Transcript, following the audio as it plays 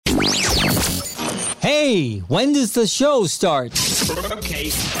Hey, when does the show start? Okay,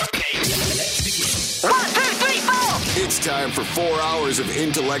 let's begin. 1, 2, 3, 4. It's time for 4 hours of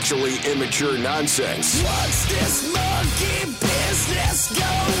intellectually immature nonsense. What's this monkey business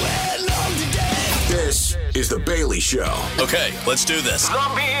going on today? This is The Bailey Show. Okay, let's do this. The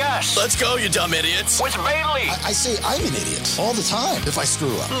BS. Let's go, you dumb idiots. With Bailey. I say I'm an idiot all the time if I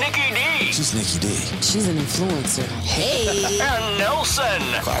screw up. NickyD. She's NickyD. She's an influencer. Hey. And Nelson.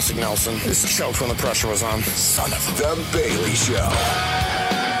 Classic Nelson. This choked when the pressure was on. Son of a... The Bailey Show.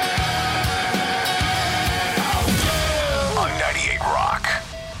 On 98 Rock.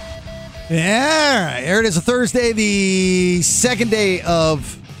 Yeah, all right. Here it is, a Thursday, the second day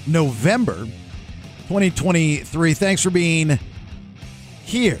of November 2023. Thanks for being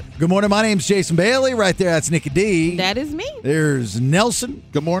here. Good morning. My name's Jason Bailey. Right there, that's NickyD. That is me. There's Nelson.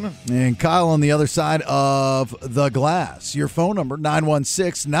 Good morning. And Kyle on the other side of the glass. Your phone number,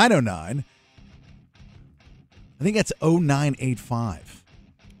 916-909. I think that's 0985.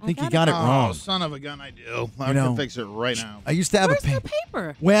 I think you got it wrong. Oh, son of a gun, I do. I know, can fix it right now. I used to have Where's a the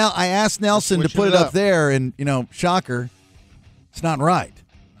paper? Well, I asked Nelson to put it up there, and, shocker, it's not right.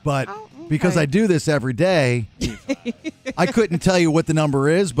 But because I do this every day, I couldn't tell you what the number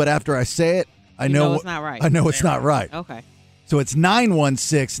is, but after I say it, I know it's not right. I know it's not right. Okay. So it's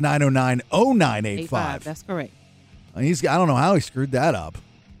 916-909-0985. 85. That's correct. I don't know how he screwed that up.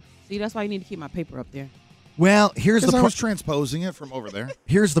 See, that's why you need to keep my paper up there. Well, here's Because the I was transposing it from over there.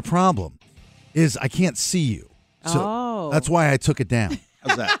 Here's the problem, is I can't see you. So that's why I took it down.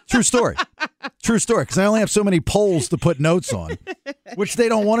 How's that? True story. True story, because I only have so many polls to put notes on, which they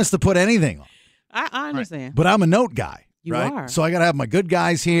don't want us to put anything on. I understand. But I'm a note guy, You right? are. So I got to have my good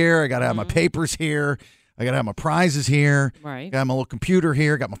guys here. I got to have my papers here. I got to have my prizes here. Right. Got my little computer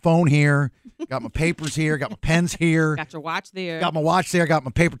here. Got my phone here. Got my papers here. Got my pens here. Got your watch there. Got my watch there. Got my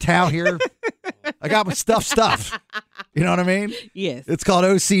paper towel here. I got my stuff. You know what I mean? Yes. It's called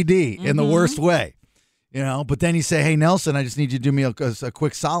OCD in the worst way. But then you say, hey, Nelson, I just need you to do me a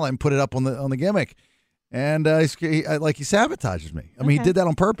quick solid and put it up on the gimmick. And he sabotages me. I mean, he did that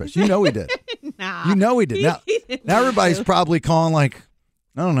on purpose. You know he did. Nah. You know he did. Now everybody's probably calling, I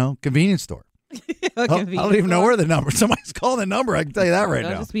don't know, convenience store. I don't even know where the number. Somebody's calling the number. I can tell you that right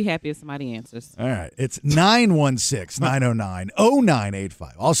They'll now. just be happy if somebody answers. All right. It's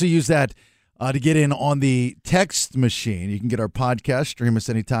 916-909-0985. Also use that to get in on the text machine. You can get our podcast, stream us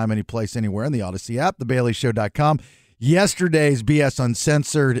anytime, any place, anywhere in the Odyssey app, thebaileyshow.com. Yesterday's BS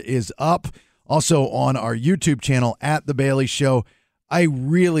Uncensored is up. Also on our YouTube channel at The Bailey Show. I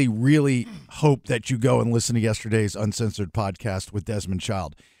really, really hope that you go and listen to yesterday's Uncensored podcast with Desmond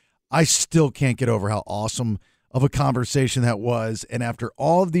Child. I still can't get over how awesome of a conversation that was. And after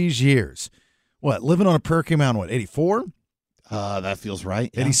all of these years, living on a prayer came out in 84? That feels right.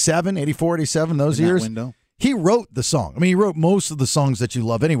 87, 84, 87, those In that years. window. He wrote the song. I mean, he wrote most of the songs that you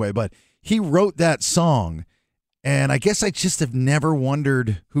love anyway, but he wrote that song. And I guess I just have never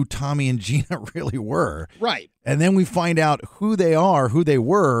wondered who Tommy and Gina really were. Right. And then we find out who they are, who they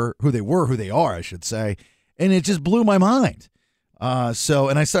are, I should say. And it just blew my mind.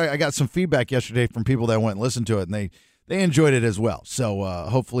 And I got some feedback yesterday from people that went and listened to it, and they enjoyed it as well. So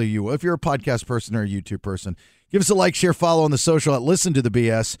hopefully you, if you're a podcast person or a YouTube person, give us a like, share, follow on the social at Listen to the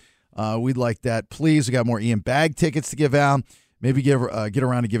BS. We'd like that. Please, we got more Ian Bag tickets to give out. Maybe get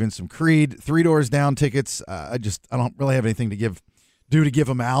around to giving some Creed 3 Doors Down tickets. I don't really have anything to give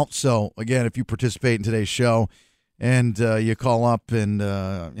them out. So again, if you participate in today's show and you call up and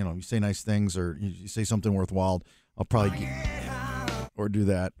you say nice things or you say something worthwhile, I'll probably or do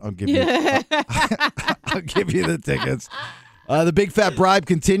that. I'll give you I'll give you the tickets. The Big Fat Bribe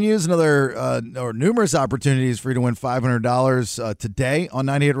continues. Or numerous opportunities for you to win $500 today on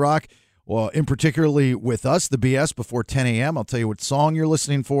 98 Rock. Well, in particularly with us, the BS, before 10 a.m. I'll tell you what song you're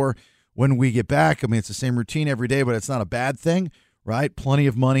listening for when we get back. I mean, it's the same routine every day, but it's not a bad thing, right? Plenty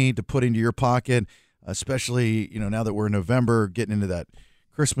of money to put into your pocket, especially, now that we're in November, getting into that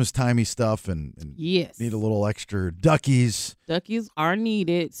Christmas-timey stuff and yes, need a little extra duckies. Duckies are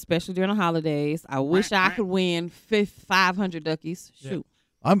needed, especially during the holidays. I wish I could win 500 duckies. Shoot.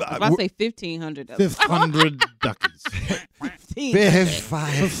 I say 1,500 duckies. 500 duckies.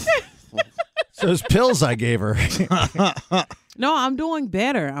 5. Those pills I gave her. No, I'm doing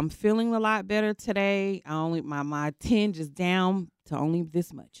better. I'm feeling a lot better today. My tinge is down to only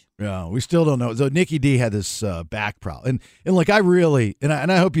this much. Yeah, we still don't know. So NickyD had this back problem, and like I really, and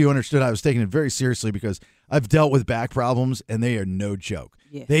I hope you understood, I was taking it very seriously because I've dealt with back problems, and they are no joke.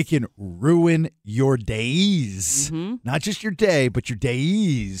 Yes. They can ruin your days. Not just your day, but your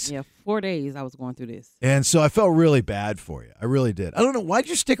days. Yeah, 4 days I was going through this. And so I felt really bad for you. I really did. I don't know. Why'd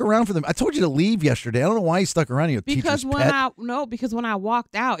you stick around for them? I told you to leave yesterday. I don't know why you stuck around. You Because teacher's when pet. because when I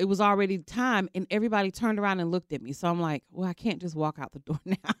walked out, it was already time, and everybody turned around and looked at me. So I'm like, well, I can't just walk out the door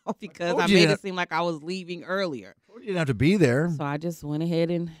now because I made it seem like I was leaving earlier. You didn't have to be there. So I just went ahead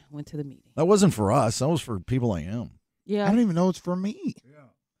and went to the meeting. That wasn't for us. That was for people like him. Yeah, I don't even know it's for me.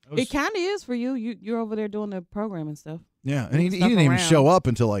 it kind of is for you. You're over there doing the program and stuff. Yeah, and he Stuff didn't even around. show up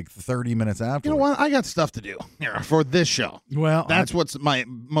until like 30 minutes after. You know what? I got stuff to do here for this show. Well, That's what's my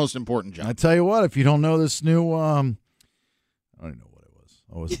most important job. I tell you what, if you don't know this new, I don't even know what it was.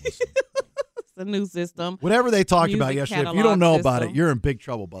 I wasn't listening. It's a new system. Whatever they talked Music about yesterday, if you catalog don't know about system. it, you're in big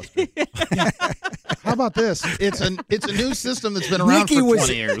trouble, Buster. How about this? It's a new system that's been around for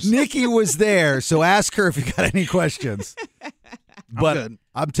 20 years. Nikki was there, so ask her if you got any questions. But good.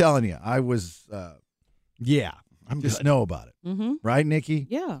 I'm telling you, I was, I'm just good. know about it. Mm-hmm. Right, Nikki?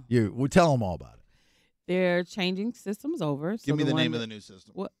 Yeah, We tell them all about it. they're changing systems over. So Give me the name one of the new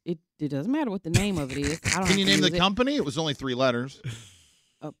system. Well, it doesn't matter what the name of it is. I don't Can you have to name the use it. company? It was only 3 letters.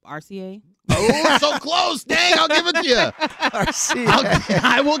 RCA. Oh, so close. Dang, I'll give it to you.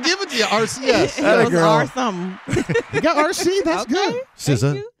 I will give it to you. RCS. It Atta was girl. R something. You got RC? That's Okay. good.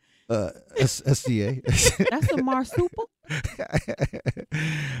 SZA, you. SCA. That's a marsupial.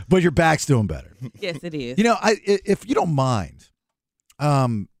 But your back's doing better. Yes, it is. You know, if you don't mind,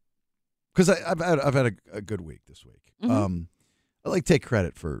 because I've had a good week this week. Mhm. I like to take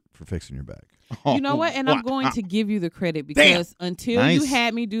credit for fixing your back. You know what? And I'm going to give you the credit because until you Nice.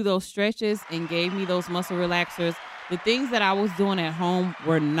 had me do those stretches and gave me those muscle relaxers, the things that I was doing at home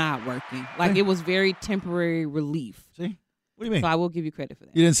were not working. Like it was very temporary relief. See? What do you mean? So I will give you credit for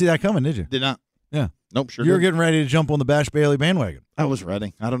that. You didn't see that coming, did you? Did not. Yeah. Nope, sure You were did. getting ready to jump on the Bash Bailey bandwagon. I was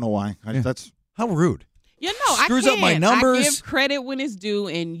ready. I don't know why. Yeah. That's How rude. Yeah, no, Screws I up can. my numbers. I give credit when it's due,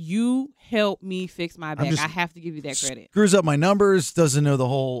 and you helped me fix my back. just- I have to give you that credit. Screws up my numbers, doesn't know the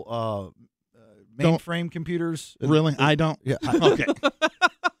whole mainframe computers. really. I don't. Yeah. Okay.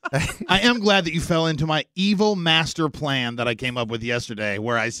 I am glad that you fell into my evil master plan that I came up with yesterday,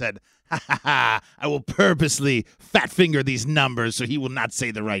 where I said, "Ha ha ha! I will purposely fat finger these numbers so he will not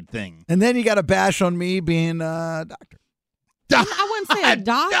say the right thing." And then you got a bash on me being a doctor. I wouldn't say a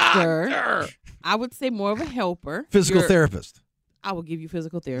doctor. I would say more of a helper. Physical You're- therapist. I will give you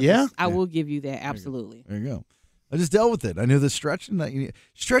physical therapist. Yeah? I will give you that. Absolutely. There you go. I just dealt with it. I knew the stretching.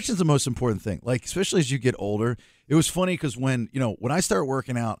 Stretching is the most important thing. Like, especially as you get older. It was funny because when I started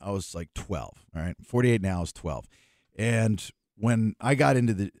working out, I was like 12. All right, 48 now is 12. And when I got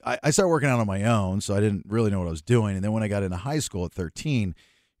into I started working out on my own, so I didn't really know what I was doing. And then when I got into high school at 13,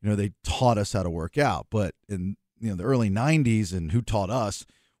 they taught us how to work out. But in the early 90s, and who taught us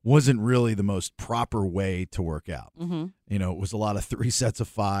wasn't really the most proper way to work out. Mm-hmm. It was a lot of 3 sets of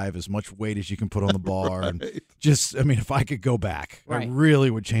 5, as much weight as you can put on the bar. And just, if I could go back, Right. I really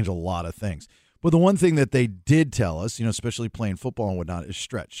would change a lot of things. But the one thing that they did tell us, especially playing football and whatnot, is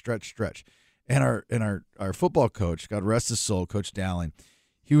stretch. And our football coach, God rest his soul, Coach Dowling,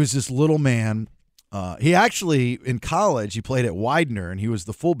 he was this little man. He actually, in college, he played at Widener, and he was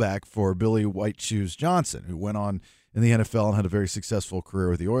the fullback for Billy White Shoes Johnson, who went on in the NFL and had a very successful career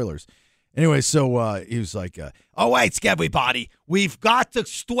with the Oilers. Anyway, so he was like, all right, everybody, we've got to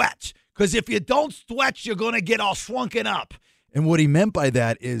stretch, because if you don't stretch, you're going to get all shrunken up. And what he meant by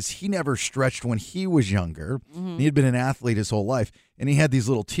that is he never stretched when he was younger. Mm-hmm. He had been an athlete his whole life, and he had these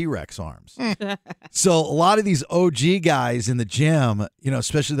little T-Rex arms. So a lot of these OG guys in the gym,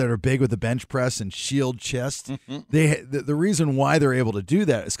 especially that are big with the bench press and shield chest, the reason why they're able to do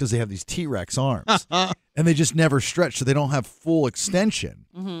that is because they have these T-Rex arms. And they just never stretch, so they don't have full extension.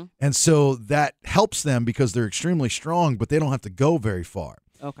 Mm-hmm. And so that helps them because they're extremely strong, but they don't have to go very far.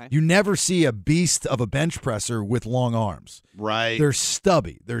 Okay. You never see a beast of a bench presser with long arms. Right. They're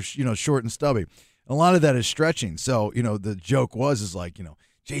stubby. They're short and stubby. A lot of that is stretching. So, the joke is like,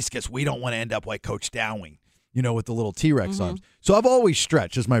 Jace, guess we don't want to end up like Coach Dowling, with the little T-Rex arms. So I've always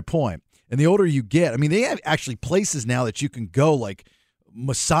stretched is my point. And the older you get, they have actually places now that you can go, like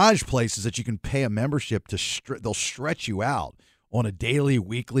massage places that you can pay a membership to they'll stretch you out on a daily,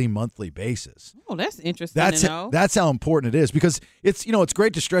 weekly, monthly basis. Oh, that's interesting to know. That's how important it is, because it's it's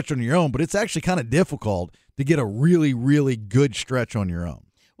great to stretch on your own, but it's actually kind of difficult to get a really, really good stretch on your own.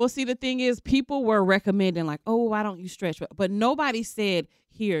 Well, see, the thing is, people were recommending like, oh, why don't you stretch? But nobody said,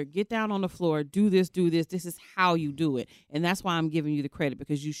 here, get down on the floor, do this. This is how you do it. And that's why I'm giving you the credit,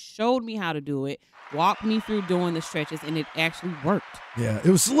 because you showed me how to do it, walked me through doing the stretches, and it actually worked. Yeah, it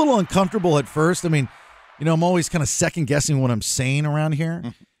was a little uncomfortable at first. I'm always kind of second guessing what I'm saying around here.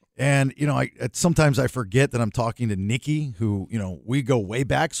 And, sometimes I forget that I'm talking to Nikki, who, we go way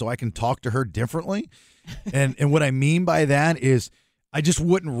back, so I can talk to her differently. And what I mean by that is I just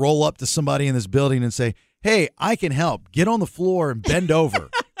wouldn't roll up to somebody in this building and say, hey, I can help. Get on the floor and bend over.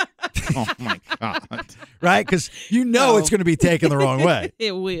 Oh, my God. Right? Because it's going to be taken the wrong way.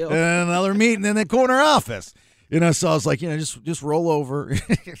 It will. And another meeting in the corner office. So I was like, just roll over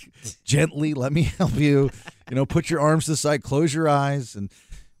gently. Let me help you. Put your arms to the side, close your eyes, and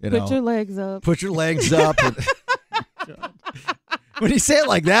put your legs up. Put your legs up. When you say it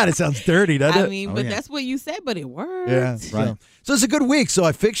like that, it sounds dirty, doesn't it? I mean, that's what you said, but it worked. Yeah, right. So it's a good week. So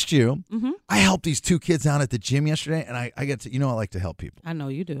I fixed you. Mm-hmm. I helped these 2 kids out at the gym yesterday, and I get to, I like to help people. I know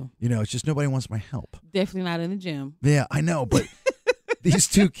you do. It's just nobody wants my help. Definitely not in the gym. Yeah, I know, but these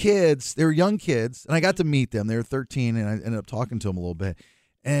 2 kids, they were young kids, and I got to meet them. They were 13, and I ended up talking to them a little bit.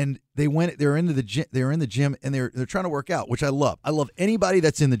 And they were in the gym, and they're trying to work out, which I love. I love anybody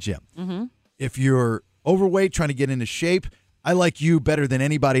that's in the gym. Mm-hmm. If you're overweight, trying to get into shape, I like you better than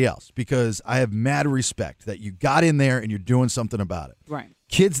anybody else because I have mad respect that you got in there and you're doing something about it. Right.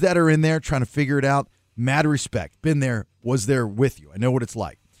 Kids that are in there trying to figure it out, mad respect. Been there, was there with you. I know what it's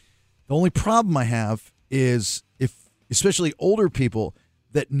like. The only problem I have is especially older people,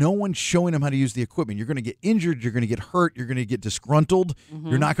 that no one's showing them how to use the equipment. You're going to get injured. You're going to get hurt. You're going to get disgruntled. Mm-hmm.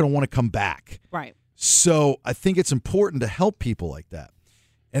 You're not going to want to come back. Right. So I think it's important to help people like that.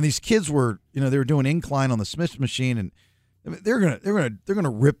 And these kids were, they were doing incline on the Smith machine, and they're gonna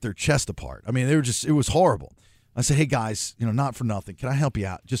rip their chest apart. I mean, it was horrible. I said, hey guys, not for nothing, can I help you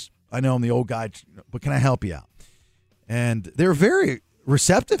out? I know I'm the old guy, but can I help you out? And they're very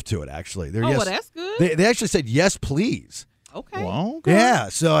receptive to it. Actually, well, that's good. They actually said yes, please. Okay. Well, okay. Yeah.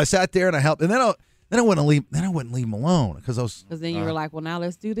 So I sat there and I helped, and then I wouldn't leave. Then I wouldn't leave them alone because then you were like, well, now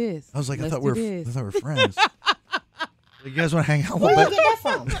let's do this. I was like, I thought we we were friends. You guys want to hang out a Where little you bit? get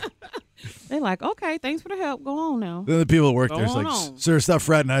that from? They're like, okay, thanks for the help. Go on now. Then the people that work Go there is like, on. sir, stop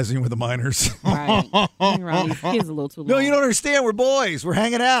fraternizing with the minors. Right. Right. These kids a little too long. No, you don't understand. We're boys. We're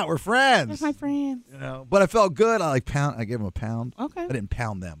hanging out. We're friends. That's my friends. But I felt good. I gave them a pound. Okay. I didn't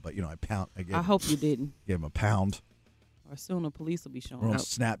pound them, but I hope you didn't. Gave them a pound. Or soon the police will be showing We're on up.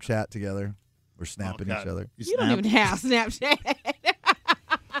 Snapchat together. We're snapping each other. You don't even have Snapchat.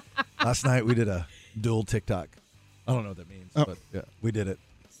 Last night we did a dual TikTok. I don't know what that means, but yeah, we did it.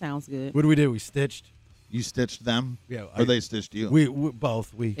 Sounds good. What did we do? We stitched. You stitched them? Yeah. Or they stitched you? We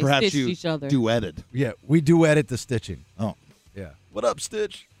both. We They perhaps stitched you each other. duetted. Yeah, we duetted the stitching. Oh. Yeah. What up,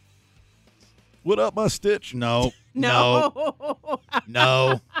 Stitch? What up, my Stitch? No. No.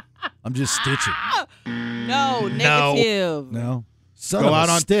 No. I'm just stitching. No. Negative. No. Son Go of out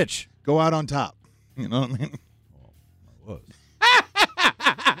a on Stitch. Go out on top. You know what I mean? I was.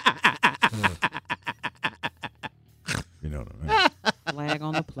 You know what I mean? Flag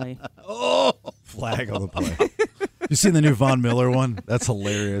on the play. Oh, flag on the play. You seen the new Von Miller one? That's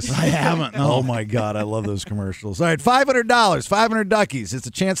hilarious. I haven't. No. Oh my God, I love those commercials. All right, $500, 500 duckies. It's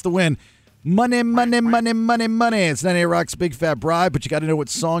a chance to win money, money, money, money, money. It's 98 Rock's Big Fat Bribe, but you got to know what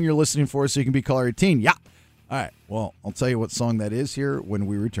song you're listening for so you can be caller 18. Yeah. All right. Well, I'll tell you what song that is here when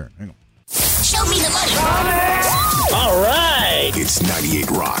we return. Hang on. Show me the money. All right. It's 98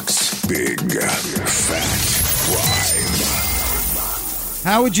 Rock's Big Fat Bribe.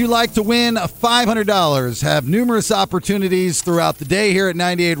 How would you like to win $500? Have numerous opportunities throughout the day here at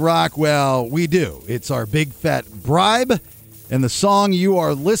 98 Rock? Well, we do. It's our Big Fat Bribe. And the song you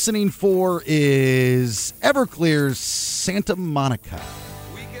are listening for is Everclear's Santa Monica.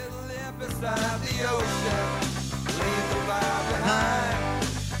 We can live beside the ocean, leave the vibe behind,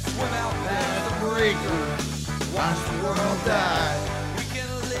 swim out past the breaker, watch the world die. We can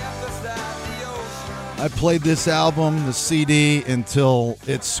live beside the ocean. I played this album, the CD, until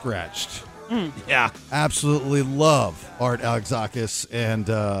it's scratched. Yeah. Absolutely love Art Alexakis and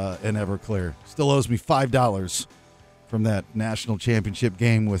Everclear. Still owes me $5 from that national championship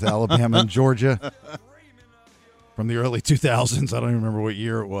game with Alabama and Georgia from the early 2000s. I don't even remember what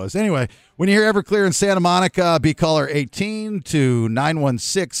year it was. Anyway, when you hear Everclear in Santa Monica, be caller 18 to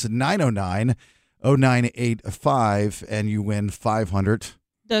 916-909-0985, and you win 500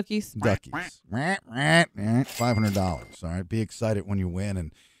 Duckies. $500. All right, be excited when you win,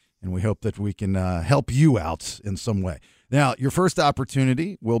 and we hope that we can help you out in some way. Now, your first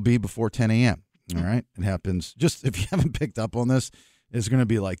opportunity will be before 10 a.m., all right? It happens, just if you haven't picked up on this, it's going to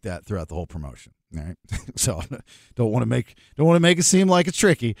be like that throughout the whole promotion, all right? So don't want to make it seem like it's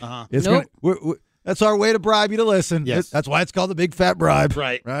tricky. It's Nope. that's our way to bribe you to listen. Yes. That's why it's called the Big Fat Bribe.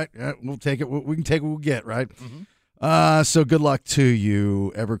 Right. Right? Yeah, we'll take it. We can take what we'll get, right? Mm-hmm. So good luck to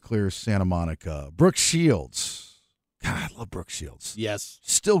you, Everclear, Santa Monica. Brooke Shields. God, I love Brooke Shields. Yes.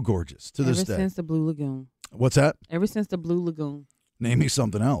 Still gorgeous to this day. Ever since the Blue Lagoon. What's that? Ever since the Blue Lagoon. Name me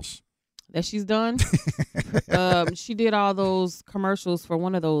something else. That she's done. She did all those commercials for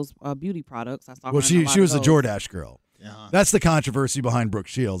one of those beauty products. I saw her Well, in she was a those. Jordache girl. Yeah. That's the controversy behind Brooke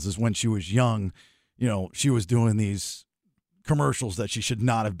Shields is when she was young, she was doing these commercials that she should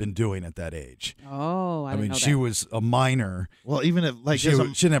not have been doing at that age. Oh, I didn't know she that. was a minor. Well, even if She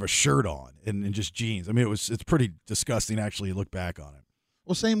didn't have a shirt on and just jeans. I mean, it's pretty disgusting actually. You look back on it.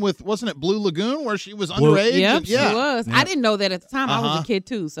 Well, same with, wasn't it Blue Lagoon where she was underage? Yep, yeah. she was. Yeah. I didn't know that at the time. I was a kid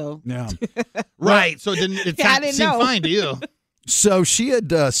too, so. Yeah. Right. So it I didn't seemed know. fine to you. So she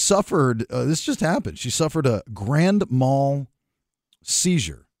had suffered, this just happened. She suffered a grand mal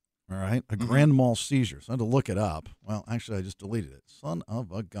seizure. All right. A grand mal seizure. So I had to look it up. Well, actually, I just deleted it. Son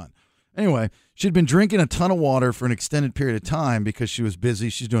of a gun. Anyway, she'd been drinking a ton of water for an extended period of time because she was busy.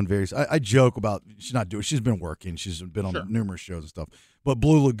 She's doing various. I joke about she's been working. She's been on numerous shows and stuff. But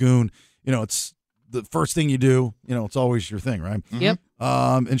Blue Lagoon, it's the first thing you do. It's always your thing, right? Yep.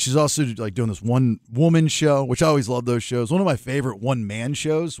 And she's also like doing this one woman show, which I always love those shows. One of my favorite one man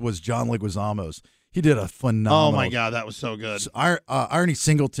shows was John Leguizamo's. He did a phenomenal. Oh my God, that was so good. Arnie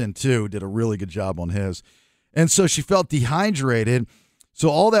Singleton too did a really good job on his, and so she felt dehydrated. So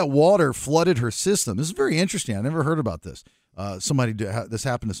all that water flooded her system. This is very interesting. I never heard about this. This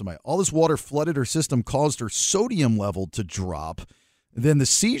happened to somebody. All this water flooded her system, caused her sodium level to drop. Then the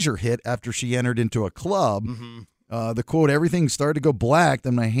seizure hit after she entered into a club. The quote, everything started to go black.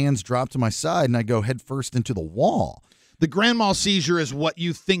 Then my hands dropped to my side and I go head first into the wall. The grand mal seizure is what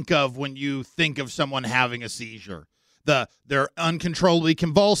you think of when you think of someone having a seizure. They're uncontrollably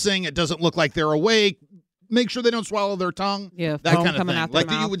convulsing. It doesn't look like they're awake. Make sure they don't swallow their tongue. Yeah, that foam kind of coming thing. out their Like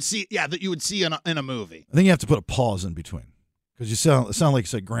that you mouth. would see. Yeah, that you would see in a movie. I think you have to put a pause in between because it sound like you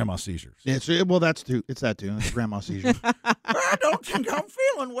said grandma seizures. Yeah, that's too. It's that too. It's grandma seizure. I don't think I'm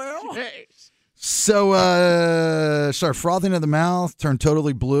feeling well. So started frothing at the mouth, turned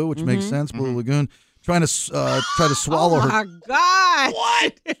totally blue, which makes sense. Blue Lagoon. Trying to swallow Oh her. my God!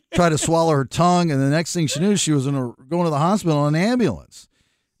 What? Tried to swallow her tongue, and the next thing she knew, she was going to the hospital in an ambulance.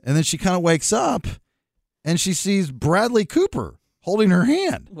 And then she kind of wakes up, and she sees Bradley Cooper holding her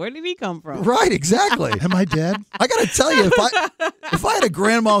hand. Where did he come from? Right, exactly. Am I dead? I got to tell you, if I had a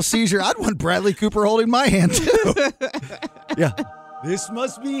grand mal seizure, I'd want Bradley Cooper holding my hand too. Yeah, this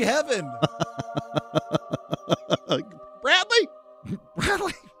must be heaven.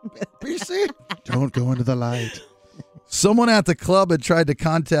 Bradley, BC. Don't go into the light. Someone at the club had tried to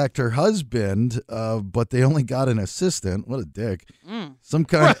contact her husband, but they only got an assistant. What a dick. Some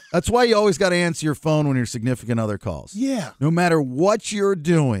kind. That's why you always got to answer your phone when your significant other calls. Yeah. No matter what you're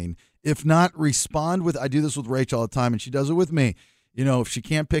doing, if not, respond with. I do this with Rachel all the time, and she does it with me. If she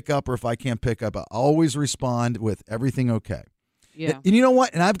can't pick up or if I can't pick up, I always respond with everything okay. Yeah. And you know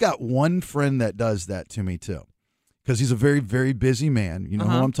what? And I've got one friend that does that to me too. Because he's a very, very busy man. You know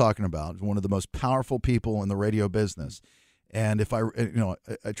who I'm talking about. One of the most powerful people in the radio business. And if I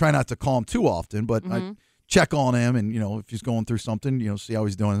try not to call him too often, but I check on him and, if he's going through something, see how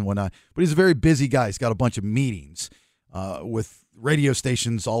he's doing and whatnot. But he's a very busy guy. He's got a bunch of meetings with radio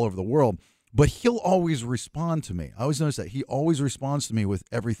stations all over the world. But he'll always respond to me. I always notice that. He always responds to me with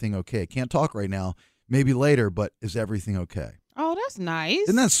everything okay. Can't talk right now. Maybe later, but is everything okay? Oh, that's nice.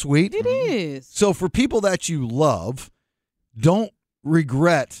 Isn't that sweet? It is. So for people that you love, don't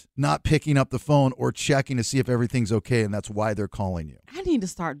regret not picking up the phone or checking to see if everything's okay, and that's why they're calling you. I need to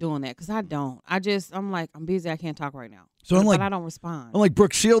start doing that because I don't. I'm like, I'm busy. I can't talk right now. So but I don't respond. Unlike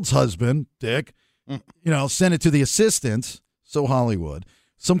Brooke Shields' husband, Dick, send it to the assistant, so Hollywood.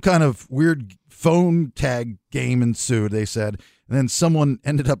 Some kind of weird phone tag game ensued, they said. And then someone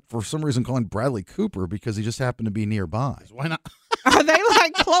ended up, for some reason, calling Bradley Cooper because he just happened to be nearby. Why not? Are they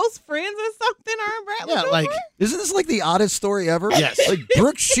like close friends or something? Bradley Yeah, Cooper? like Isn't this like the oddest story ever? Yes. Like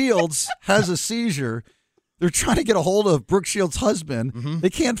Brooke Shields has a seizure. They're trying to get a hold of Brooke Shields' husband. They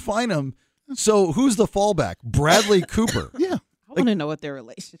can't find him. So who's the fallback? Bradley Cooper. Yeah. I want to know what their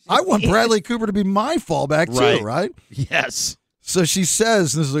relationship I want is. Bradley Cooper to be my fallback too, right? Yes. So she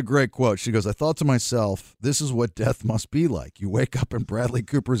says, this is a great quote. She goes, I thought to myself, this is what death must be like. You wake up and Bradley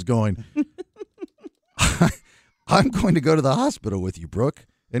Cooper's going, I'm going to go to the hospital with you, Brooke.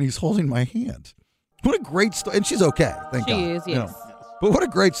 And he's holding my hand. What a great story. And she's okay, thank God. She is, yes. But what a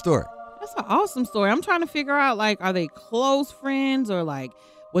great story. That's an awesome story. I'm trying to figure out, are they close friends or,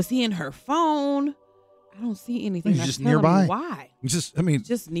 was he in her phone? I don't see anything. He's that's just telling me nearby. Why?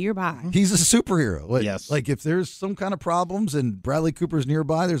 Just nearby. He's a superhero. Yes. Like if there's some kind of problems and Bradley Cooper's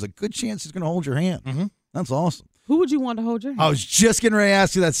nearby, there's a good chance he's going to hold your hand. That's awesome. Who would you want to hold your hand? I was just getting ready to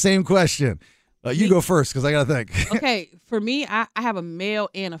ask you that same question. You go first because I got to think. Okay, for me, I have a male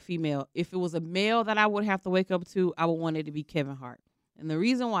and a female. If it was a male that I would have to wake up to, I would want it to be Kevin Hart. And the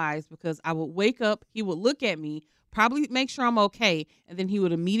reason why is because I would wake up, he would look at me, probably make sure I'm okay, and then he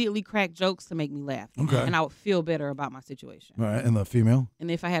would immediately crack jokes to make me laugh. Okay. And I would feel better about my situation. All right, and the female?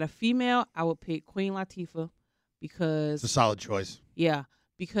 And if I had a female, I would pick Queen Latifah because... It's a solid choice. Yeah,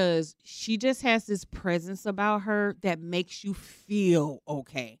 because she just has this presence about her that makes you feel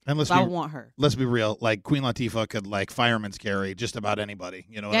okay. And I want her. Let's be real. Like Queen Latifah could like fireman's carry just about anybody.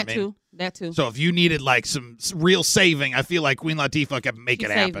 You know what I mean? That too. So if you needed like some real saving, I feel like Queen Latifah could make it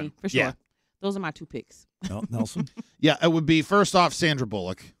happen. Me, for sure. Yeah. Those are my two picks. Nelson? Yeah, it would be first off Sandra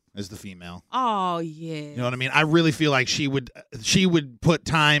Bullock as the female. Oh yeah. You know what I mean? I really feel like she would put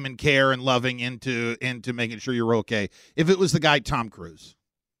time and care and loving into making sure you're okay. If it was the guy Tom Cruise.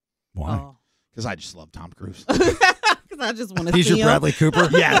 Why? Because I just love Tom Cruise. Because I just want to see him. He's your Bradley Cooper?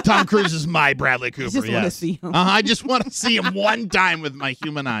 Yeah, Tom Cruise is my Bradley Cooper. I just want to see him. I just want to see him one time with my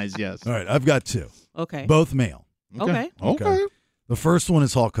human eyes, yes. All right, I've got two. Okay. Both male. Okay. The first one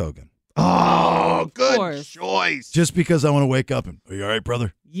is Hulk Hogan. Oh, good choice. Just because I want to wake up and, are you all right,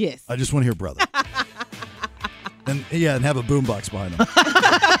 brother? Yes. I just want to hear brother. and have a boombox behind him.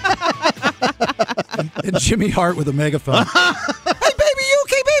 and Jimmy Hart with a megaphone. Hey, baby, you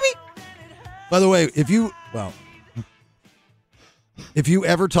okay, baby? By the way, if you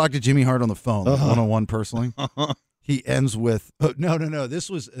ever talk to Jimmy Hart on the phone, one-on-one personally, he ends with, no. This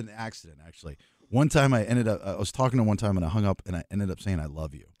was an accident, actually. One time I was talking to him one time and I hung up and I ended up saying, I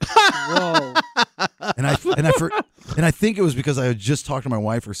love you. Whoa. And I think it was because I had just talked to my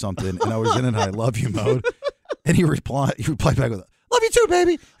wife or something and I was in an I love you mode. And he replied back with, love you too,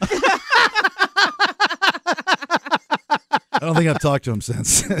 baby. I don't think I've talked to him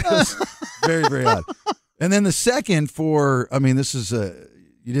since. It was very, very odd. And then the second this is,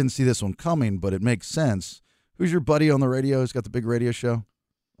 you didn't see this one coming, but it makes sense. Who's your buddy on the radio who's got the big radio show?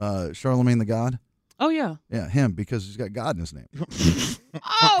 Charlemagne the God? Oh, yeah. Yeah, him, because he's got God in his name.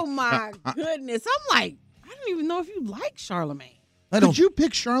 Oh, my goodness. I'm like, I don't even know if you like Charlemagne. Did you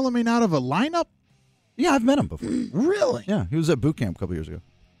pick Charlemagne out of a lineup? Yeah, I've met him before. Really? Yeah, he was at boot camp a couple years ago.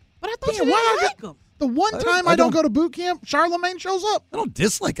 But I thought you didn't like him. The one time I don't go to boot camp, Charlemagne shows up. I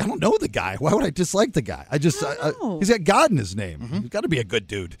don't know the guy. Why would I dislike the guy? He's got God in his name. He's got to be a good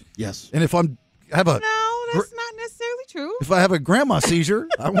dude. Yes. And if No, that's not necessarily true. If I have a grandma seizure,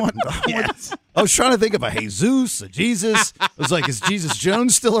 I want. I was trying to think of a Jesus, a Jesus. I was like, is Jesus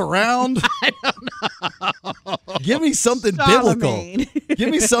Jones still around? I don't know. Give me something biblical. Give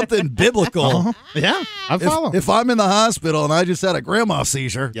me something biblical. Yeah, I follow. If I'm in the hospital and I just had a grandma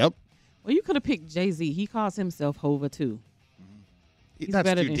seizure. Yep. Well, you could have picked Jay-Z. He calls himself Hova, too. He's That's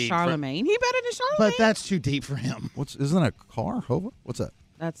better too than deep Charlemagne. He's better than Charlemagne. But that's too deep for him. Isn't that a car, Hova? What's that?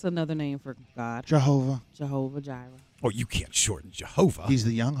 That's another name for God. Jehovah. Jehovah Jireh. Oh, you can't shorten Jehovah. He's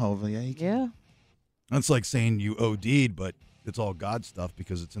the young Hova. Yeah, he can. Yeah. That's like saying you OD'd, but it's all God stuff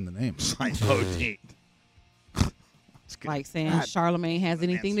because it's in the name. I OD'd. Like saying Charlemagne has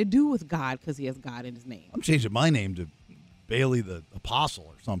anything to do with God because he has God in his name. I'm changing my name to Bailey the Apostle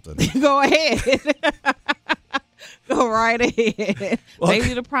or something. Go ahead. Go right ahead. Well,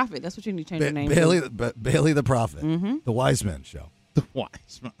 Bailey the Prophet. That's what you need to change your name to. Bailey the Prophet. Mm-hmm. The Wise Men Show. The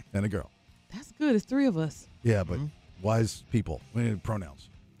Wise Men. And a girl. That's good. It's three of us. Yeah, but wise people. We need pronouns.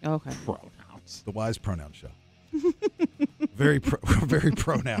 Okay. Pronouns. The Wise Pronoun Show. We're very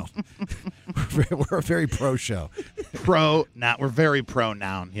pronoun. We're a very pro show. We're very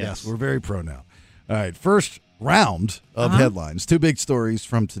pronoun. Yes, we're very pronoun. All right, first round of headlines. Two big stories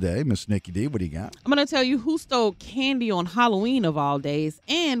from today. Miss NickyD, what do you got? I'm going to tell you who stole candy on Halloween of all days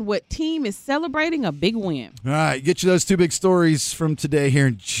and what team is celebrating a big win. All right, get you those two big stories from today here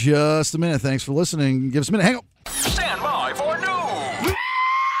in just a minute. Thanks for listening. Give us a minute. Hang on. Stand by for news.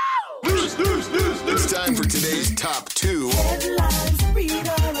 It's time for today's top two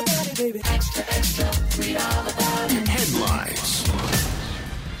headlines.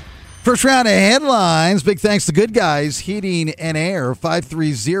 First round of headlines. Big thanks to Good Guys Heating and Air,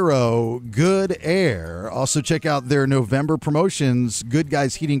 530 Good Air. Also check out their November promotions,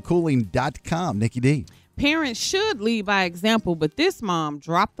 goodguysheatingcooling.com. NickyD. Parents should lead by example, but this mom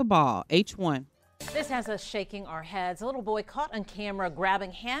dropped the ball. H1. This has us shaking our heads. A little boy caught on camera grabbing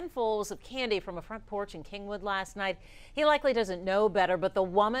handfuls of candy from a front porch in Kingwood last night. He likely doesn't know better, but the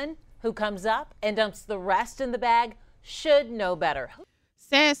woman who comes up and dumps the rest in the bag should know better.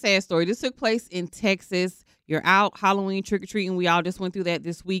 Sad story. This took place in Texas. You're out Halloween trick-or-treating. We all just went through that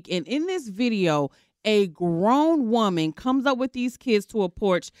this week. And in this video, A grown woman comes up with these kids to a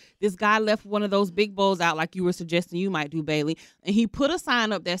porch. This guy left one of those big bowls out like you were suggesting you might do, Bailey. And he put a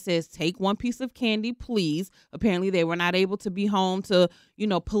sign up that says, take one piece of candy, please. Apparently they were not able to be home to,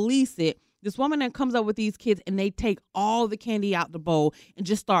 police it. This woman that comes up with these kids and they take all the candy out the bowl and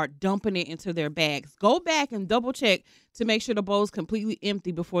just start dumping it into their bags. Go back and double check to make sure the bowl's completely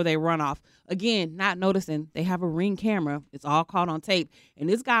empty before they run off. Again, not noticing they have a Ring camera. It's all caught on tape. And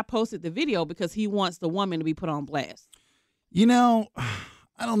this guy posted the video because he wants the woman to be put on blast. I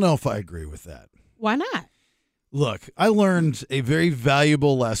don't know if I agree with that. Why not? Look, I learned a very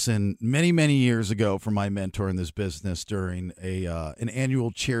valuable lesson many, many years ago from my mentor in this business during an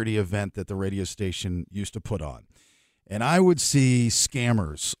annual charity event that the radio station used to put on. And I would see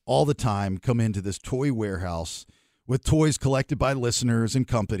scammers all the time come into this toy warehouse with toys collected by listeners and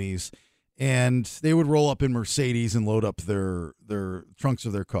companies, and they would roll up in Mercedes and load up their trunks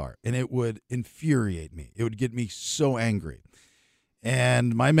of their car. And it would infuriate me. It would get me so angry.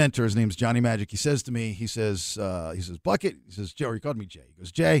 And my mentor, his name's Johnny Magic, he says to me, he says, Bucket, he says, Joe, he called me Jay. He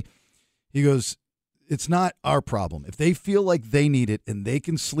goes, Jay, he goes, it's not our problem. If they feel like they need it and they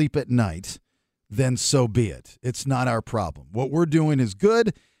can sleep at night, then so be it. It's not our problem. What we're doing is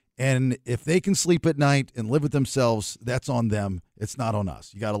good, and if they can sleep at night and live with themselves, that's on them. It's not on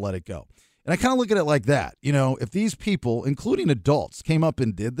us. You got to let it go. And I kind of look at it like that. If these people, including adults, came up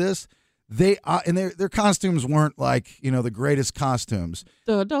and did this, and their costumes weren't like, the greatest costumes.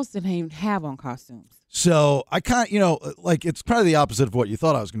 The adults didn't even have on costumes. So I kind of, it's probably the opposite of what you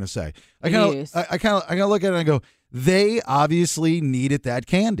thought I was going to say. I kind of look at it and I go, they obviously needed that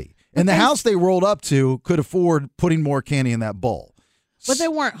candy. And the house they rolled up to could afford putting more candy in that bowl. But they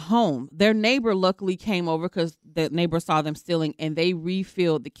weren't home. Their neighbor luckily came over because the neighbor saw them stealing, and they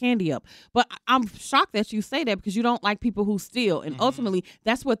refilled the candy up. But I'm shocked that you say that because you don't like people who steal. And ultimately,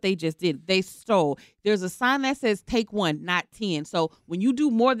 that's what they just did. They stole. There's a sign that says take one, not 10. So when you do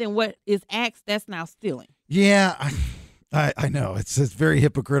more than what is asked, that's now stealing. Yeah, I know. It's very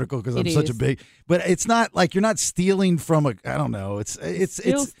hypocritical because I'm such a big, but it's not like you're not stealing from I don't know. It's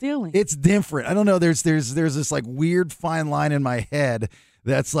still stealing. It's different. I don't know. There's this like weird fine line in my head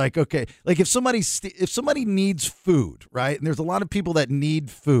that's like, okay, like if somebody needs food, right? And there's a lot of people that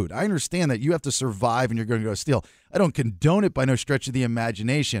need food. I understand that you have to survive and you're going to go steal. I don't condone it by no stretch of the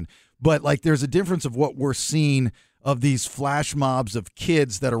imagination, but like there's a difference of what we're seeing of these flash mobs of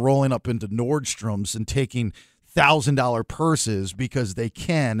kids that are rolling up into Nordstrom's and taking $1,000 purses because they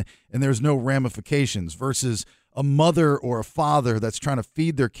can, and there's no ramifications, versus a mother or a father that's trying to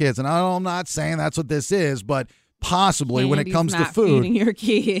feed their kids. And I'm not saying that's what this is, but possibly when it comes to food. Feeding your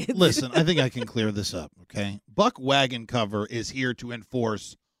kids. Listen, I think I can clear this up, okay? Buck Wagon Cover is here to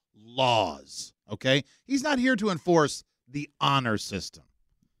enforce laws, okay? He's not here to enforce the honor system.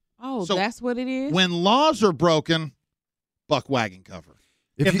 Oh, so that's what it is? When laws are broken, Buck Wagon Cover.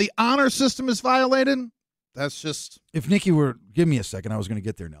 If the honor system is violated, that's just... If Nikki were... Give me a second. I was going to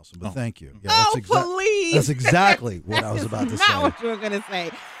get there, Nelson, but thank you. Yeah, please. That's exactly what I was about to say. Not what you were going to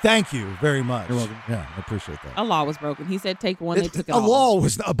say. Thank you very much. You're welcome. Yeah, I appreciate that. A law was broken. He said take one, they took it all. Law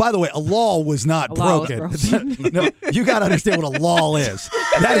was... By the way, a law was not broken. No, you got to understand what a law is.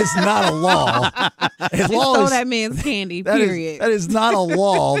 That is not a law. So that means candy, period. That is not a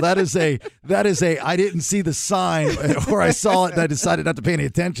law. That is a... I didn't see the sign or I saw it and I decided not to pay any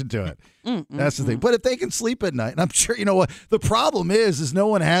attention to it. That's the thing. But if they can sleep at night, and I'm sure, you know what, the problem is no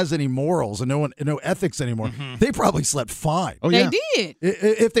one has any morals and no ethics anymore. They probably slept fine. Oh, they yeah. did.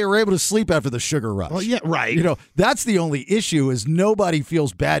 If they were able to sleep after the sugar rush. Well, yeah, right. That's the only issue is nobody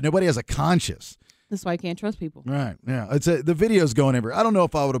feels bad. Nobody has a conscience. That's why I can't trust people. Right. Yeah. The video's going everywhere. I don't know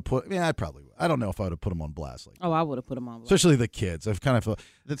if I would have put. Yeah, I probably would. I don't know if I would have put them on blast. I would have put them on blast. Especially the kids. I've kind of felt.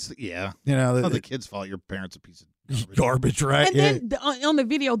 That's yeah. The kids' fault. Your parents' a piece of garbage, right? And then on the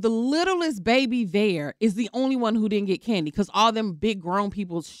video, the littlest baby there is the only one who didn't get candy because all them big grown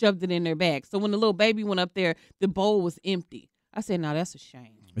people shoved it in their bag. So when the little baby went up there, the bowl was empty. I said, "No, that's a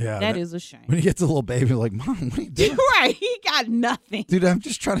shame. Yeah, that is a shame." When you get to the little baby, like, "Mom, what are you doing?" Right, he got nothing. Dude, I'm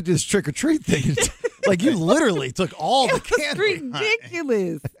just trying to do this trick or treat thing. Like you literally took all the candy.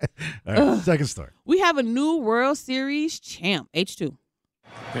 Ridiculous. All right, second story. We have a new World Series champ, H2.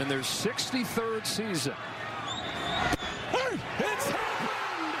 In their 63rd season. It's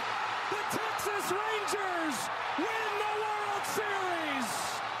happened! The Texas Rangers win the World Series!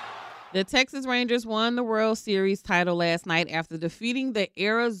 The Texas Rangers won the World Series title last night after defeating the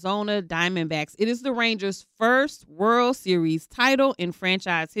Arizona Diamondbacks. It is the Rangers' first World Series title in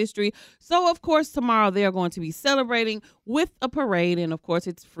franchise history. So, of course, tomorrow they are going to be celebrating with a parade. And, of course,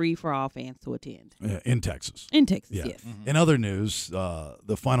 it's free for all fans to attend. In Texas. In Texas, yeah. yes. In other news,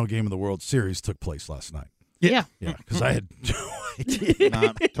 the final game of the World Series took place last night. Yeah. Yeah, because I had no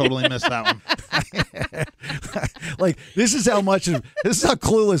idea. Totally missed that one. Like, this is how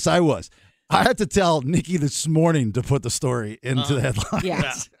clueless I was. I had to tell Nikki this morning to put the story into the headlines.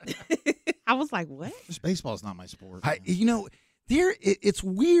 Yeah. I was like, what? Just baseball is not my sport. It's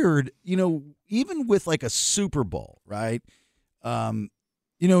weird, even with like a Super Bowl, right? And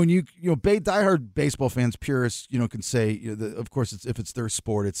diehard baseball fans, purists, can say, of course, if it's their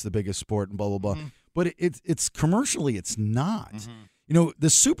sport, it's the biggest sport and blah, blah, blah. Mm-hmm. But it's commercially, it's not. Mm-hmm. The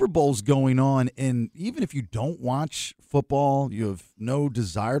Super Bowl's going on, and even if you don't watch football, you have no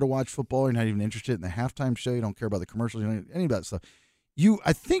desire to watch football, you're not even interested in the halftime show, you don't care about the commercials, you don't any of that stuff.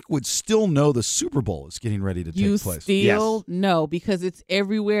 I think, would still know the Super Bowl is getting ready to take place. You still know because it's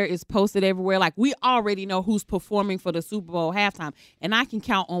everywhere. It's posted everywhere. Like, we already know who's performing for the Super Bowl halftime. And I can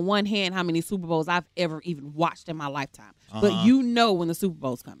count on one hand how many Super Bowls I've ever even watched in my lifetime. But when the Super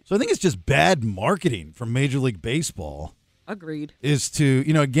Bowl's coming. So I think it's just bad marketing from Major League Baseball. Agreed. Is to,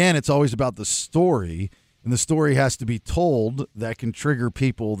 again, it's always about the story. And the story has to be told that can trigger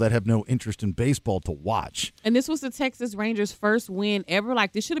people that have no interest in baseball to watch. And this was the Texas Rangers' first win ever.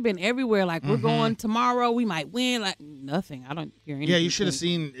 Like, this should have been everywhere. Like, we're going tomorrow. We might win. Like, nothing. I don't hear anything. Yeah, you should have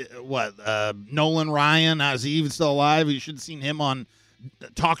seen, Nolan Ryan. Is he even still alive? You should have seen him on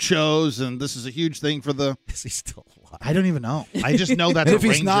talk shows, and this is a huge thing for the... Is he still alive? I don't even know. I just know that's if a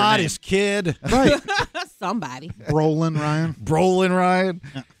he's Ranger not, name. his kid. Right. Somebody. Brolin Ryan.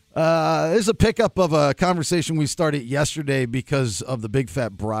 Yeah. This is a pickup of a conversation we started yesterday because of the Big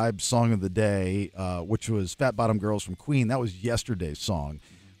Fat Bribe song of the day, which was Fat Bottom Girls from Queen. That was yesterday's song.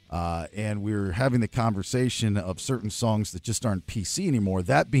 And we were having the conversation of certain songs that just aren't PC anymore,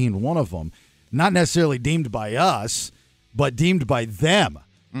 that being one of them. Not necessarily deemed by us, but deemed by them.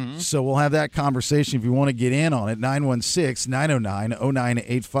 Mm-hmm. So we'll have that conversation if you want to get in on it.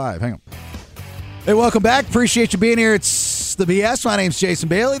 916-909-0985. Hang on. Hey, welcome back. Appreciate you being here. It's the BS. My name's Jason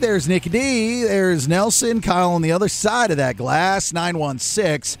Bailey. There's NickyD. There's Nelson. Kyle on the other side of that glass.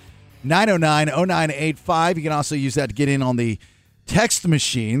 916-909-0985. You can also use that to get in on the text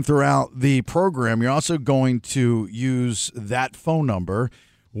machine throughout the program. You're also going to use that phone number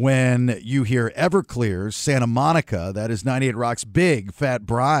when you hear Everclear's Santa Monica. That is 98 Rock's Big Fat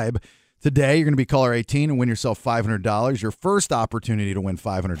Bribe. Today, you're going to be caller 18 and win yourself $500. Your first opportunity to win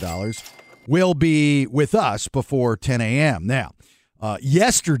 $500 will be with us before 10 a.m. Now,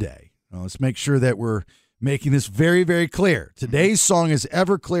 yesterday, let's make sure that we're making this very, very clear. Today's song is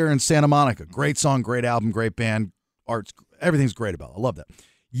Everclear and Santa Monica. Great song, great album, great band. Art's, everything's great about it. I love that.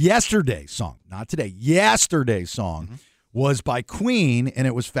 Yesterday's song, not today, yesterday's song was by Queen, and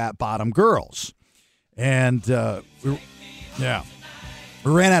it was Fat Bottom Girls. And we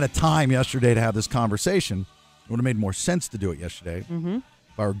ran out of time yesterday to have this conversation. It would have made more sense to do it yesterday. Mm-hmm.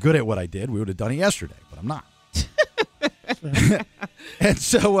 If I were good at what I did, we would have done it yesterday, but I'm not. And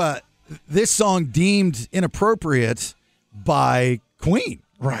so this song deemed inappropriate by Queen.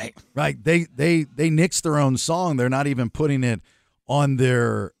 Right. They nixed their own song. They're not even putting it on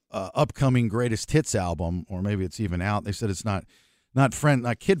their upcoming greatest hits album, or maybe it's even out. They said it's not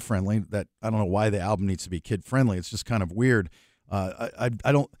kid friendly. That I don't know why the album needs to be kid friendly. It's just kind of weird. I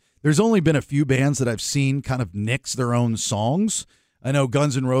don't. There's only been a few bands that I've seen kind of nix their own songs. I know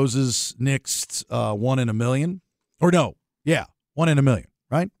Guns N' Roses nixed One in a Million. Or no, yeah, One in a Million,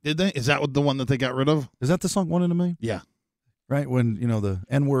 right? Did they? Is that the one that they got rid of? Is that the song One in a Million? Yeah. Right, when, the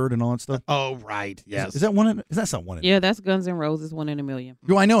N-word and all that stuff? Oh, right, yes. Is that one? Is that not One in a Million? Yeah, that's Guns N' Roses, One in a Million.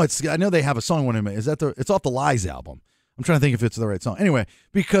 Well, I know they have a song One in a Million. Is that it's off the Lies album. I'm trying to think if it's the right song. Anyway,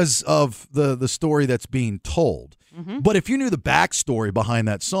 because of the story that's being told. Mm-hmm. But if you knew the backstory behind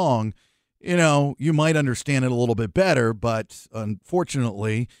that song, you might understand it a little bit better, but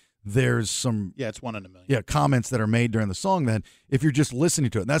unfortunately, there's some it's One in a Million. Yeah, comments that are made during the song that if you're just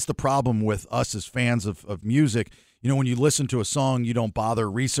listening to it, and that's the problem with us as fans of music. When you listen to a song, you don't bother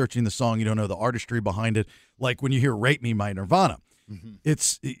researching the song, you don't know the artistry behind it. Like when you hear Rape Me by Nirvana. Mm-hmm.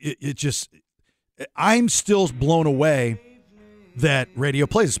 It just I'm still blown away that radio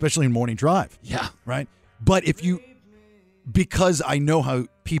plays, especially in Morning Drive. Yeah. Right? But because I know how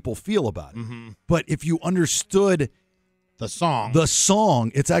people feel about it. Mm-hmm. But if you understood the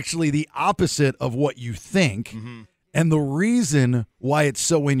song, it's actually the opposite of what you think. Mm-hmm. And the reason why it's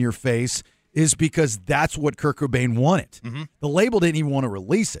so in your face is because that's what Kurt Cobain wanted. Mm-hmm. The label didn't even want to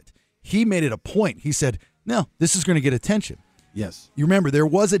release it. he made it a point. He said, no, this is going to get attention. Yes. You remember, there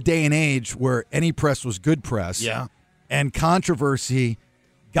was a day and age where any press was good press. Yeah. And controversy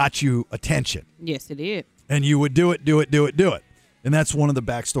got you attention. Yes, it did. And you would do it. And that's one of the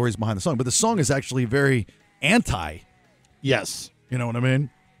backstories behind the song. But the song is actually very anti. Yes. You know what I mean?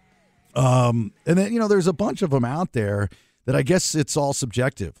 And then, there's a bunch of them out there that I guess it's all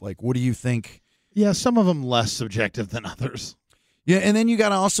subjective. Like, what do you think? Yeah, some of them less subjective than others. Yeah, and then you got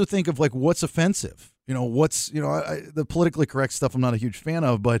to also think of, like, what's offensive? The politically correct stuff I'm not a huge fan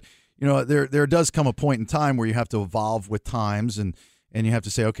of, but, there does come a point in time where you have to evolve with times and you have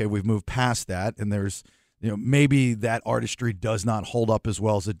to say, okay, we've moved past that, and there's, maybe that artistry does not hold up as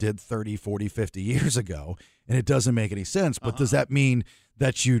well as it did 30, 40, 50 years ago, and it doesn't make any sense. But does that mean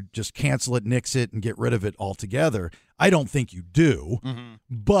that you just cancel it, nix it, and get rid of it altogether? I don't think you do,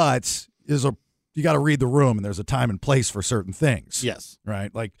 but you got to read the room, and there's a time and place for certain things. Yes.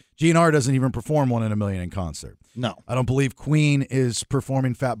 Right? Like, GNR doesn't even perform One in a Million in concert. No. I don't believe Queen is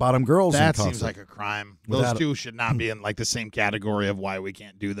performing Fat Bottom Girls in concert. That seems like a crime. Those two should not be in, like, the same category of why we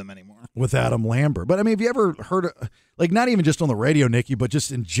can't do them anymore. With Adam Lambert. But, I mean, have you ever heard, like, not even just on the radio, Nikki, but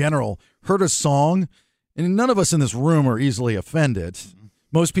just in general, heard a song, and none of us in this room are easily offended.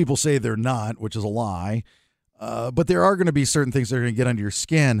 Most people say they're not, which is a lie. But there are going to be certain things that are going to get under your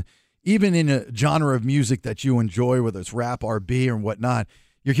skin. Even in a genre of music that you enjoy, whether it's rap, R&B, or whatnot,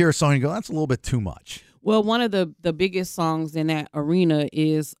 you hear a song and you go, that's a little bit too much. Well, one of the biggest songs in that arena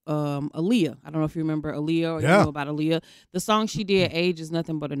is Aaliyah. I don't know if you remember Aaliyah or you know about Aaliyah. The song she did, Age is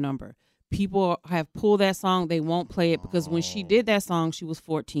Nothing But a Number. People have pulled that song. They won't play it because when she did that song, she was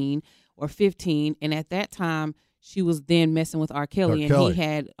 14 or 15. And at that time, she was then messing with R. Kelly, and he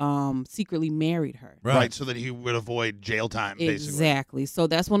had secretly married her. Right, so that he would avoid jail time, basically. Exactly. So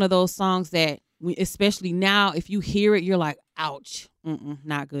that's one of those songs that, especially now, if you hear it, you're like, ouch,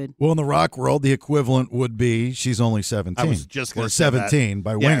 not good. Well, in the rock world, the equivalent would be She's Only 17. I was just going to say 17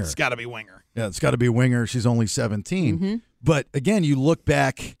 by Winger. Yeah, it's got to be Winger. Yeah, it's got to be Winger. She's Only 17. But again, you look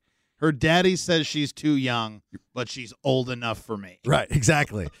back. Her daddy says she's too young, but she's old enough for me. Right,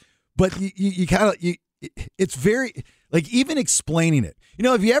 exactly. But you kind of it's very, like, even explaining it.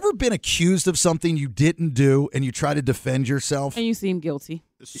 Have you ever been accused of something you didn't do and you try to defend yourself? And you seem guilty.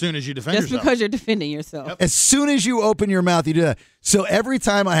 As soon as you defend yourself. Just because you're defending yourself. Yep. As soon as you open your mouth, you do that. So every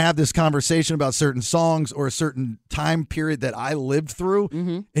time I have this conversation about certain songs or a certain time period that I lived through,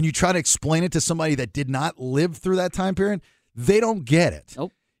 and you try to explain it to somebody that did not live through that time period, they don't get it.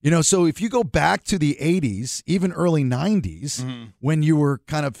 Nope. So if you go back to the 80s, even early 90s, when you were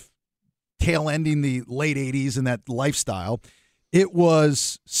kind of tail ending the late 80s and that lifestyle, it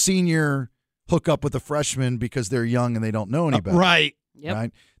was senior hook up with a freshman because they're young and they don't know any better. Right. Yep.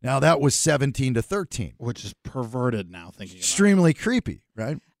 Right. Now that was 17 to 13. Which is perverted now, thinking about extremely creepy,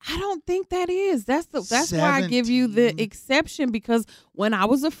 right? I don't think that is. That's why I give you the exception, because when I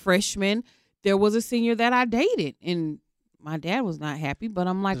was a freshman, there was a senior that I dated, and my dad was not happy, but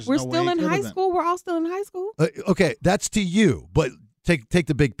I'm like, we're still in high school. We're all still in high school. Okay, that's to you, but take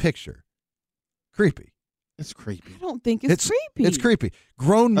the big picture. Creepy. It's creepy. I don't think it's creepy. It's creepy.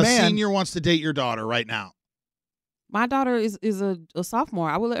 Grown man. A senior wants to date your daughter right now. My daughter is a sophomore.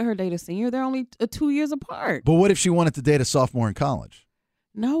 I would let her date a senior. They're only 2 years apart. But what if she wanted to date a sophomore in college?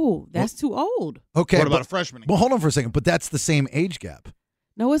 No, that's too old. Okay. What about a freshman? Well, hold on for a second. But that's the same age gap.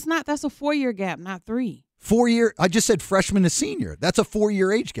 No, it's not. That's a 4-year gap, not 3. 4 year. I just said freshman to senior. That's a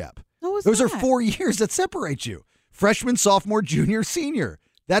 4-year age gap. No, it's Those not. are 4 years that separate you. Freshman, sophomore, junior, senior.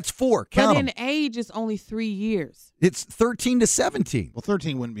 That's 4. Count But in 'em. age, it's only 3 years. It's 13 to 17. Well,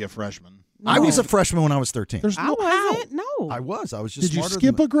 13 wouldn't be a freshman. No. I was a freshman when I was 13. There's no wasn't. No. I was. I was just. Did you smarter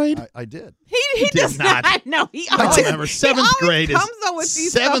skip than a grade? I did. He does not. No, he I always remember seventh grade is comes up with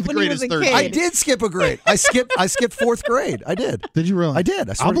these seventh stuff when grade he was is a 13. kid. I did skip a grade. I skipped 4th grade. I did. Did you really? I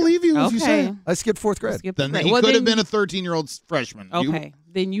did. I'll believe you if you say it. I skipped 4th grade. Then he could have been a 13-year-old freshman. Okay,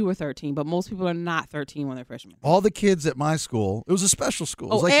 then you were 13, but most people are not 13 when they're freshmen. All the kids at my school, it was a special school.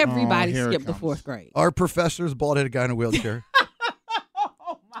 It was like, everybody skipped the 4th grade. Our professors, bald-headed guy in a wheelchair.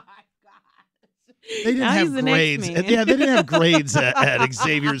 They didn't have grades. Yeah, they didn't have grades at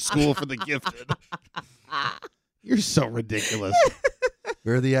Xavier's School for the Gifted. You're so ridiculous.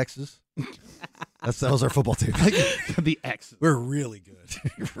 Where are the X's? That was our football team. The X's. We're really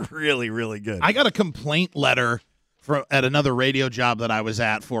good. Really, really good. I got a complaint letter at another radio job that I was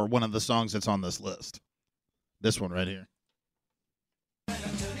at for one of the songs that's on this list. This one right here.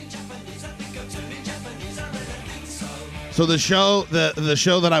 So the show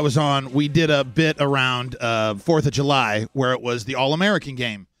that I was on, we did a bit around 4th of July where it was the All-American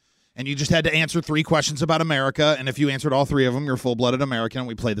game. and you just had to answer 3 questions about America, and if you answered all 3 of them, you're a full-blooded American, and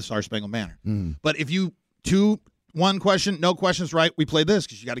we played the Star Spangled Banner. But if you 1 question, no questions right, we play this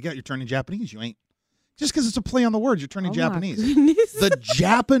because you got to you're turning Japanese. You ain't just because it's a play on the words. You're turning Japanese. The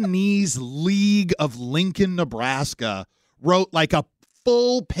Japanese League of Lincoln, Nebraska wrote like a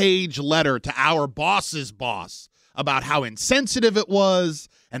full-page letter to our boss's boss about how insensitive it was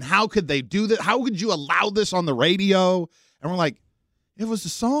and how could they do that? How could you allow this on the radio? And we're like, it was a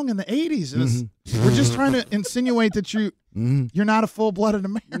song in the 80s. We're just trying to insinuate that you're not a full-blooded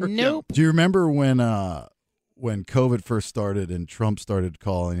American. Nope. Do you remember when COVID first started and Trump started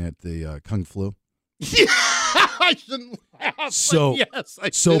calling it the Kung Flu? Yeah, I shouldn't laugh. So, yes,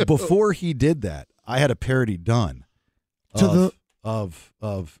 I so do. before he did that, I had a parody done of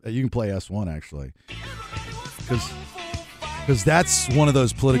you can play S1 actually, because that's one of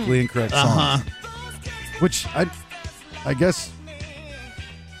those politically incorrect songs, which I guess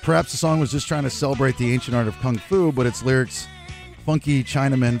perhaps the song was just trying to celebrate the ancient art of Kung Fu, but its lyrics, funky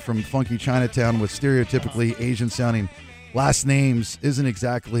Chinamen from funky Chinatown with stereotypically Asian-sounding last names, isn't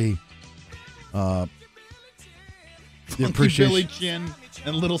exactly the Funky appreciation. Billy Chin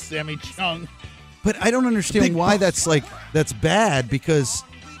and Little Sammy Chung. But I don't understand why that's bad, because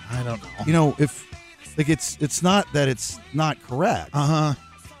I don't know. If it's not that it's not correct.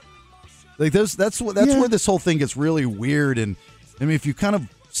 Like that's where this whole thing gets really weird. And I mean, if you kind of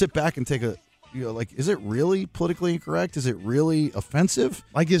sit back and take is it really politically incorrect? Is it really offensive?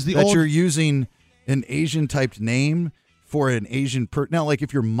 Like, is the that old... you're using an Asian typed name for an Asian now, like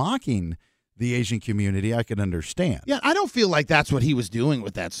if you're mocking the Asian community, I can understand. Yeah, I don't feel like that's what he was doing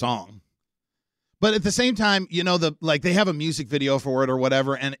with that song. But at the same time, they have a music video for it or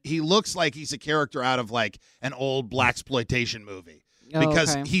whatever, and he looks like he's a character out of like an old blaxploitation movie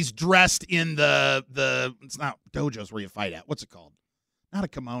because he's dressed in the it's not dojos where you fight at. What's it called? Not a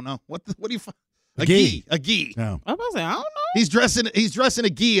kimono. What do you fight? A gi. A gi. No. I was about to say, I don't know. He's dressed in a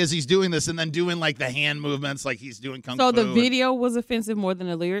gi as he's doing this, and then doing like the hand movements like he's doing kung fu. So the video was offensive more than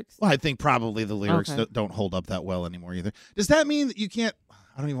the lyrics? Well, I think probably the lyrics don't hold up that well anymore either. Does that mean that you can't?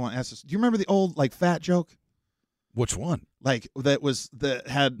 I don't even want to ask this. Do you remember the old like fat joke? Which one? Like that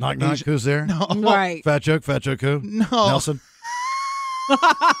had knock knock. Who's there? No, right. Fat joke who? No, Nelson.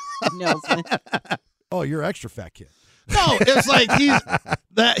 Nelson. Oh, you're extra fat kid. No, it's like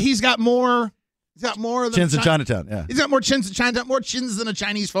he's got more. He's got more than chins in Chinatown. Yeah, he's got more chins in Chinatown. More chins than a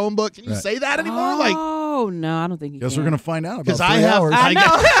Chinese phone book. Can you say that anymore? Oh no, I don't think you guess can. we're gonna find out about because 3 I have. hours. I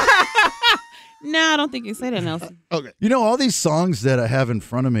know. No, I don't think you say that, Nelson. Okay. All these songs that I have in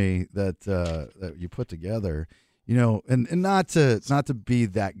front of me that you put together, and not to be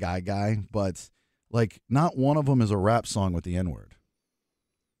that guy, but like not one of them is a rap song with the N-word.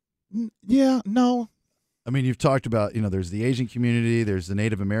 Yeah, no. I mean, you've talked about, there's the Asian community, there's the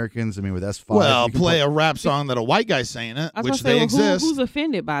Native Americans. I mean, with S5. Well, play a rap song that a white guy's saying it, which they exist. Who's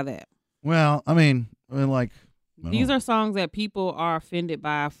offended by that? Well, I mean, like. These are songs that people are offended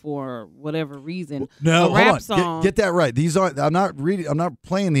by for whatever reason. No, a rap song. Get that right. These aren't. I'm not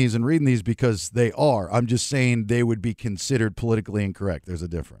playing these and reading these because they are. I'm just saying they would be considered politically incorrect. There's a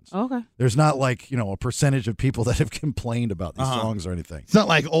difference. Okay. There's not like a percentage of people that have complained about these songs or anything. It's not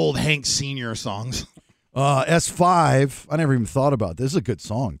like old Hank Sr. songs. S5. I never even thought about this. This is a good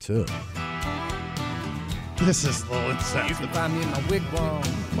song too. This is a little insensitive. You can find me in my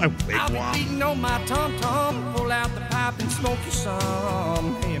wigwam. My wigwam. I'll be beating on my tom-tom. Pull out the pipe and smoke you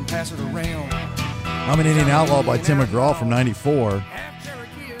some. Hey, and pass it around. I'm an Indian Outlaw by Tim McGraw from '94.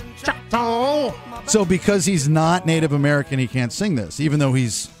 So because he's not Native American, he can't sing this, even though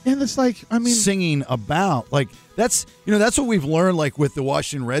he's singing about that's what we've learned with the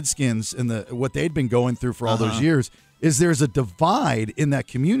Washington Redskins and what they'd been going through for all those years is there's a divide in that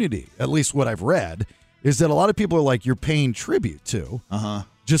community. At least what I've read is that a lot of people are like you're paying tribute to,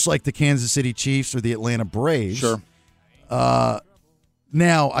 just like the Kansas City Chiefs or the Atlanta Braves. Sure.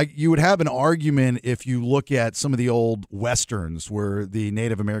 Now, you would have an argument if you look at some of the old Westerns where the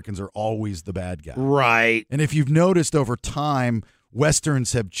Native Americans are always the bad guy. Right. And if you've noticed over time,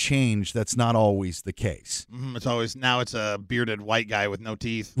 Westerns have changed. That's not always the case. It's always now it's a bearded white guy with no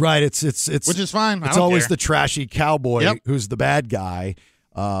teeth. Right. It's which is fine. It's always the trashy cowboy who's the bad guy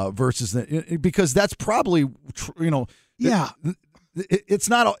versus because that's probably It's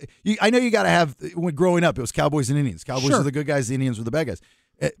not. I know you got to have. When growing up, it was cowboys and Indians. Cowboys are the good guys. The Indians were the bad guys.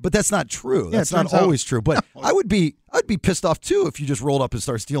 But that's not true. That's not always true. But I'd be pissed off too if you just rolled up and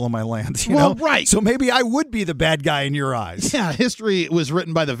started stealing my land. You know? Right. So maybe I would be the bad guy in your eyes. Yeah, history was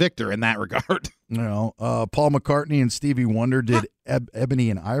written by the victor in that regard. Paul McCartney and Stevie Wonder did Ebony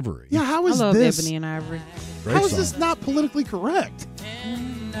and Ivory. Yeah, how is I love this? Ebony and Ivory. Great how is song. this not politically correct?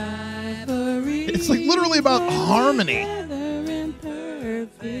 It's like literally about harmony.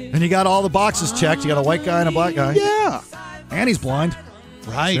 And you got all the boxes checked. You got a white guy and a black guy. Yeah. And he's blind.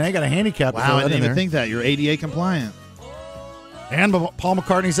 Right. And I got a handicap. Wow, I didn't even think that. You're ADA compliant. And Paul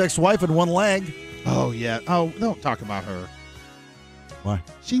McCartney's ex-wife had one leg. Oh, yeah. Oh, don't talk about her. Why?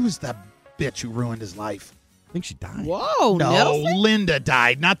 She was that bitch who ruined his life. I think she died. Whoa, no, Nelson? Linda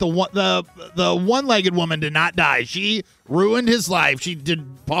died. Not the one. The one-legged woman did not die. She ruined his life. She did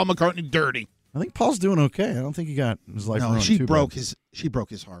Paul McCartney dirty. I think Paul's doing okay. I don't think he got his life ruined she too broke bad. She broke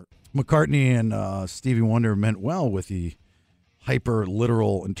his heart. McCartney and Stevie Wonder meant well with the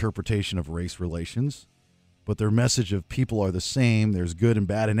hyper-literal interpretation of race relations, but their message of people are the same, there's good and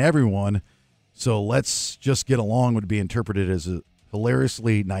bad in everyone, so let's just get along would be interpreted as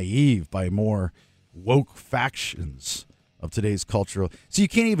hilariously naive by more woke factions of today's culture. So you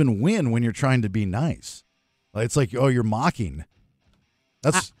can't even win when you're trying to be nice. It's like, oh, you're mocking.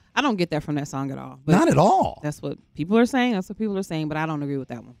 I don't get that from that song at all. But not at all. That's what people are saying. That's what people are saying, but I don't agree with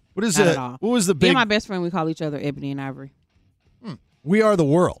that one. What is not it? At all. What was the Me big? and my best friend, we call each other Ebony and Ivory. We are the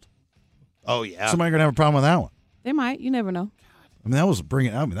world. Oh yeah. Somebody gonna have a problem with that one. They might. You never know. I mean,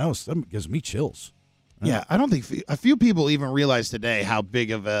 that gives me chills. Yeah, I don't think a few people even realize today how big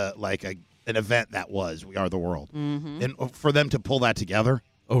of an event that was. We Are the World, and for them to pull that together.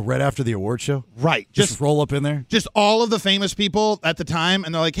 Oh, right after the award show, right? Just roll up in there. Just all of the famous people at the time,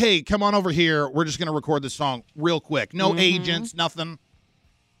 and they're like, "Hey, come on over here. We're just going to record this song real quick. No agents, nothing."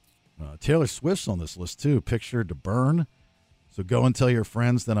 Taylor Swift's on this list too. Picture to Burn. So go and tell your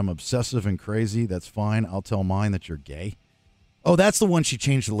friends that I'm obsessive and crazy. That's fine. I'll tell mine that you're gay. Oh, that's the one she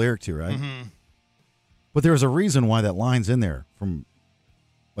changed the lyric to, right? Mm-hmm. But there's a reason why that line's in there.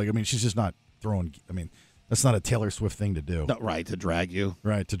 She's just not throwing. That's not a Taylor Swift thing to do. No, right, to drag you.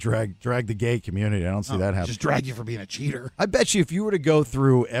 Right, to drag the gay community. I don't see that happen. Just drag you for being a cheater. I bet you if you were to go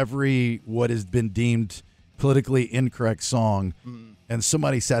through every what has been deemed politically incorrect song and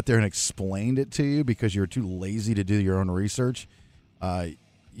somebody sat there and explained it to you because you're too lazy to do your own research,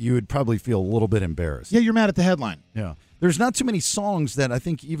 you would probably feel a little bit embarrassed. Yeah, you're mad at the headline. Yeah. There's not too many songs that I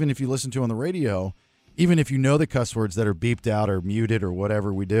think even if you listen to on the radio, even if you know the cuss words that are beeped out or muted or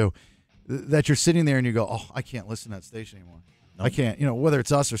whatever we do, that you're sitting there and you go, oh, I can't listen to that station anymore. Nope. I can't, whether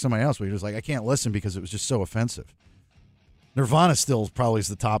it's us or somebody else, where you're just like, I can't listen because it was just so offensive. Nirvana still probably is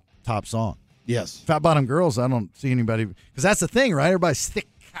the top song. Yes. Fat Bottom Girls, I don't see anybody, because that's the thing, right? Everybody's thick.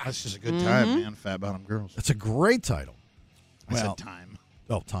 That's just a good time, man. Fat Bottom Girls. That's a great title. I said time.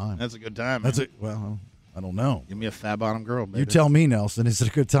 Oh, time. That's a good time, man. I don't know. Give me a Fat Bottom Girl, baby. You tell me, Nelson. Is it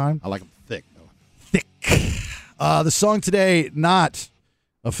a good time? I like them thick, though. Thick. The song today, not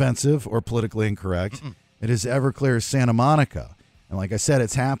offensive or politically incorrect. It is Everclear's Santa Monica. And like I said,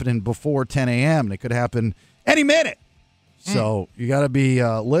 it's happening before 10 a.m. and it could happen any minute. So you got to be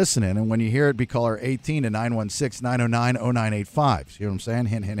listening. And when you hear it, be caller 18 to 916-909-0985. See what I'm saying?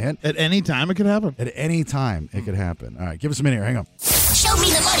 Hint, hint, hint. At any time it could happen? At any time it could happen. All right, give us a minute here. Hang on. Show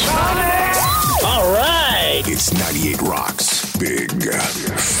me the money. All right. It's 98 Rocks Big Fat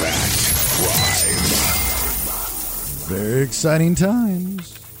Drive. Very exciting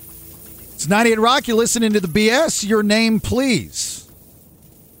times. It's 98 Rock. You're listening to the BS. Your name, please.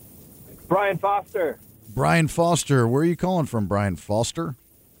 Brian Foster. Brian Foster. Where are you calling from, Brian Foster?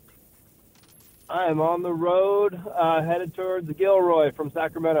 I'm on the road headed towards Gilroy from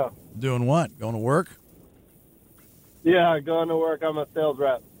Sacramento. Doing what? Going to work? Yeah, going to work. I'm a sales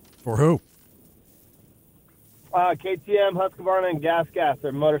rep. For who? KTM, Husqvarna, and Gas.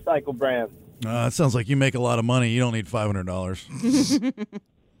 They're motorcycle brands. It sounds like you make a lot of money. You don't need $500.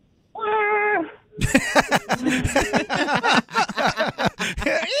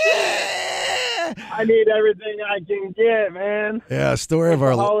 I need everything I can get, man. Yeah, story of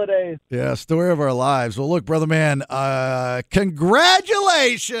our holidays. Yeah, story of our lives. Well, look, brother man,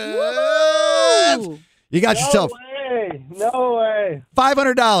 congratulations! Woo! You got yourself No way.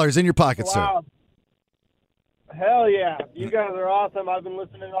 $500 in your pocket, wow. sir. Hell yeah. You guys are awesome. I've been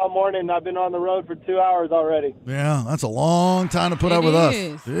listening all morning. I've been on the road for 2 hours already. Yeah, that's a long time to put up with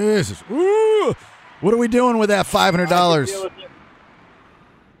us. Jesus. Ooh. What are we doing with that $500?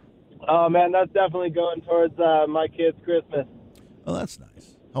 Oh, man, that's definitely going towards my kid's Christmas. Oh, that's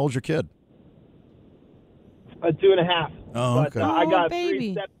nice. How old's your kid? 2.5. Oh, okay. But, I got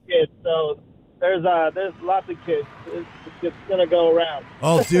 3 stepkids, so there's lots of kids. It's gonna go around.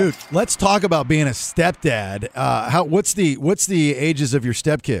 Oh, dude, let's talk about being a stepdad. What's the ages of your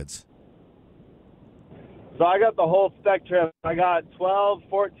stepkids? So I got the whole spectrum. I got 12,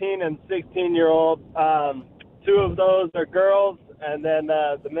 14, and 16-year-old. 2 of those are girls, and then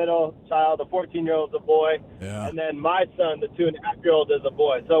the middle child, the 14-year-old, is a boy, and then my son, the 2.5-year-old, is a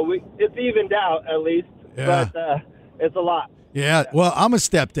boy. So it's evened out at least, but it's a lot. Yeah, well, I'm a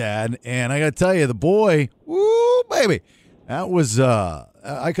stepdad, and I got to tell you, the boy, woo, baby, that was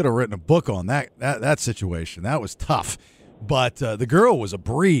I could have written a book on that situation. That was tough. But the girl was a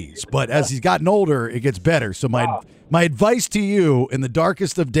breeze. But as he's gotten older, it gets better. So my advice to you in the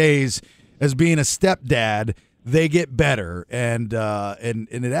darkest of days as being a stepdad, they get better. And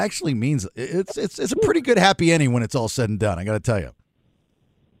it actually means it's a pretty good happy ending when it's all said and done, I got to tell you.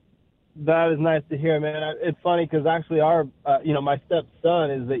 That is nice to hear, man. It's funny because actually my stepson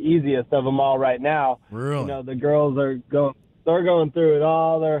is the easiest of them all right now. Really? The girls are going through it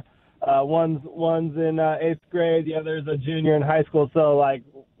all. They're one's in 8th grade, the other's a junior in high school. So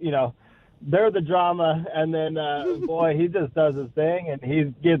they're the drama, and then boy, he just does his thing, and he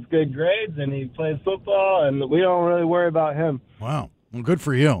gets good grades, and he plays football, and we don't really worry about him. Wow. Well, good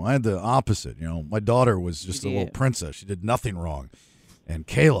for you. I had the opposite. My daughter was just a little princess. She did nothing wrong. And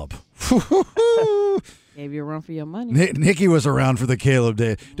Caleb. Gave you a run for your money. Nicky was around for the Caleb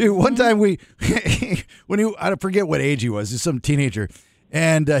day. Dude, one time I forget what age he was. He's some teenager.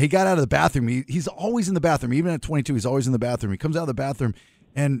 And he got out of the bathroom. He's always in the bathroom. Even at 22, he's always in the bathroom. He comes out of the bathroom,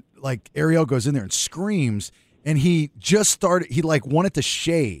 and, Ariel goes in there and screams. And he wanted to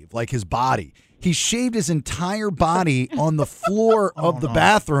shave, his body. He shaved his entire body on the floor of the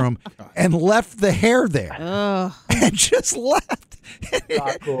bathroom and left the hair there. And just left.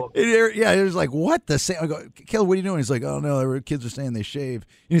 Not cool. Yeah, it was like, what the same? I go, Caleb, what are you doing? He's like, oh, no, kids are saying they shave.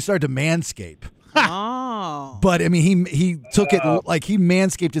 And he started to manscape. Oh. But, I mean, he took it he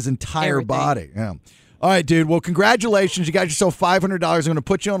manscaped his entire body. Yeah. All right, dude. Well, congratulations. You got yourself $500. I'm going to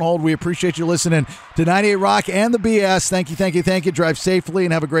put you on hold. We appreciate you listening to 98 Rock and the BS. Thank you. Drive safely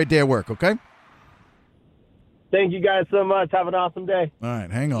and have a great day at work, okay? Thank you guys so much. Have an awesome day. All right,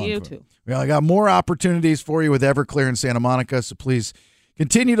 hang on. You too. Well, I got more opportunities for you with Everclear in Santa Monica, so please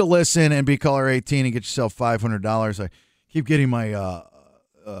continue to listen and be caller 18 and get yourself $500. I keep getting my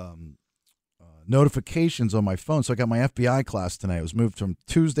notifications on my phone, so I got my FBI class tonight. It was moved from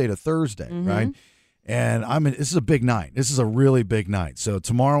Tuesday to Thursday, right? And this is a big night. This is a really big night. So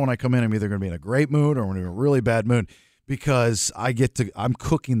tomorrow when I come in, I'm either going to be in a great mood or I'm going to be in a really bad mood, because I'm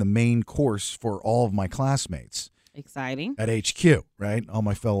cooking the main course for all of my classmates. Exciting. At HQ, right? All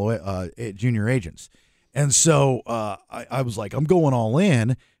my fellow junior agents. And so I was like, I'm going all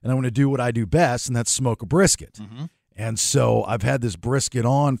in, and I'm going to do what I do best, and that's smoke a brisket. And so I've had this brisket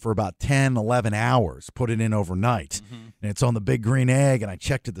on for about 10, 11 hours, put it in overnight. And it's on the big green egg, and I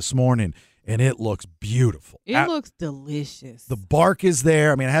checked it this morning, and it looks beautiful. It looks delicious. The bark is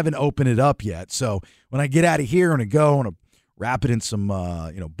there. I mean, I haven't opened it up yet. So when I get out of here, I'm going to wrap it in some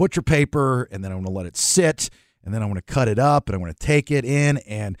butcher paper, and then I'm going to let it sit, and then I'm going to cut it up, and I'm going to take it in,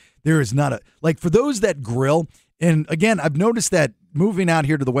 and there is not for those that grill, and again, I've noticed that moving out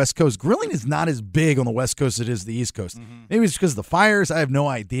here to the West Coast, grilling is not as big on the West Coast as it is the East Coast. Maybe it's because of the fires. I have no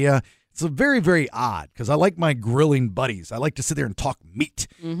idea. It's very, very odd because I like my grilling buddies. I like to sit there and talk meat.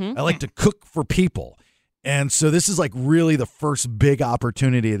 I like to cook for people. And so this is really the first big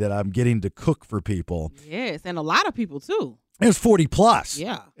opportunity that I'm getting to cook for people. Yes, and a lot of people too. It was 40 plus.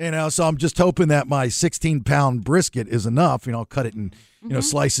 Yeah. So I'm just hoping that my 16-pound brisket is enough. I'll cut it in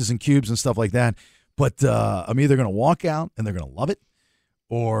slices and cubes and stuff like that. But I'm either going to walk out and they're going to love it,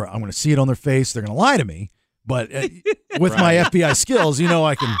 or I'm going to see it on their face. They're going to lie to me. But with my FBI skills,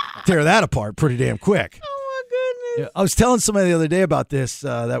 I can tear that apart pretty damn quick. Oh, my goodness. Yeah, I was telling somebody the other day about this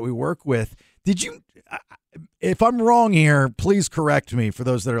that we work with. If I'm wrong here, please correct me for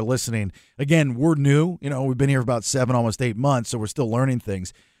those that are listening. Again, we're new. We've been here for about 7, almost 8 months, so we're still learning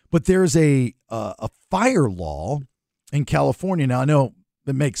things. But there's a fire law in California. Now, I know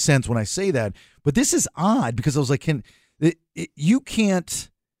it makes sense when I say that, but this is odd because I was like, you can't,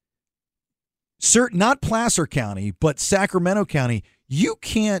 not Placer County, but Sacramento County, you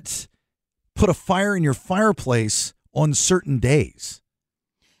can't put a fire in your fireplace on certain days.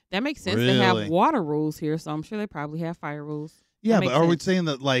 That makes sense. They have water rules here, so I'm sure they probably have fire rules. Yeah, but are we saying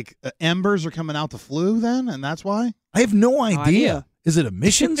that embers are coming out the flue then, and that's why? I have no idea. Is it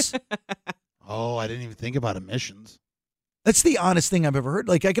emissions? Oh, I didn't even think about emissions. That's the honest thing I've ever heard.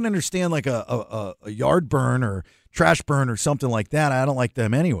 I can understand a yard burn or trash burn or something like that. I don't like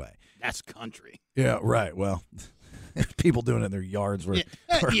them anyway. That's country. Yeah, right. Well, there's people doing it in their yards.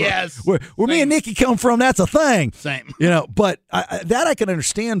 Yes. Where me and Nicky come from, that's a thing. Same. But that I can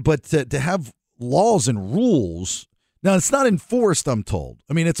understand. But to have laws and rules Now, it's not enforced, I'm told.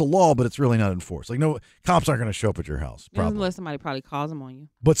 I mean, it's a law, but it's really not enforced. Like, no, cops aren't going to show up at your house, probably. Unless somebody probably calls them on you.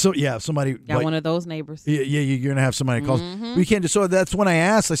 But if somebody... Got one of those neighbors. Yeah, you're going to have somebody calls. We can't just... So that's when I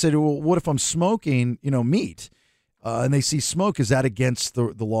asked, I said, well, what if I'm smoking, meat? And they see smoke. Is that against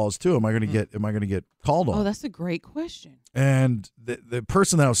the laws, too? Am I going to get called on? Oh, that's a great question. And the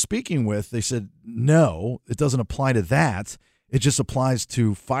person that I was speaking with, they said, no, it doesn't apply to that. It just applies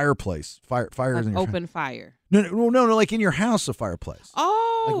to fires like in your open fire. No, like in your house, a fireplace.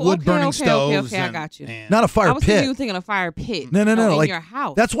 Oh, like wood burning stoves. Okay, I got you. Not a fire pit. You were thinking a fire pit. No, in like your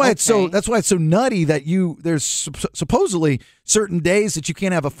house. That's why it's so. That's why it's so nutty that there's supposedly certain days that you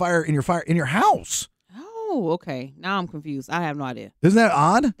can't have a fire in your house. Oh, okay. Now I'm confused. I have no idea. Isn't that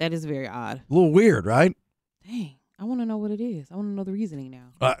odd? That is very odd. A little weird, right? Dang. I want to know what it is. I want to know the reasoning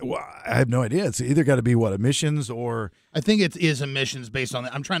now. Well, I have no idea. It's either got to be emissions or... I think it is emissions based on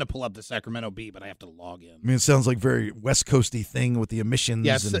that. I'm trying to pull up the Sacramento Bee, but I have to log in. I mean, it sounds like very West Coasty thing with the emissions.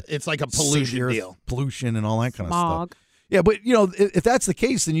 Yeah, it's like a pollution deal. Pollution and all that kind of Smog. stuff. Yeah, but, if that's the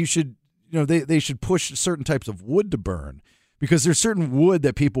case, then you should, they should push certain types of wood to burn because there's certain wood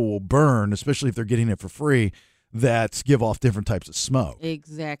that people will burn, especially if they're getting it for free, that give off different types of smoke.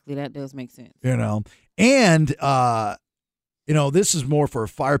 Exactly. That does make sense. And, this is more for a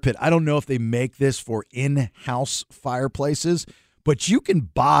fire pit. I don't know if they make this for in-house fireplaces, but you can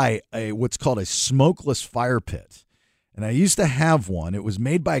buy what's called a smokeless fire pit. And I used to have one. It was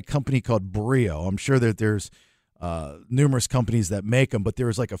made by a company called Brio. I'm sure that there's numerous companies that make them, but there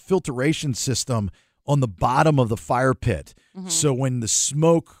was like a filtration system on the bottom of the fire pit. Mm-hmm. So when the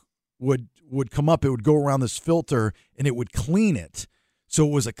smoke would come up, it would go around this filter and it would clean it. So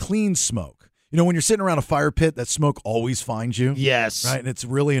it was a clean smoke. When you're sitting around a fire pit, that smoke always finds you. Yes. Right? And it's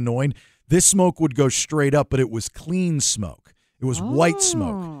really annoying. This smoke would go straight up, but it was clean smoke. It was white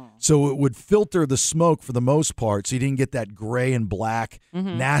smoke. So it would filter the smoke for the most part, so you didn't get that gray and black,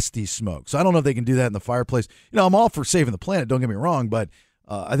 nasty smoke. So I don't know if they can do that in the fireplace. I'm all for saving the planet, don't get me wrong, but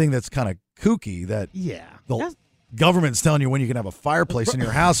I think that's kind of kooky that the government's telling you when you can have a fireplace in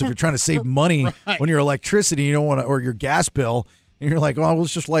your house if you're trying to save money on your electricity, you don't want to, or your gas bill. And you're like, well,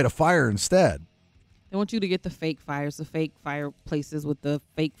 let's just light a fire instead. They want you to get the fake fires, the fake fireplaces with the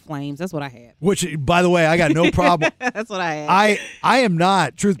fake flames. That's what I had. Which, by the way, I got no problem. That's what I had. I am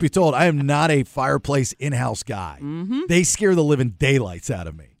not, truth be told, I am not a fireplace in-house guy. Mm-hmm. They scare the living daylights out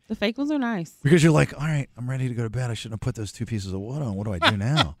of me. The fake ones are nice. Because you're like, all right, I'm ready to go to bed. I shouldn't have put those 2 pieces of wood on. What do I do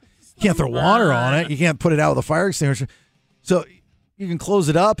now? You can't throw water on it. You can't put it out with a fire extinguisher. So you can close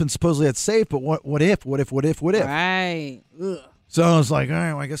it up and supposedly it's safe, but what if? Right. Ugh. So I was like, all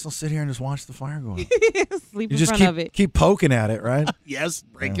right, well, I guess I'll sit here and just watch the fire go on. Sleep in front of it. Keep poking at it, right? Yes,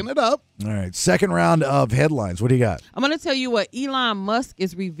 breaking it up. All right, second round of headlines. What do you got? I'm going to tell you what Elon Musk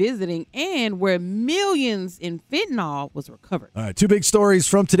is revisiting and where millions in fentanyl was recovered. All right, 2 big stories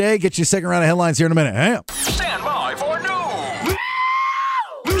from today. Get you a second round of headlines here in a minute. Hang Stand by for news.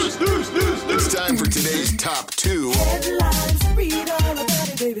 It's time for today's top 2 Headlines, read all about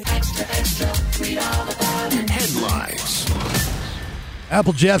it, baby. Extra, read all about it. headlines.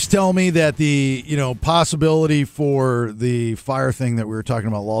 Apple Jeff's telling me that the possibility for the fire thing that we were talking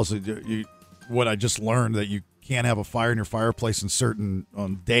about laws, what I just learned, that you can't have a fire in your fireplace in certain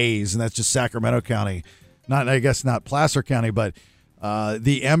days, and that's just Sacramento County, not Placer County, but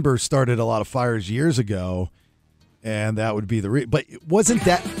the Ember started a lot of fires years ago, and that would be but wasn't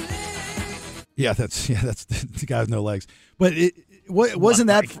that? Yeah, that's the guy with no legs. But wasn't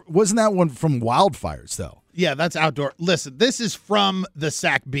that one from wildfires though? Yeah, that's outdoor. Listen, this is from the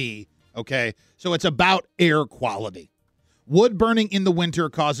Sac Bee, okay? So it's about air quality. Wood burning in the winter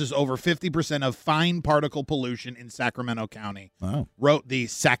causes over 50% of fine particle pollution in Sacramento County, wrote the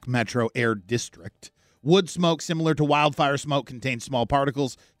Sac Metro Air District. Wood smoke, similar to wildfire smoke, contains small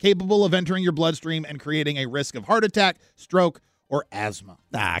particles capable of entering your bloodstream and creating a risk of heart attack, stroke, or asthma.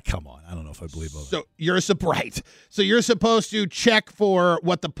 Come on. I don't know if I believe all that. So you're supposed to check for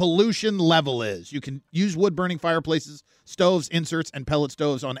what the pollution level is. You can use wood-burning fireplaces, stoves, inserts, and pellet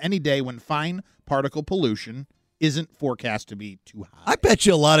stoves on any day when fine particle pollution isn't forecast to be too high. I bet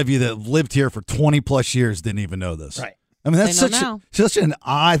you a lot of you that have lived here for 20-plus years didn't even know this. Right. I mean, that's such an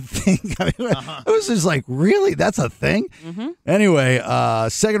odd thing. I mean, it was just like, really? That's a thing? Mm-hmm. Anyway,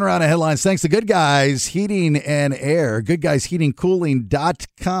 second round of headlines. Thanks to Good Guys Heating and Air.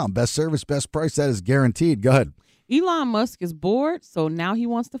 GoodGuysHeatingCooling.com. Best service, best price. That is guaranteed. Go ahead. Elon Musk is bored, so now he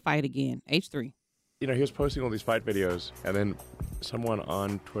wants to fight again. H3. He was posting all these fight videos, and then someone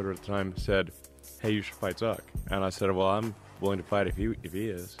on Twitter at the time said, hey, you should fight Zuck. And I said, well, I'm willing to fight if he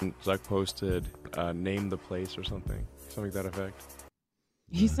is. And Zuck posted, name the place or something to that effect.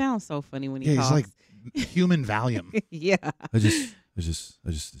 He sounds so funny when he talks. He's like human Valium. Yeah. I just,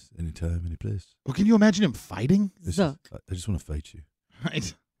 anytime, any place. Well, can you imagine him fighting? I just want to fight you.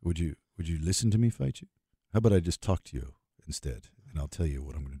 Right. Would you listen to me fight you? How about I just talk to you instead, and I'll tell you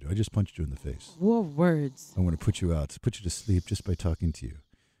what I'm going to do. I just punched you in the face. What words? I'm going to put you out, put you to sleep just by talking to you.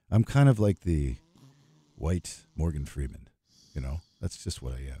 I'm kind of like the white Morgan Freeman. You know, that's just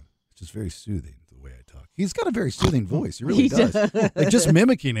what I am. It's just very soothing the way I talk. He's got a very soothing voice. He really does. Like just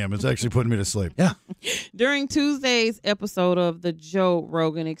mimicking him is actually putting me to sleep. Yeah. During Tuesday's episode of the Joe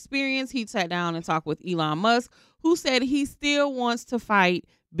Rogan Experience, he sat down and talked with Elon Musk, who said he still wants to fight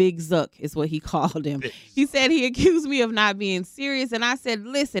Big Zuck, is what he called him. He said he accused me of not being serious, and I said,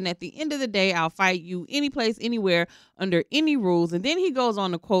 listen, at the end of the day, I'll fight you any place, anywhere, under any rules. And then he goes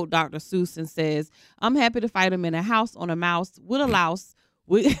on to quote Dr. Seuss and says, I'm happy to fight him in a house, on a mouse, with a louse.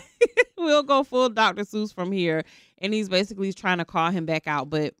 We'll go full Dr. Seuss from here. And he's basically trying to call him back out.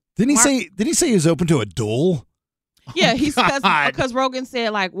 But Did he say he was open to a duel? Yeah, because Rogan said,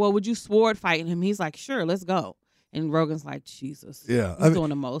 like, well, would you sword fight him? He's like, sure, let's go. And Rogan's like, Jesus. Yeah. He's doing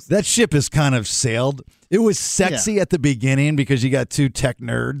the most. That ship has kind of sailed. It was sexy at the beginning because you got two tech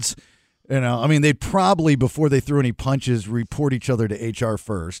nerds. You know, I mean, they'd probably, before they threw any punches, report each other to HR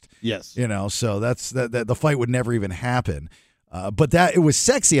first. Yes. You know, so that the fight would never even happen. But it was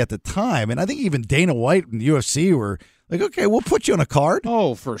sexy at the time. And I think even Dana White and the UFC were like, okay, we'll put you on a card.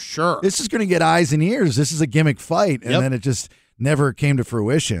 Oh, for sure. This is going to get eyes and ears. This is a gimmick fight. And then it just never came to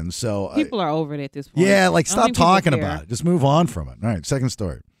fruition. So people are over it at this point. Yeah, like stop talking about it. Just move on from it. All right, second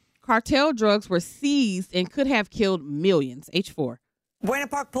story. Cartel drugs were seized and could have killed millions. H4. Buena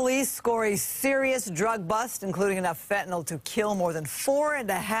Park police score a serious drug bust, including enough fentanyl to kill more than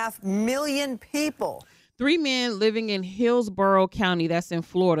 4.5 million people. 3 men living in Hillsborough County, that's in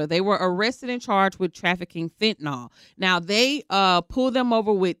Florida, they were arrested and charged with trafficking fentanyl. Now, they pulled them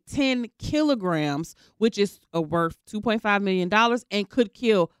over with 10 kilograms, which is worth $2.5 million and could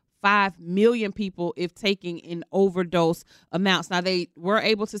kill 5 million people if taking in overdose amounts. Now, they were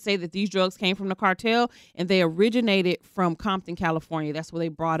able to say that these drugs came from the cartel and they originated from Compton, California. That's where they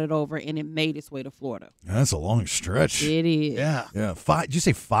brought it over and it made its way to Florida. That's a long stretch. It is. Yeah. Did you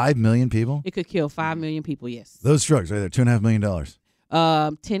say 5 million people? It could kill 5 million people, yes. Those drugs right there, $2.5 million.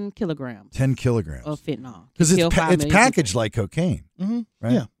 10 kilograms. 10 kilograms. Of fentanyl. Because it's packaged like cocaine. Mm-hmm.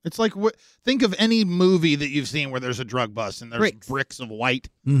 Right? Yeah. It's like, think of any movie that you've seen where there's a drug bust and there's bricks of white.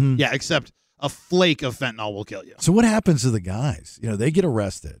 Mm-hmm. Yeah, except a flake of fentanyl will kill you. So what happens to the guys? You know, they get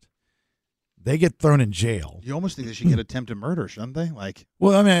arrested. They get thrown in jail. You almost think they should get attempted murder, shouldn't they? Like,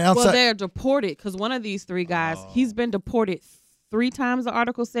 well, I mean, well, they're deported because one of these 3 guys, he's been deported 3 times, the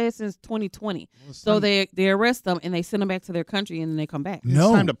article says, since 2020. So they arrest them and they send them back to their country and then they come back.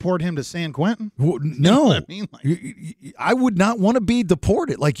 No. It's time to port him to San Quentin? Well, no. You know what I mean? Like, I would not want to be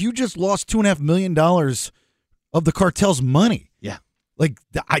deported. Like, you just lost $2.5 million of the cartel's money. Yeah. Like,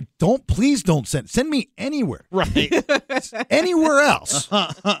 please don't send me anywhere. Right. Anywhere else.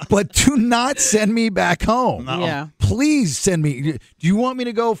 But do not send me back home. No. Yeah. Please send me. Do you want me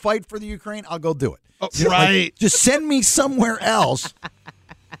to go fight for the Ukraine? I'll go do it. Oh, right. Like, just send me somewhere else.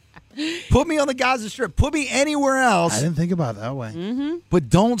 Put me on the Gaza Strip. Put me anywhere else. I didn't think about it that way. Mm-hmm. But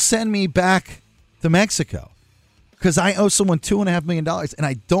don't send me back to Mexico because I owe someone $2.5 million, and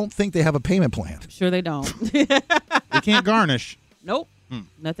I don't think they have a payment plan. Sure they don't. They can't garnish. Nope.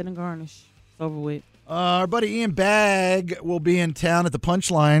 Nothing to garnish. It's over with. Our buddy Ian Bagg will be in town at the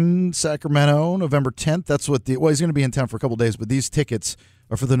Punchline, Sacramento, November 10th. That's what he's going to be in town for a couple days, but these tickets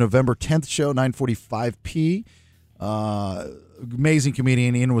are for the November 10th show, 9:45 amazing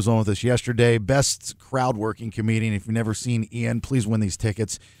comedian. Ian was on with us yesterday. Best crowd working comedian. If you've never seen Ian, please win these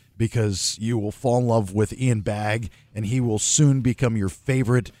tickets because you will fall in love with Ian Bagg, and he will soon become your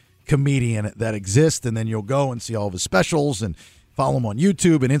favorite comedian that exists. And then you'll go and see all of his specials and follow him on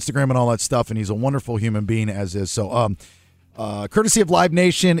YouTube and Instagram and all that stuff. And he's a wonderful human being as is. So, courtesy of Live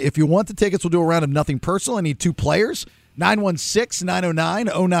Nation, if you want the tickets, we'll do a round of nothing personal. I need 2 players.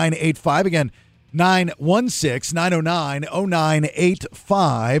 916-909-0985. Again,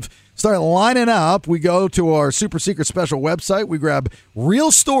 916-909-0985. Start lining up. We go to our super secret special website. We grab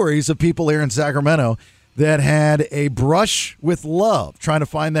real stories of people here in Sacramento that had a brush with love, trying to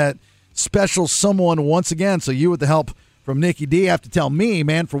find that special someone once again. So you, with the help from NickyD, have to tell me,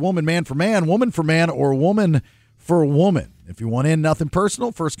 man for woman, man for man, woman for man, or woman for woman. If you want in, nothing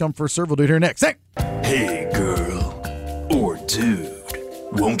personal, first come, first serve. We'll do it here next. Hey, girl. Or dude,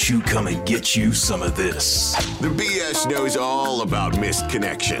 won't you come and get you some of this? The BS knows all about missed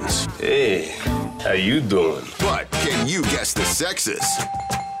connections. Hey, how you doing? But can you guess the sexes?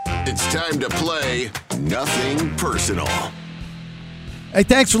 It's time to play Nothing Personal. Hey,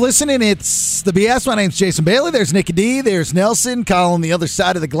 thanks for listening. It's the BS. My name's Jason Bailey. There's NickyD. There's Nelson. Kyle on the other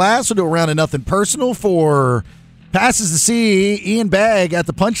side of the glass. We'll do a round of nothing personal for Passes the Sea. Ian Bagg at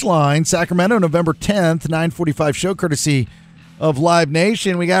the Punchline. Sacramento, November 10th, 9:45 show, courtesy of Live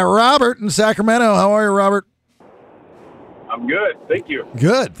Nation. We got Robert in Sacramento. How are you, Robert? I'm good. Thank you.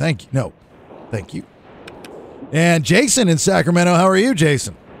 Good. Thank you. No, thank you. And Jason in Sacramento. How are you,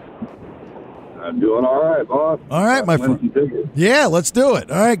 Jason? I'm doing all right, boss. All right, my friend. Yeah, let's do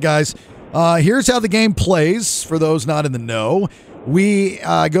it. All right, guys. Here's how the game plays for those not in the know. We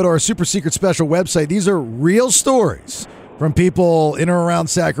go to our super secret special website. These are real stories from people in or around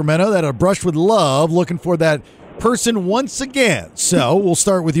Sacramento that are brushed with love, looking for that person once again. So we'll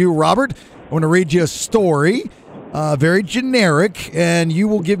start with you, Robert. I'm going to read you a story. Very generic, and you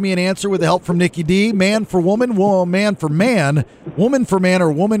will give me an answer with the help from NickyD. Man for woman, man for man, woman for man, or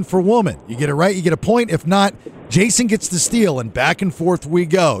woman for woman. You get it right, you get a point. If not, Jason gets the steal, and back and forth we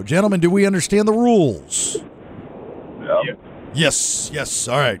go. Gentlemen, do we understand the rules? Yep. Yes.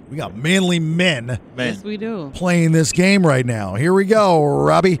 All right, we got manly men. Yes, we do. Playing this game right now. Here we go,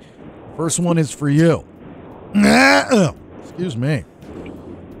 Robbie. First one is for you. Excuse me.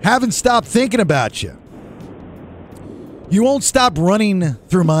 Haven't stopped thinking about you. You won't stop running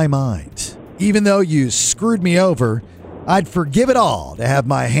through my mind. Even though you screwed me over, I'd forgive it all to have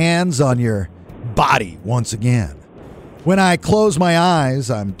my hands on your body once again. When I close my eyes,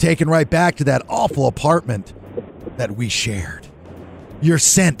 I'm taken right back to that awful apartment that we shared. Your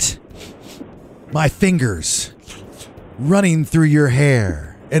scent, my fingers running through your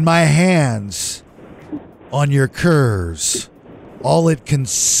hair, and my hands on your curves. All it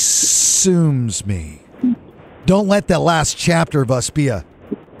consumes me. Don't let that last chapter of us be a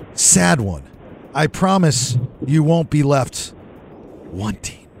sad one. I promise you won't be left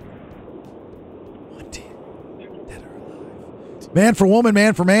wanting. Dead or alive. Man for woman,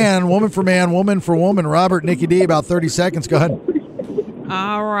 man for man, woman for man, woman for woman. Robert, NickyD, about 30 seconds. Go ahead.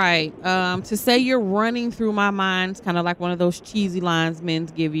 All right. To say you're running through my mind is kind of like one of those cheesy lines men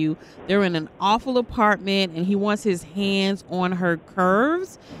give you. They're in an awful apartment and he wants his hands on her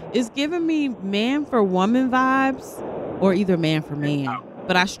curves. It's giving me man for woman vibes or either man for man.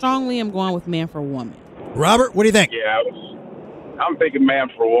 But I strongly am going with man for woman. Robert, what do you think? Yeah, I'm thinking man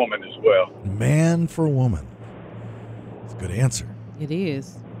for woman as well. Man for woman. That's a good answer. It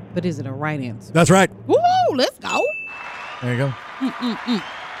is. But is it a right answer? That's right. Woo! Let's go. There you go.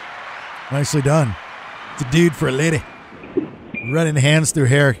 Nicely done. It's a dude for a lady. Running hands through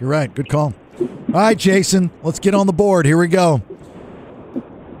hair. You're right. Good call. All right, Jason. Let's get on the board. Here we go.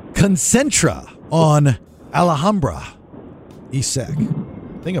 Concentra on Alhambra.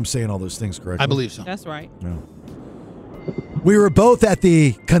 ESEC. I think I'm saying all those things correctly. I believe so. That's right. No. We were both at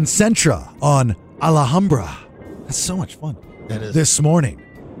the Concentra on Alhambra. That's so much fun. That is. This morning.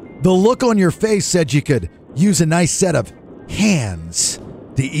 The look on your face said you could use a nice set of hands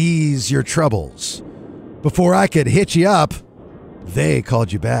to ease your troubles. Before I could hit you up, they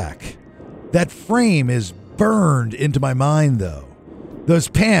called you back. That frame is burned into my mind, though. Those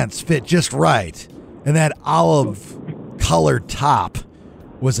pants fit just right, and that olive-colored top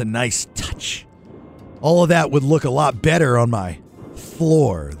was a nice touch. All of that would look a lot better on my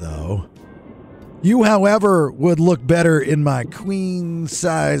floor, though. You, however, would look better in my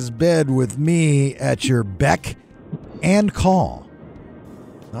queen-size bed with me at your beck and call.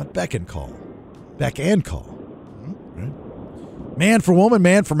 Not beck and call. Beck and call. Right? Man for woman,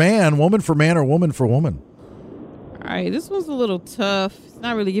 man for man, woman for man, or woman for woman. All right, this one's a little tough. It's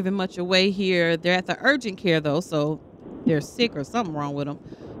not really giving much away here. They're at the urgent care, though, so they're sick or something wrong with them.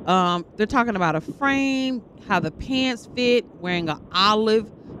 They're talking about a frame, how the pants fit, wearing an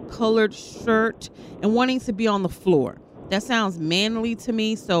olive-colored shirt, and wanting to be on the floor. That sounds manly to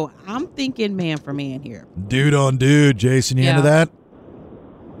me, so I'm thinking man for man here. Dude on dude, Jason, you into that?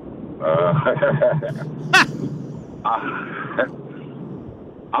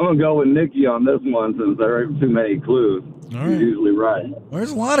 I'm going to go with Nicky on this one since there aren't too many clues. All right. He's usually right. Well,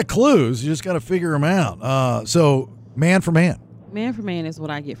 there's a lot of clues. You just got to figure them out. So, man for man. Man for man is what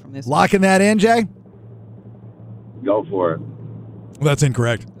I get from this. Locking that in, Jay? Go for it. Well, that's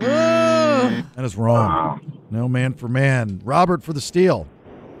incorrect. That is wrong. Wow. No man for man. Robert for the steal.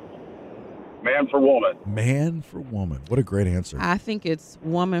 Man for woman. Man for woman. What a great answer. I think it's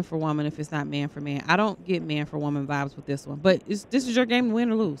woman for woman if it's not man for man. I don't get man for woman vibes with this one. But this is your game to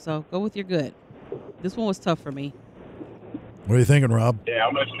win or lose, so go with your gut. This one was tough for me. What are you thinking, Rob? Yeah,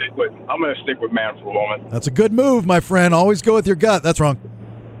 I'm gonna stick with man for woman. That's a good move, my friend. Always go with your gut. That's wrong.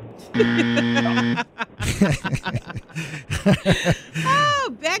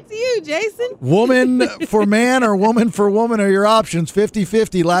 Back to you, Jason. Woman for man or woman for woman are your options.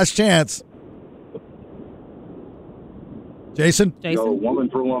 50-50, last chance. Jason? Go woman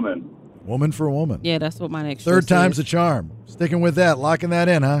for woman. Woman for woman. Yeah, that's what my next Third choice time's is. the charm. Sticking with that, locking that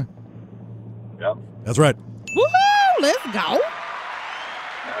in, huh? Yep. That's right. Woohoo! Let's go.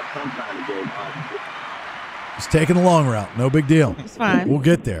 Sometime ago, Just taking the long route. No big deal. It's fine. We'll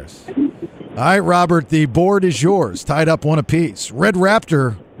get there. All right, Robert, the board is yours. Tied up one apiece. Red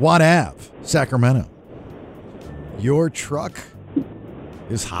Raptor, Watt Ave, Sacramento. Your truck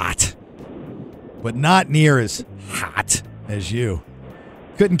is hot, but not near as hot as you.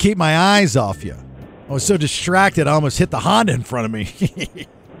 Couldn't keep my eyes off you. I was so distracted, I almost hit the Honda in front of me.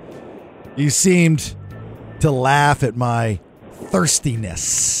 You seemed to laugh at my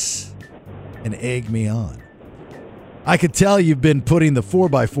thirstiness and egg me on. I could tell you've been putting the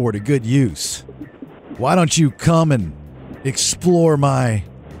 4x4 to good use. Why don't you come and explore my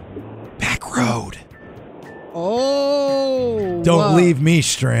back road? Oh. Don't leave me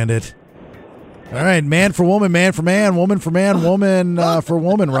stranded. All right, man for woman, man for man, woman for man, woman for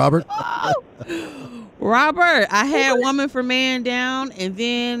woman, Robert. Robert, I had woman for man down, and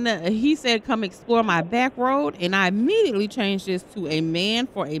then he said, come explore my back road, and I immediately changed this to a man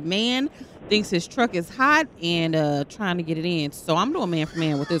for a man, thinks his truck is hot, and trying to get it in. So I'm doing man for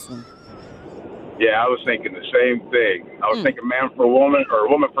man with this one. Yeah, I was thinking the same thing. I was thinking man for woman or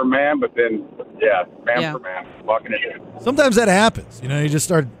woman for man, but then, man for man, walking it in. Sometimes that happens. You know, you just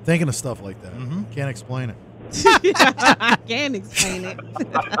start thinking of stuff like that. Can't explain it. I can't explain it.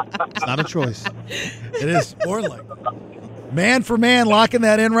 It's not a choice. It is more like man for man, locking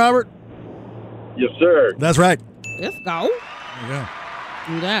that in, Robert? Yes, sir. That's right. Let's go. There you go.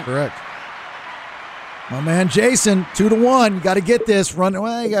 Do that. Correct. My man Jason, 2-1. Got to get this.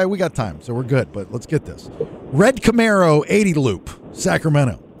 Well, we got time, so we're good, but let's get this. Red Camaro 80 Loop,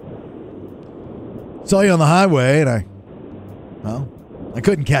 Sacramento. Saw you on the highway, and I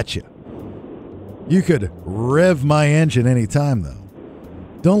couldn't catch you. You could rev my engine anytime, though.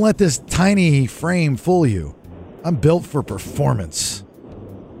 Don't let this tiny frame fool you. I'm built for performance.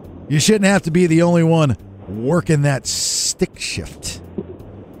 You shouldn't have to be the only one working that stick shift.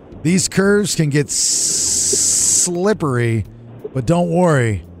 These curves can get slippery, but don't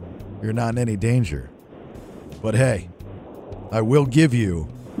worry, you're not in any danger. But hey, I will give you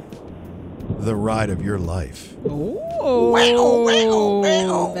the ride of your life. Oh,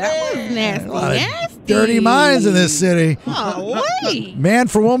 that was nasty. Dirty minds in this city. Oh, wait. Man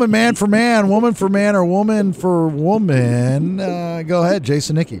for woman, man for man, woman for man, or woman for woman. Go ahead,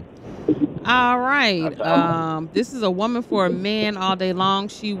 Jason, Nicky. All right. This is a woman for a man all day long.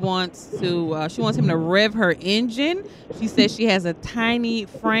 She wants him to rev her engine. She says she has a tiny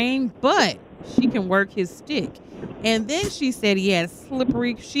frame, but she can work his stick. And then she said she has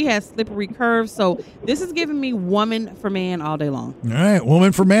slippery curves. So this is giving me woman for man all day long. All right,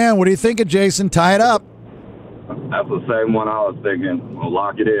 woman for man. What are you thinking, Jason? Tie it up. That's the same one I was thinking. We'll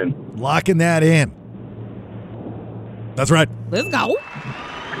lock it in. Locking that in. That's right. Let's go.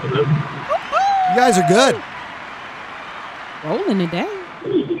 You guys are good. Rolling today.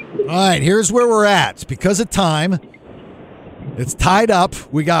 All right, here's where we're at. Because of time, it's tied up.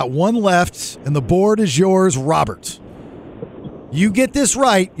 We got one left, and the board is yours, Robert. You get this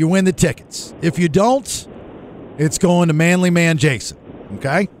right, you win the tickets. If you don't, it's going to Manly Man Jason.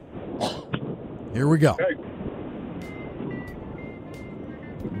 Okay? Here we go. Okay.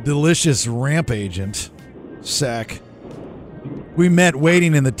 Delicious ramp agent, Sack. We met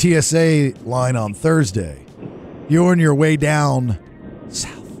waiting in the TSA line on Thursday. You're on your way down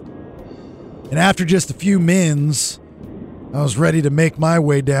south. And after just a few mins, I was ready to make my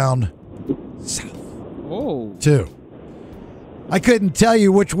way down south. Oh. Too. I couldn't tell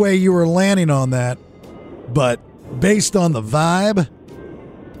you which way you were landing on that, but based on the vibe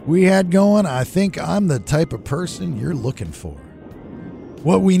we had going, I think I'm the type of person you're looking for.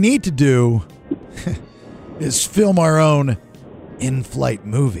 What we need to do is film our own in-flight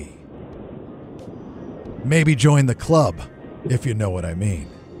movie. Maybe join the club, if you know what I mean.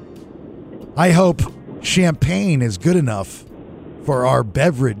 I hope champagne is good enough for our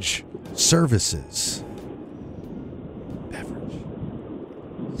beverage services.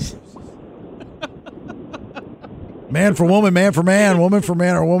 Man for woman, man for man, woman for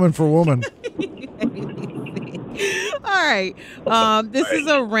man, or woman for woman. All right. This is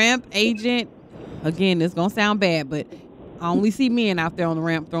a ramp agent. Again, it's going to sound bad, but I only see men out there on the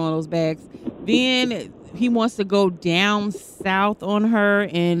ramp throwing those bags. Then he wants to go down south on her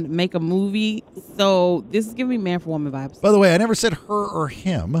and make a movie. So this is giving me man for woman vibes. By the way, I never said her or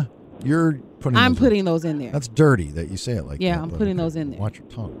him. You're putting. I'm putting those in there. That's dirty that you say it like that. Yeah, I'm putting those in there. Watch your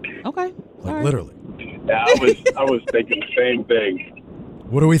tongue. Okay. Like literally. Yeah, I was thinking the same thing.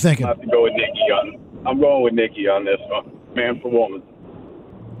 What are we thinking? I have to go with I'm going with Nikki on this one. Man for woman.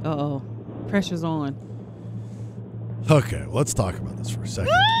 Uh-oh. Pressure's on. Okay, let's talk about this for a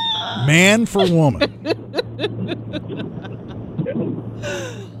second. Man for woman.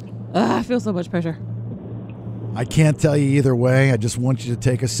 I feel so much pressure. I can't tell you either way. I just want you to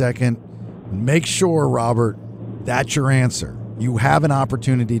take a second and make sure, Robert, that's your answer. You have an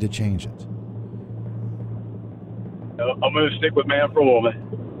opportunity to change it. I'm going to stick with man for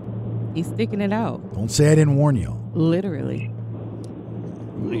woman. He's sticking it out. Don't say I didn't warn you. Literally.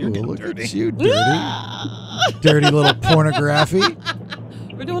 Ooh, look dirty. At you, dirty. Dirty little pornography.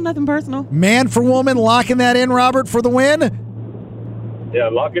 We're doing nothing personal. Man for woman, locking that in, Robert, for the win? Yeah,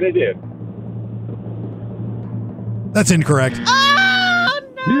 locking it in. That's incorrect. Oh,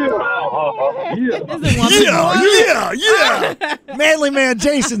 no. Yeah. Manly man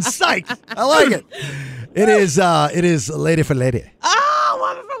Jason, psyched. I like it. It is lady for lady. Oh,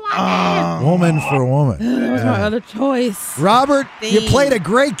 woman for woman. Woman for woman. That's my other choice. Robert, you played a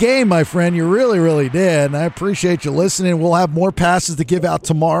great game, my friend. You really, really did. And I appreciate you listening. We'll have more passes to give out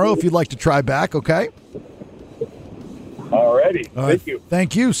tomorrow if you'd like to try back, okay? Alrighty. All right. Thank you.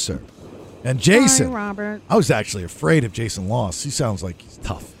 Thank you, sir. And Jason. Sorry, Robert. I was actually afraid if Jason lost. He sounds like he's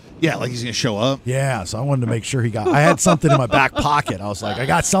tough. Yeah, like he's going to show up. Yeah, so I wanted to make sure he got. I had something in my back pocket. I was like, I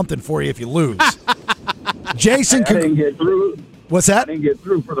got something for you if you lose. Jason, I didn't get through. What's that? I didn't get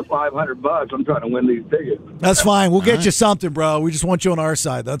through for the $500. I'm trying to win these tickets. That's fine. We'll get you something, bro. We just want you on our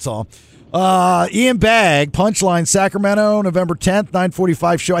side. That's all. Ian Bagg, Punchline, Sacramento, November 10th,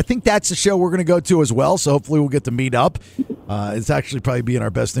 9:45 show. I think that's the show we're going to go to as well, so hopefully we'll get to meet up. It's actually probably be in our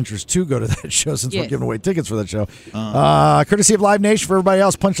best interest to go to that show since we're giving away tickets for that show. Courtesy of Live Nation. For everybody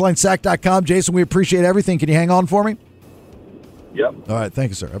else, punchlinesac.com. Jason, we appreciate everything. Can you hang on for me? Yep. All right. Thank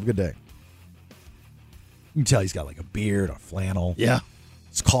you, sir. Have a good day. You can tell he's got like a beard, a flannel. Yeah.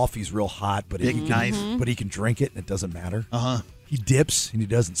 His coffee's real hot, but Big knife. But he can drink it and it doesn't matter. Uh-huh. He dips and he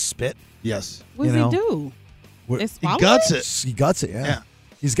doesn't spit. Yes. What does he do? They swallow He guts it? it. He guts it, yeah.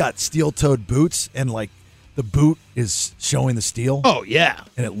 He's got steel-toed boots, and like the boot is showing the steel. Oh, yeah.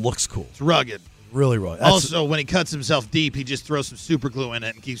 And it looks cool. It's rugged. Really rugged. Also, when he cuts himself deep, he just throws some super glue in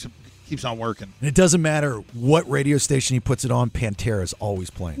it and keeps on working. And it doesn't matter what radio station he puts it on, Pantera's always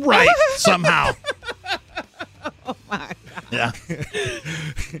playing. Right. Somehow. Oh, my God. Yeah.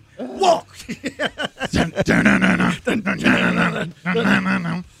 Walk.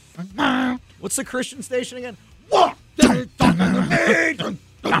 What's the Christian station again? Walk. That's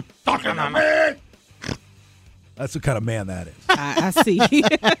what kind of man that is. I see.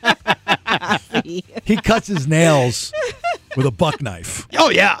 I see. He cuts his nails with a buck knife. Oh,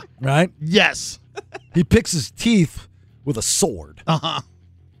 yeah. Right? Yes. He picks his teeth with a sword. Uh-huh.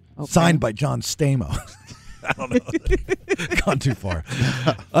 Okay. Signed by John Stamos. I don't know. Gone too far.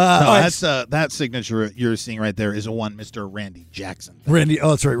 That signature you're seeing right there is a one Mr. Randy Jackson. Randy,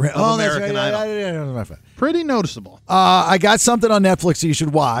 oh, that's right. American that's right. Idol. Yeah. Pretty noticeable. I got something on Netflix that you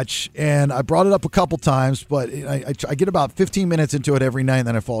should watch, and I brought it up a couple times, but I get about 15 minutes into it every night, and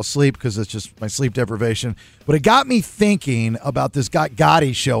then I fall asleep because it's just my sleep deprivation. But it got me thinking about this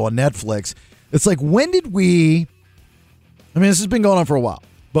Gotti show on Netflix. It's like, when did we... I mean, this has been going on for a while.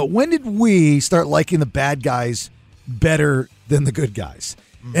 But when did we start liking the bad guys better than the good guys?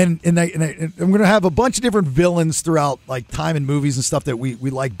 And I'm going to have a bunch of different villains throughout like time and movies and stuff that we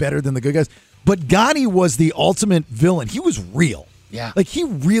like better than the good guys. But Gotti was the ultimate villain. He was real. Yeah. Like he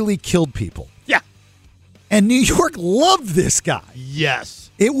really killed people. Yeah. And New York loved this guy.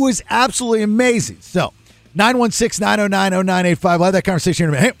 Yes. It was absolutely amazing. So 916-909-0985. We'll have that conversation in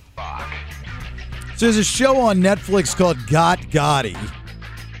a minute. Hey. So there's a show on Netflix called Got Gotti.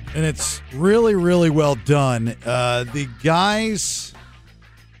 And it's really, really well done. The guys,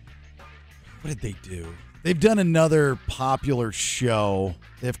 what did they do? They've done another popular show.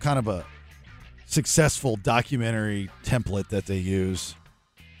 They have kind of a successful documentary template that they use.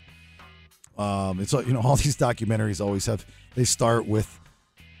 It's all these documentaries always have. They start with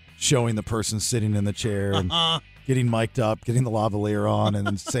showing the person sitting in the chair and getting mic'd up, getting the lavalier on, and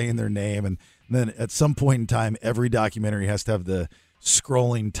then saying their name, and then at some point in time, every documentary has to have the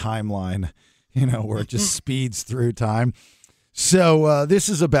scrolling timeline, where it just speeds through time. So this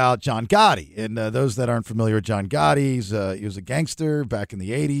is about John Gotti. And those that aren't familiar with John Gotti, he was a gangster back in the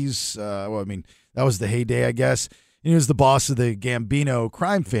 80s. That was the heyday, I guess. He was the boss of the Gambino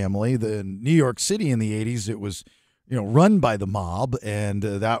crime family. In New York City in the 80s, it was, run by the mob, and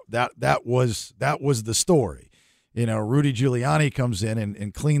that was the story. Rudy Giuliani comes in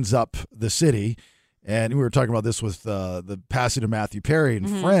and cleans up the city. And we were talking about this with the passing of Matthew Perry and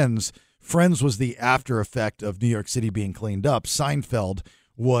Friends. Friends was the after effect of New York City being cleaned up. Seinfeld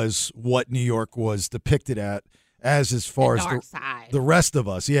was what New York was depicted as far as the rest of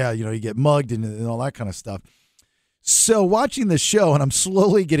us. Yeah, you get mugged and all that kind of stuff. So watching this show, and I'm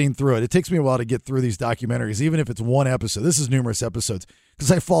slowly getting through it. It takes me a while to get through these documentaries, even if it's one episode. This is numerous episodes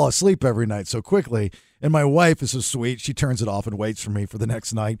because I fall asleep every night so quickly. And my wife is so sweet. She turns it off and waits for me for the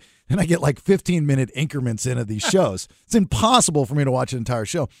next night. And I get like 15-minute increments into these shows. It's impossible for me to watch an entire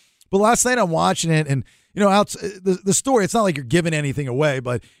show. But last night I'm watching it, and the story, it's not like you're giving anything away,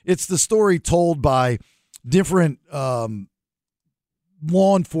 but it's the story told by different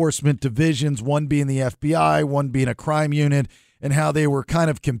law enforcement divisions, one being the FBI, one being a crime unit, and how they were kind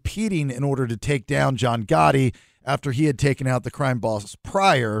of competing in order to take down John Gotti after he had taken out the crime boss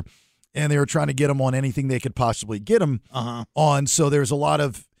prior, and they were trying to get him on anything they could possibly get him on. So there's a lot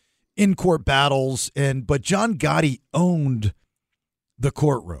of in-court battles, but John Gotti owned the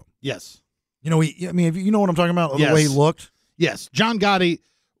courtroom. Yes. You know what I'm talking about? Yes. The way he looked? Yes. John Gotti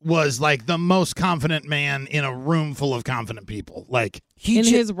was like the most confident man in a room full of confident people. Like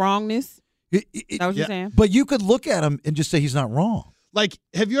his wrongness. Is that what you're saying? But you could look at him and just say he's not wrong. Like,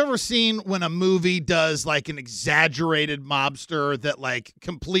 have you ever seen when a movie does like an exaggerated mobster that like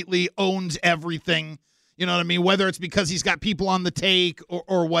completely owns everything? You know what I mean? Whether it's because he's got people on the take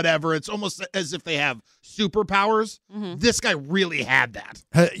or whatever, it's almost as if they have superpowers. This guy really had that.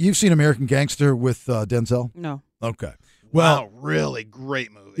 You've seen American Gangster with Denzel? No. Okay. Well, really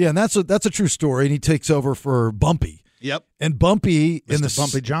great movie. Yeah, and that's a true story, and he takes over for Bumpy. Yep. And Bumpy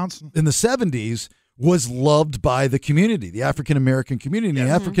Bumpy Johnson in the 70s was loved by the community, the African American community.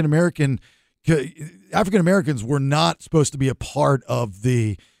 Yeah. African Americans were not supposed to be a part of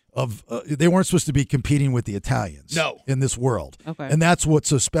they weren't supposed to be competing with the Italians in this world. Okay. And that's what's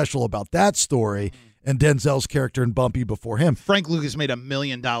so special about that story and Denzel's character in Bumpy before him. Frank Lucas made $1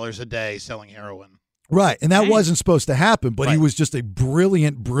 million a day selling heroin. Right. And that wasn't supposed to happen, but he was just a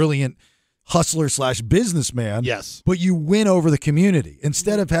brilliant hustler / businessman. Yes. But you win over the community.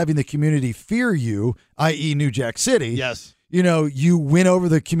 Instead of having the community fear you, i.e. New Jack City. Yes. You win over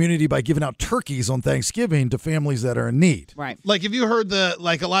the community by giving out turkeys on Thanksgiving to families that are in need. Right. Like, have you heard a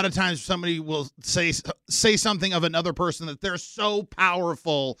lot of times somebody will say something of another person that they're so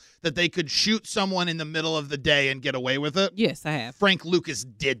powerful that they could shoot someone in the middle of the day and get away with it? Yes, I have. Frank Lucas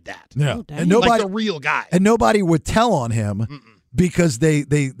did that. Yeah. Oh, and nobody, like the real guy. And nobody would tell on him because they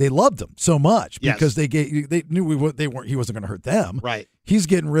loved him so much because they knew he wasn't going to hurt them. Right. He's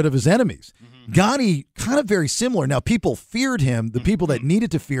getting rid of his enemies. Gotti, kind of very similar. Now, people feared him. The people that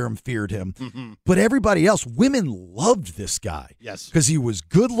needed to fear him feared him. But everybody else, women loved this guy. Yes. Because he was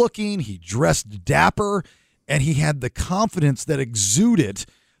good looking, he dressed dapper, and he had the confidence that exuded.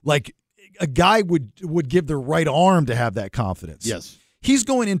 Like a guy would give their right arm to have that confidence. Yes. He's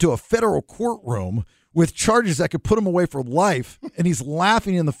going into a federal courtroom with charges that could put him away for life, and he's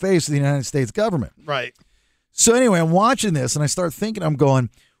laughing in the face of the United States government. Right. So anyway, I'm watching this, and I start thinking, I'm going,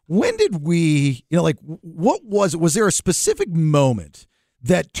 when did we, what was it? Was there a specific moment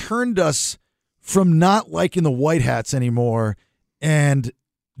that turned us from not liking the white hats anymore and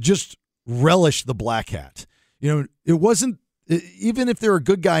just relish the black hat? It wasn't, even if they're a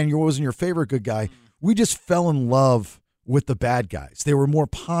good guy and you wasn't your favorite good guy, we just fell in love with the bad guys. They were more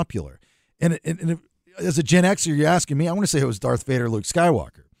popular. And as a Gen Xer, you're asking me, I want to say it was Darth Vader, Luke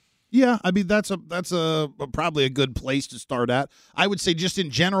Skywalker. Yeah, I mean that's probably a good place to start at. I would say just in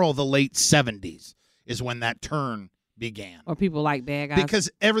general, the late 70s is when that turn began. Or people like bad guys. Because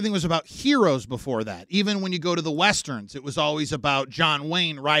everything was about heroes before that. Even when you go to the Westerns, it was always about John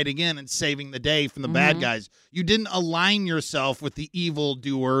Wayne riding in and saving the day from the bad guys. You didn't align yourself with the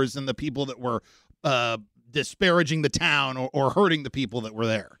evildoers and the people that were disparaging the town or hurting the people that were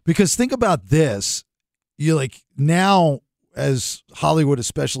there. Because think about this. Now, as Hollywood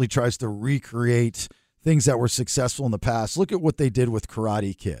especially tries to recreate things that were successful in the past, look at what they did with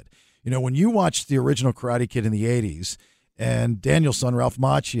Karate Kid. When you watched the original Karate Kid in the 80s, and Daniel's son, Ralph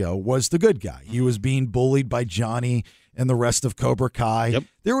Macchio, was the good guy. He was being bullied by Johnny and the rest of Cobra Kai. Yep.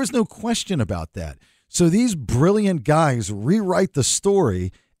 There was no question about that. So these brilliant guys rewrite the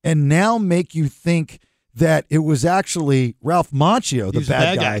story and now make you think that it was actually Ralph Macchio, the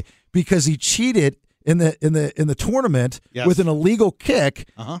bad guy, because he cheated in the tournament with an illegal kick,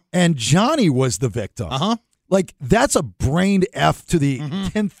 and Johnny was the victim. Like, that's a brained F to the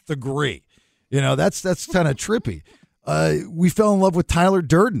 10th degree. That's kind of trippy. We fell in love with Tyler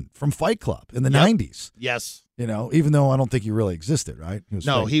Durden from Fight Club in the 90s. Yes. Even though I don't think he really existed, right?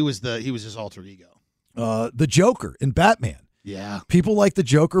 He was his alter ego. The Joker in Batman. Yeah. People like the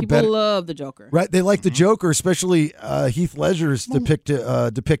Joker People better. love the Joker. Right? They like the Joker, especially Heath Ledger's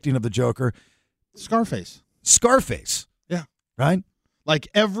depicting of the Joker. Scarface. Yeah. Right? Like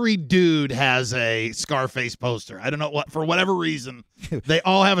every dude has a Scarface poster. I don't know what, for whatever reason, they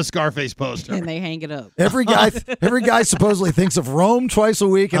all have a Scarface poster. And they hang it up. Every guy supposedly thinks of Rome twice a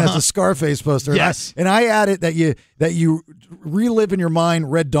week and has a Scarface poster. Yes. And I add it that you relive in your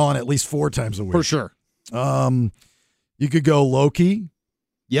mind Red Dawn at least 4 times a week. For sure. You could go Loki.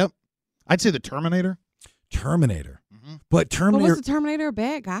 Yep. I'd say the Terminator. But Terminator. Was the Terminator a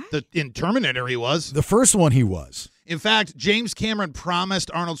bad guy? In Terminator, he was. The first one he was. In fact, James Cameron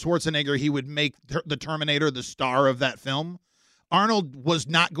promised Arnold Schwarzenegger he would make the Terminator the star of that film. Arnold was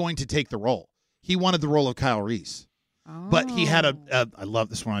not going to take the role. He wanted the role of Kyle Reese. But he had I love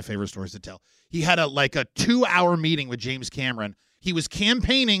this, one of my favorite stories to tell. He had a 2-hour meeting with James Cameron. He was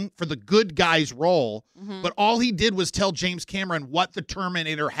campaigning for the good guy's role, but all he did was tell James Cameron what the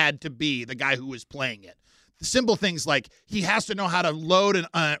Terminator had to be, the guy who was playing it. Simple things like he has to know how to load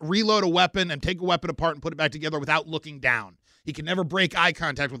and reload a weapon and take a weapon apart and put it back together without looking down. He can never break eye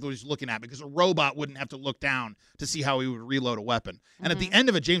contact with what he's looking at because a robot wouldn't have to look down to see how he would reload a weapon. And at the end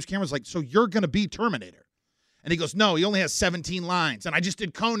of it, James Cameron's like, so you're going to be Terminator? And he goes, no, he only has 17 lines. And I just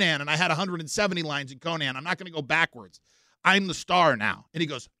did Conan, and I had 170 lines in Conan. I'm not going to go backwards. I'm the star now. And he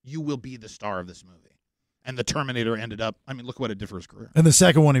goes, you will be the star of this movie. And the Terminator ended up, look what it did for his career. And the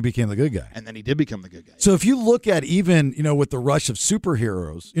second one, he became the good guy. And then he did become the good guy. So if you look at even, with the rush of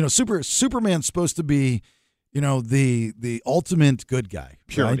superheroes, Superman's supposed to be, the ultimate good guy.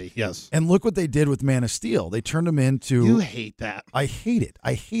 Purity, right? yes. And look what they did with Man of Steel. They turned him into... You hate that. I hate it.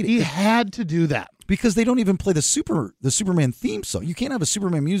 He had to do that. Because they don't even play the Superman theme song. You can't have a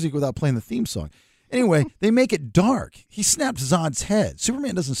Superman music without playing the theme song. Anyway, they make it dark. He snaps Zod's head.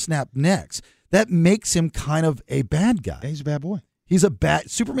 Superman doesn't snap necks. That makes him kind of a bad guy. He's a bad boy.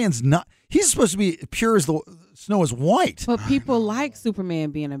 Superman's not. He's supposed to be pure as the snow is white. But people like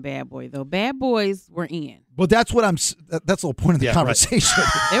Superman being a bad boy, though. Bad boys were in. Well, that's what that's the whole point of the conversation.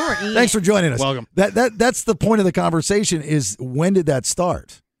 Right. They were in. Thanks for joining us. Welcome. That's the point of the conversation is when did that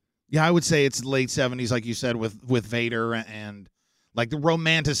start? Yeah, I would say it's late 70s, like you said, with Vader and like the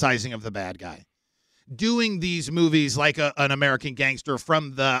romanticizing of the bad guy. Doing these movies like an American Gangster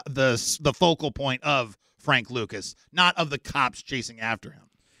from the focal point of Frank Lucas, not of the cops chasing after him.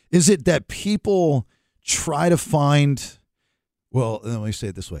 Is it that people try to find, well, let me say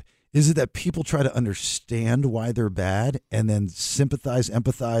it this way. Is it that people try to understand why they're bad and then sympathize,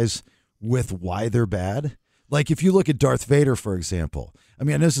 empathize with why they're bad? Like if you look at Darth Vader, for example, I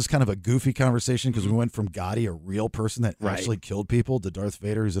know this is kind of a goofy conversation because we went from Gotti, a real person that actually killed people, to Darth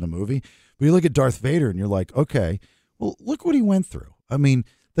Vader who's in a movie. But you look at Darth Vader and you're like, okay, well, look what he went through.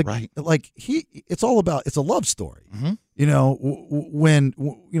 It's all about, it's a love story. When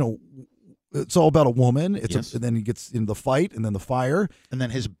it's all about a woman. And then he gets in the fight and then the fire. And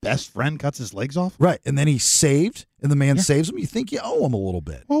then his best friend cuts his legs off. Right. And then he's saved and the man saves him. You think you owe him a little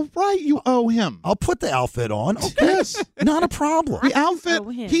bit. Well, right. You owe him. I'll put the outfit on. Okay. Yes. Not a problem. The outfit,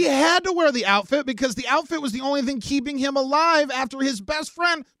 he had to wear the outfit because the outfit was the only thing keeping him alive after his best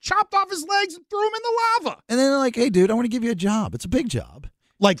friend chopped off his legs and threw him in the lava. And then they're like, hey, dude, I want to give you a job. It's a big job.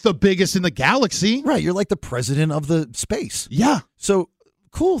 Like the biggest in the galaxy. Right. You're like the president of the space. Yeah. So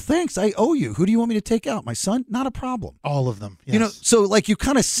cool, thanks. I owe you. Who do you want me to take out? My son? Not a problem. All of them. Yes. So like you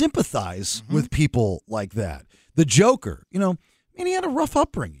kind of sympathize with people like that. The Joker, he had a rough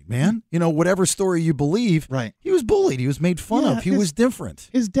upbringing, man. Whatever story you believe, right? He was bullied. He was made fun of. He was different.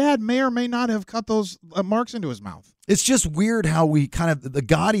 His dad may or may not have cut those marks into his mouth. It's just weird how we kind of, the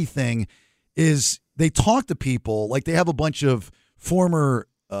Gotti thing is they talk to people, like they have a bunch of former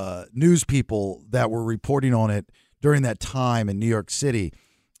news people that were reporting on it during that time in New York City.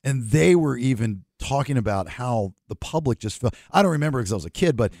 And they were even talking about how the public just felt, I don't remember because I was a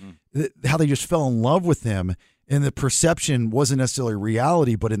kid, but how they just fell in love with him. And the perception wasn't necessarily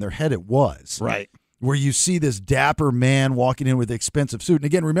reality, but in their head it was. Right. Where you see this dapper man walking in with an expensive suit. And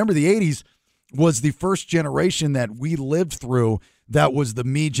again, remember the 80s was the first generation that we lived through that was the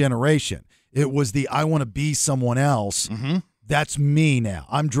me generation. It was the I want to be someone else. That's me now.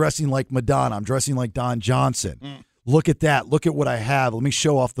 I'm dressing like Madonna. I'm dressing like Don Johnson. Look at that. Look at what I have. Let me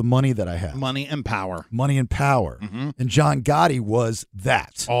show off the money that I have. Money and power. Money and power. And John Gotti was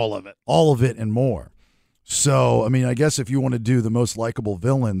that. All of it. All of it and more. So, I guess if you want to do the most likable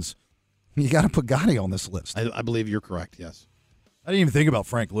villains, you got to put Gotti on this list. I believe you're correct, yes. I didn't even think about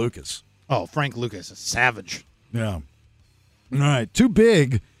Frank Lucas. Oh, Frank Lucas, a savage. Yeah. All right. Too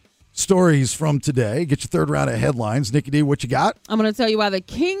big stories from today. Get your third round of headlines. NickyD, what you got? I'm going to tell you why the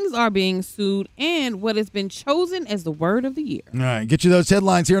Kings are being sued and what has been chosen as the word of the year. All right, get you those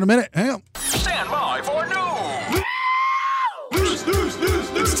headlines here in a minute. Hang on. Stand by for news.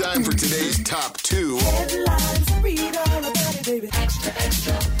 It's time for today's top 2 Headlines, read all about it, baby. Extra,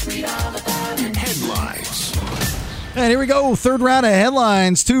 read all about it. headlines. And here we go. Third round of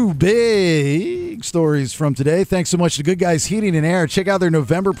headlines. 2 big stories from today. Thanks so much to Good Guys Heating and Air. Check out their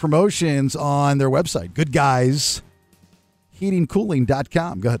November promotions on their website,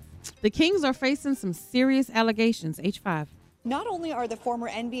 goodguysheatingcooling.com. Go ahead. The Kings are facing some serious allegations. H5. Not only are the former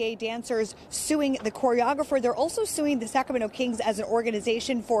NBA dancers suing the choreographer, they're also suing the Sacramento Kings as an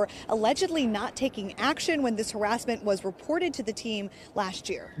organization for allegedly not taking action when this harassment was reported to the team last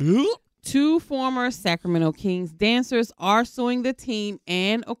year. 2 former Sacramento Kings dancers are suing the team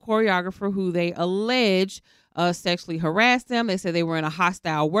and a choreographer who they allege sexually harassed them. They said they were in a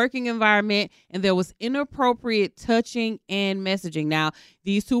hostile working environment and there was inappropriate touching and messaging. Now,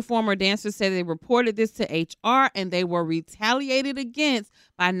 these 2 former dancers said they reported this to HR and they were retaliated against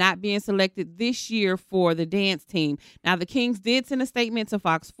by not being selected this year for the dance team. Now, the Kings did send a statement to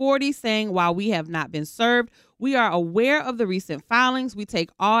Fox 40 saying, while we have not been served, we are aware of the recent filings. We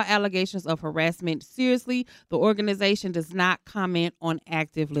take all allegations of harassment seriously. The organization does not comment on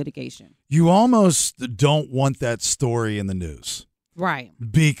active litigation. You almost don't want that story in the news. Right.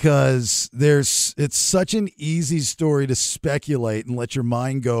 Because it's such an easy story to speculate and let your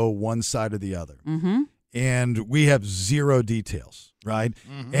mind go one side or the other. Mm-hmm. And we have 0 details, right?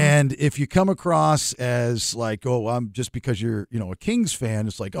 Mm-hmm. And if you come across as like, oh, I'm just because you're, a Kings fan,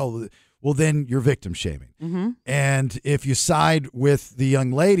 it's like, oh, well, then you're victim shaming. Mm-hmm. And if you side with the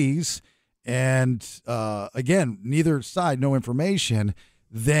young ladies and, again, neither side, no information,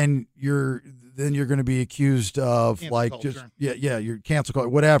 then you're going to be accused of cancel like culture. You're cancel culture,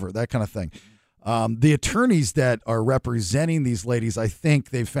 whatever, that kind of thing. The attorneys that are representing these ladies, I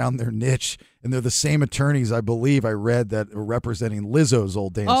think they've found their niche, and they're the same attorneys, I believe, I read that are representing Lizzo's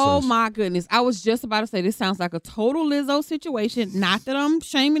old dancers. Oh, my goodness. I was just about to say this sounds like a total Lizzo situation. Not that I'm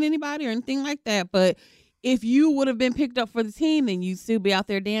shaming anybody or anything like that, but if you would have been picked up for the team, then you'd still be out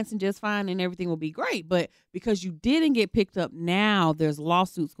there dancing just fine and everything will be great. But because you didn't get picked up, now there's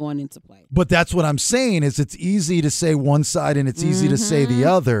lawsuits going into play. But that's what I'm saying is it's easy to say one side and it's easy to say the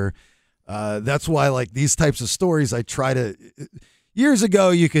other. That's why, like, these types of stories, I try to years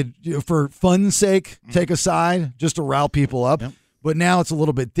ago, you could, for fun's sake, take a side just to rile people up. Yep. But now it's a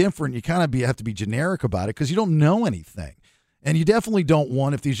little bit different. You kind of have to be generic about it because you don't know anything. And you definitely don't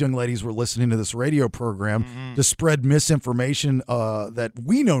want, if these young ladies were listening to this radio program, to spread misinformation that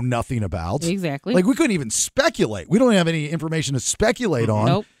we know nothing about. Exactly. Like, we couldn't even speculate. We don't have any information to speculate on.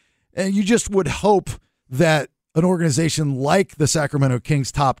 Nope. And you just would hope that an organization like the Sacramento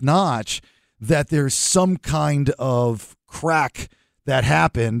Kings, Top Notch, that there's some kind of crack that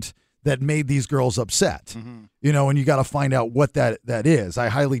happened that made these girls upset. And you got to find out what that is. I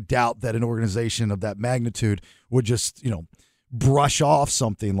highly doubt that an organization of that magnitude would just, brush off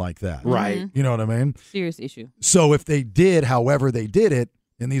something like that. Right. You know what I mean? Serious issue. So if they did, however they did it,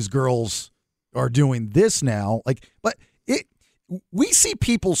 and these girls are doing this now, we see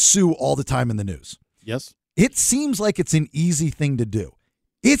people sue all the time in the news. Yes. It seems like it's an easy thing to do.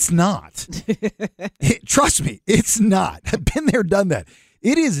 It's not. Trust me, it's not. I've been there, done that.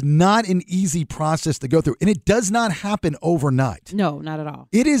 It is not an easy process to go through, and it does not happen overnight. No, not at all.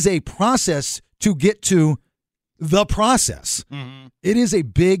 It is a process to get to the process. It is a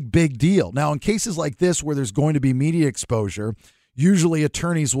big, big deal. Now, in cases like this where there's going to be media exposure, usually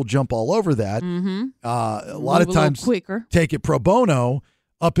attorneys will jump all over that. A lot of times quicker. Take it pro bono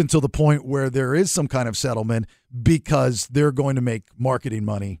up until the point where there is some kind of settlement because they're going to make marketing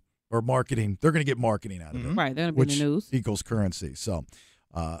money or marketing. They're going to get marketing out of it. Right. They're going to be in the news. Equals currency. So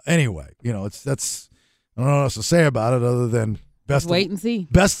anyway, that's I don't know what else to say about it other than wait and see.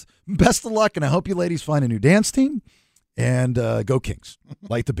 Best of luck, and I hope you ladies find a new dance team and go Kings.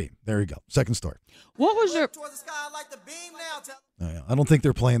 Light the beam. There you go. Second story. What was your... I don't think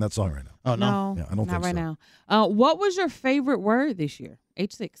they're playing that song right now. Oh, no. Yeah, I don't think right so. now. What was your favorite word this year?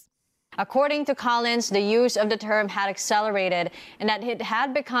 H6. According to Collins, the use of the term had accelerated and that it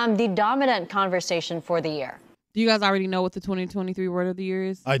had become the dominant conversation for the year. Do you guys already know what the 2023 word of the year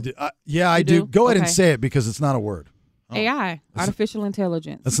is? I do. I do. Go ahead and say it because it's not a word. AI, artificial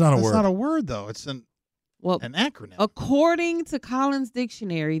intelligence. That's not a word. It's not a word, though. It's an acronym. According to Collins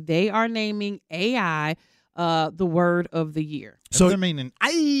Dictionary, they are naming AI the word of the year. So they're meaning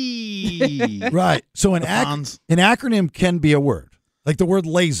I. Right. So an acronym can be a word. Like the word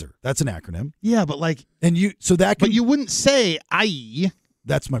laser. That's an acronym. Yeah, but but you wouldn't say I.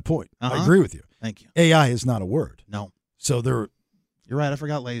 That's my point. Uh-huh. I agree with you. Thank you. AI is not a word. No. So You're right. I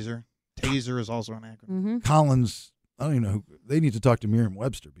forgot laser. Taser is also an acronym. Mm-hmm. Collins, I don't even know they need to talk to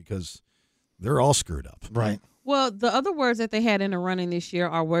Merriam-Webster because they're all screwed up. Right. Well, the other words that they had in the running this year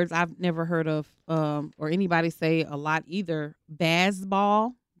are words I've never heard of or anybody say a lot either.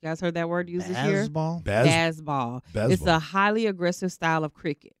 Bazball. You guys heard that word used this year? Bazball? Bazball. It's a highly aggressive style of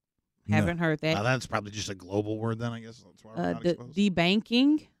cricket. Haven't heard that. That's probably just a global word then, I guess. That's why we're not exposed.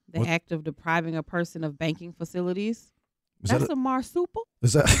 Debanking, the What? act of depriving a person of banking facilities. Is That's that a marsupial?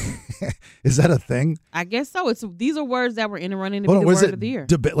 Is that a thing? I guess so. These are words that were in the running to Hold be on, the was word it of the year.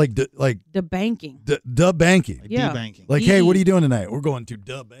 Debanking. Banking. Yeah. Debanking. Like, hey, what are you doing tonight? We're going to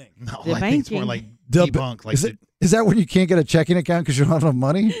bank. No, I think it's more like debunk. Like is that when you can't get a checking account because you don't have enough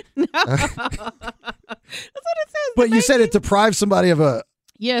money? No. That's what it says. But you said it deprives somebody of a.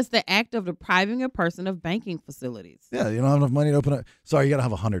 Yes, the act of depriving a person of banking facilities. Yeah, you don't have enough money to open up. Sorry, you got to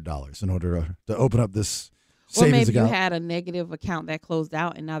have $100 in order to open up this Or savings maybe account. you had a negative account that closed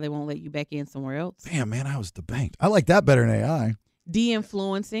out and now they won't let you back in somewhere else. Damn, man, I was debanked. I like that better than AI.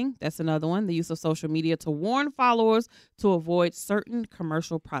 De-influencing, that's another one. The use of social media to warn followers to avoid certain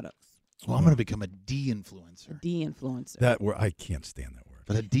commercial products. Well, I'm going to become a de-influencer. De-influencer. That word, I can't stand that word.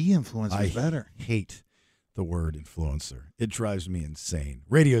 But a de-influencer is better. I hate the word influencer. It drives me insane.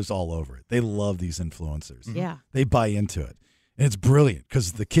 Radio's all over it. They love these influencers. Yeah. They buy into it. And it's brilliant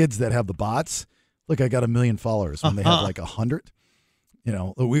because the kids that have the bots, look, I got 1 million followers when they have like 100. You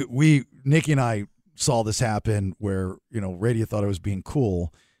know, we Nikki and I saw this happen where, radio thought it was being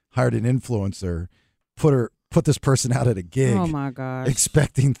cool, hired an influencer, put this person out at a gig. Oh my gosh.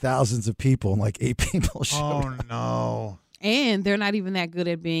 Expecting thousands of people, and like 8 people showed up. No. And they're not even that good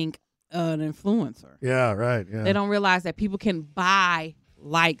at being an influencer. Yeah, right. Yeah. They don't realize that people can buy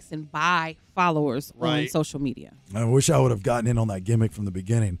likes and buy followers on social media. I wish I would have gotten in on that gimmick from the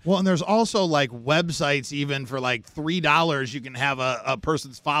beginning. Well, and there's also like websites, even for like $3, you can have a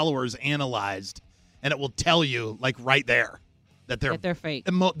person's followers analyzed, and it will tell you like right there that they're fake.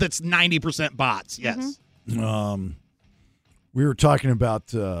 That's 90% bots. Yes. Mm-hmm. We were talking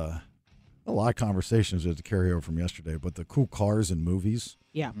about a lot of conversations as a carryover from yesterday, but the cool cars in movies.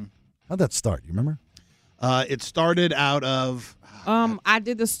 Yeah. How'd that start? You remember? It started out of. I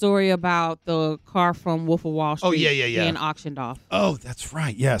did the story about the car from Wolf of Wall Street. Oh, yeah. Being auctioned off. Oh, that's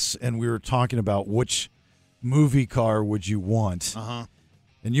right. Yes, and we were talking about which movie car would you want. Uh-huh.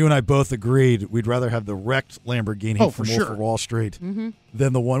 And you and I both agreed we'd rather have the wrecked Lamborghini from Wolf of Wall Street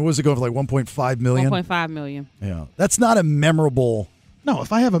than the one. Was it going for like 1.5 million? 1.5 million. Yeah, that's not a memorable. No,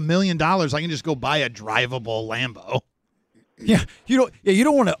 if I have $1 million, I can just go buy a drivable Lambo. Yeah, you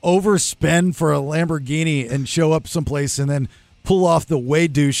don't want to overspend for a Lamborghini and show up someplace and then pull off the way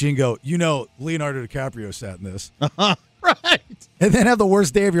douchey and go, Leonardo DiCaprio sat in this. Right. And then have the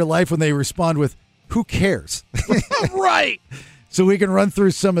worst day of your life when they respond with, who cares? Right. So we can run through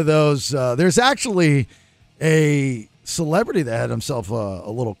some of those. There's actually a celebrity that had himself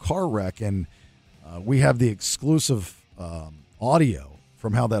a little car wreck, and we have the exclusive audio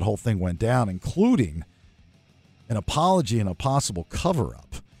from how that whole thing went down, including an apology and a possible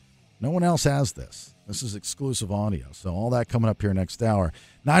cover-up. No one else has this. This is exclusive audio. So all that coming up here next hour.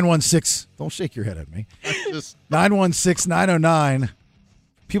 916, don't shake your head at me. 916-909.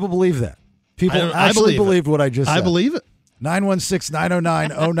 People believe that. People actually believed what I just said. I believe it.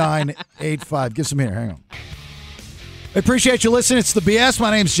 916-909-0985. Give some here. Hang on. I appreciate you listening. It's the BS.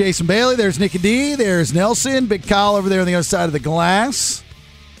 My name's Jason Bailey. There's NickyD. There's Nelson. Big Kyle over there on the other side of the glass.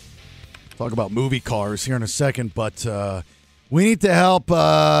 Talk about movie cars here in a second, but we need to help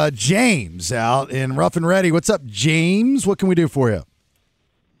James out in Rough and Ready. What's up, James? What can we do for you?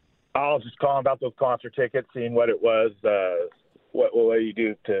 I was just calling about those concert tickets, seeing what it was, what you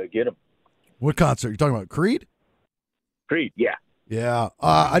do to get them. What concert? You talking about Creed? Creed, yeah. Yeah.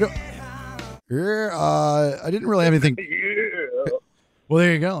 I don't. I didn't really have anything. Yeah. Well,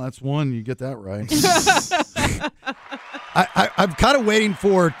 there you go. That's one. You get that right. I'm kind of waiting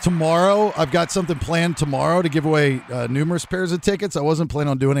for tomorrow. I've got something planned tomorrow to give away numerous pairs of tickets. I wasn't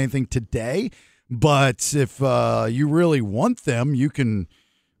planning on doing anything today, but if you really want them, you can.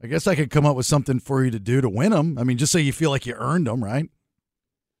 I guess I could come up with something for you to do to win them. I mean, just so you feel like you earned them, right?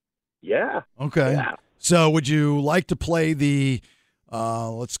 Yeah. Okay. Yeah. So would you like to play the,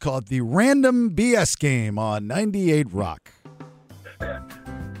 let's call it the random BS game on 98 Rock?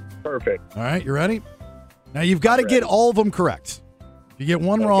 Perfect. All right, you ready? Now, you've got to get all of them correct. If you get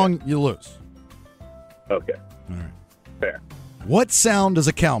one wrong, you lose. Okay. All right. Fair. What sound does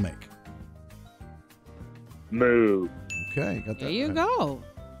a cow make? Moo. Okay, got that. There you right. go.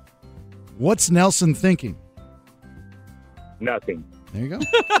 What's Nelson thinking? Nothing. There you go.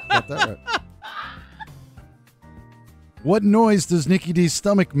 Got that right. What noise does Nicky D's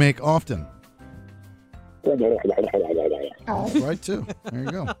stomach make often? That's right, too. There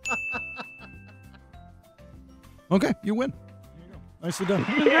you go. Okay, you win. There you go. Nicely done.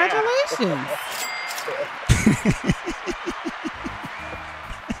 Congratulations.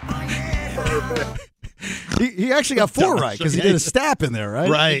 He actually got 4 right because he did a stap in there, right?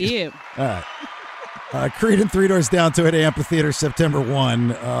 Right. He did. All right. Creed and Three Doors Down to it, Amphitheater, September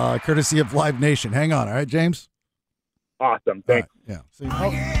 1, courtesy of Live Nation. Hang on, all right, James? Awesome. Thanks. Right, yeah. So,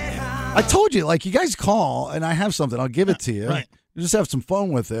 I told you, like, you guys call, and I have something. I'll give it to you. Right. You just have some fun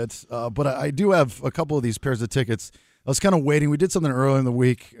with it. But I do have a couple of these pairs of tickets. I was kind of waiting. We did something earlier in the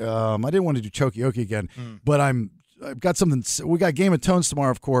week. I didn't want to do Chokioki again, but I've got something. We got Game of Tones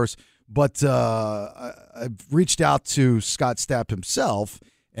tomorrow, of course. But I've reached out to Scott Stapp himself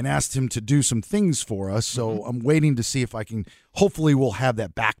and asked him to do some things for us. So I'm waiting to see if I can. Hopefully, we'll have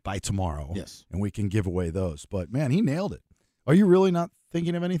that back by tomorrow. Yes, and we can give away those. But man, he nailed it. Are you really not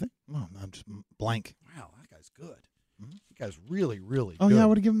thinking of anything? No, I'm just blank. Wow, that guy's good. That guy's really, really Oh good. yeah, I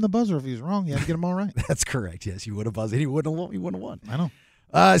would have given him the buzzer if he was wrong. You had to get him all right. That's correct. Yes, you would have buzzed. He wouldn't have won. I know.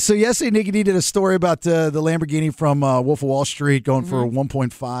 So yesterday, Nicky D did a story about the Lamborghini from Wolf of Wall Street going for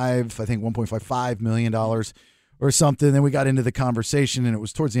 $1.55 million or something. Then we got into the conversation, and it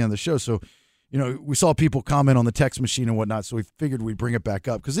was towards the end of the show. So, we saw people comment on the text machine and whatnot, so we figured we'd bring it back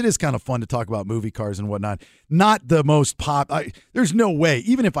up because it is kind of fun to talk about movie cars and whatnot. Not the most there's no way,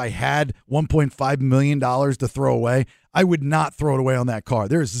 even if I had $1.5 million to throw away, I would not throw it away on that car.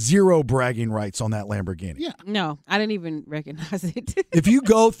 There's zero bragging rights on that Lamborghini. Yeah. No, I didn't even recognize it. If you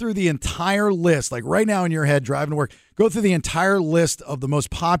go through the entire list, like right now in your head, driving to work, go through the entire list of the most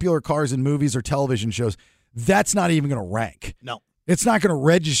popular cars in movies or television shows, that's not even going to rank. No. It's not going to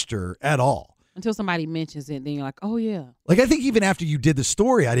register at all. Until somebody mentions it, then you're like, oh, yeah. Like, I think even after you did the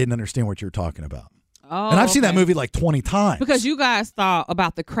story, I didn't understand what you were talking about. Oh, and I've seen that movie like 20 times. Because you guys thought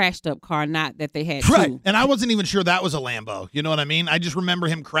about the crashed up car, not that they had Right. two. And I wasn't even sure that was a Lambo. You know what I mean? I just remember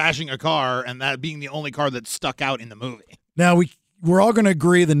him crashing a car and that being the only car that stuck out in the movie. Now, we're all going to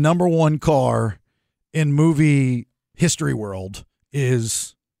agree the number one car in movie history world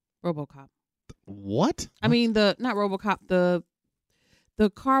is... RoboCop. What? I mean, not RoboCop, the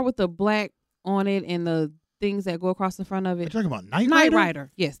car with the black on it and the things that go across the front of it. You're talking about Knight Knight Rider?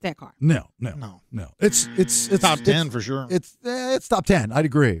 Rider. Yes, that car. No. It's top 10 for sure. It's top 10. I'd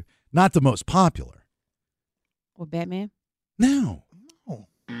agree. Not the most popular. What, Batman? No.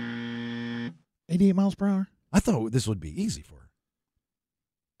 88 miles per hour. I thought this would be easy for her.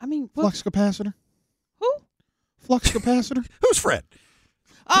 I mean, flux capacitor. Who? Flux capacitor. Who's Fred?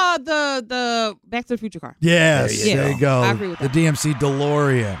 The Back to the Future car. Yes, there you go. I agree with that. The DMC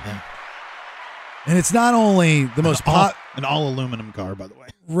DeLorean. Yeah. And it's not only the most an all aluminum car, by the way.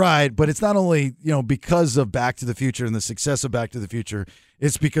 Right, but it's not only, because of Back to the Future and the success of Back to the Future,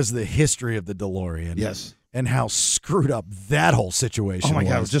 it's because of the history of the DeLorean. Yes. And how screwed up that whole situation was. Oh my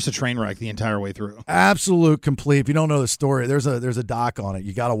God, it was just a train wreck the entire way through. Absolute complete. If you don't know the story, there's a doc on it.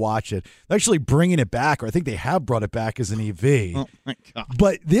 You got to watch it. They're actually bringing it back, or I think they have brought it back as an EV. Oh my God.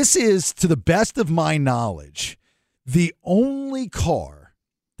 But this is, to the best of my knowledge, the only car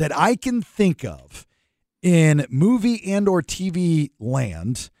that I can think of in movie and or TV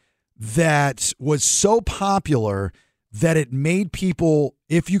land that was so popular that it made people,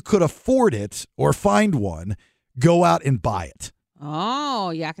 if you could afford it or find one, go out and buy it.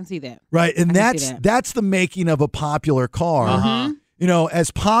 Oh, yeah, I can see that. Right, and that's the making of a popular car. Uh-huh. As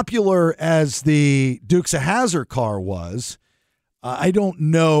popular as the Dukes of Hazzard car was, I don't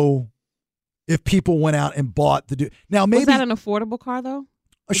know if people went out and bought the Duke. Now, maybe was that an affordable car though?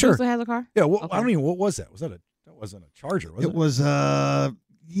 Sure. Dukes of Hazzard car? Yeah. Well, I don't even. What was that? That wasn't a Charger, was it? It was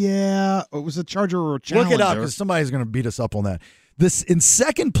yeah, it was a Charger or a Challenger. Look it up because somebody's going to beat us up on that. This in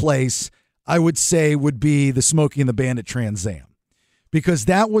second place, I would say, would be the Smokey and the Bandit Trans Am, because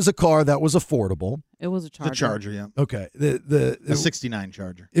that was a car that was affordable. It was a Charger. The Charger, yeah. Okay. The 69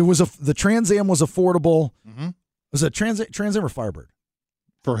 Charger. It was the Trans Am was affordable. Mm-hmm. Was it Trans Am or Firebird?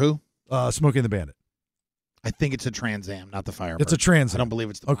 For who? Smokey and the Bandit. I think it's a Trans Am, not the Firebird. It's a Trans Am. I don't believe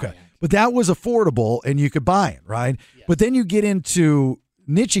it's the Okay. Pontiac. But that was affordable and you could buy it, right? Yes. But then you get into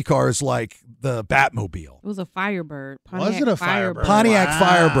niche cars like the Batmobile. It was a Firebird. Was it a Firebird? Pontiac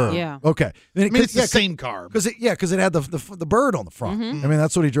Firebird. Yeah. Okay. It's the same car. Because it had the bird on the front. Mm-hmm. I mean,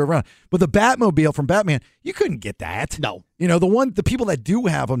 that's what he drove around. But the Batmobile from Batman, you couldn't get that. No. The people that do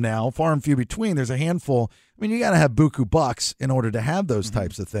have them now, far and few between, there's a handful. I mean, you got to have buku bucks in order to have those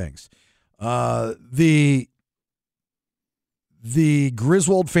types of things. The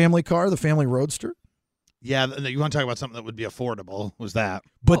Griswold family car, the family Roadster. Yeah, you want to talk about something that would be affordable, was that.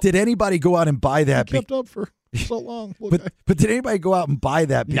 But did anybody go out and buy that? Kept up for so long. But did anybody go out and buy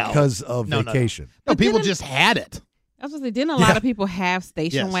that because of vacation? No, people just had it. I was going to say, didn't a lot of people have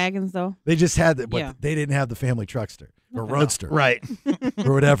station wagons, though? They just had it, but they didn't have the family truckster or roadster. Right.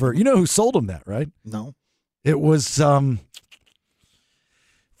 Or whatever. You know who sold them that, right? No. It was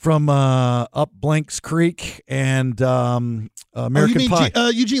from up Blanks Creek and American Pie.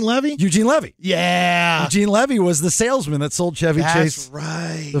 Eugene Levy? Eugene Levy. Yeah. Eugene Levy was the salesman that sold Chevy Chase. That's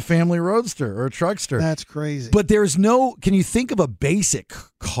right. The family roadster or truckster. That's crazy. But there's no, can you think of a basic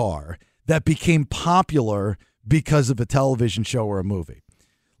car that became popular because of a television show or a movie?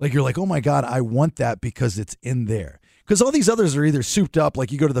 Like you're like, oh my God, I want that because it's in there. Because all these others are either souped up,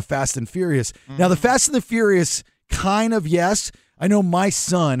 like you go to the Fast and Furious. Now, the Fast and the Furious, kind of, yes. I know my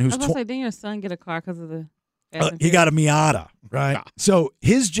son, who's I was going to say, didn't your son get a car because of the he got a Miata, right? Yeah. So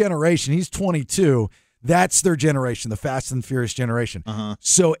his generation, he's 22. That's their generation, the Fast and Furious generation.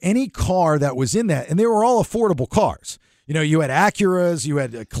 So any car that was in that, and they were all affordable cars. You know, you had Acuras, you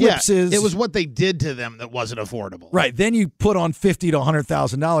had Eclipses. Yeah, it was what they did to them that wasn't affordable. Right. Then you put on $50,000 to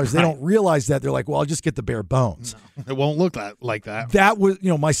 $100,000. They don't realize that. They're like, well, I'll just get the bare bones. No, it won't look like that. That was, you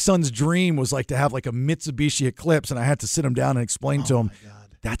know, my son's dream was like to have like a Mitsubishi Eclipse, and I had to sit him down and explain to him,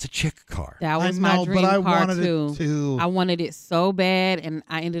 that's a chick car. That was my dream car too. I wanted it so bad, and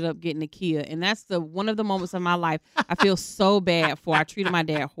I ended up getting a Kia. And that's one of the moments of my life I feel so bad for. I treated my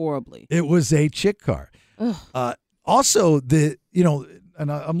dad horribly. It was a chick car. Also, and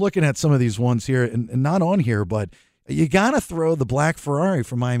I'm looking at some of these ones here, and not on here, but you got to throw the black Ferrari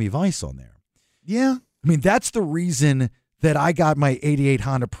from Miami Vice on there. Yeah. I mean, that's the reason that I got my 88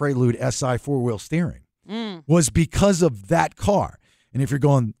 Honda Prelude SI four-wheel steering was because of that car. And if you're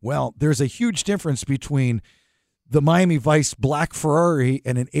going, well, there's a huge difference between the Miami Vice black Ferrari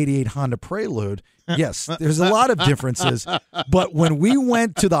and an 88 Honda Prelude. Yes, there's a lot of differences. But when we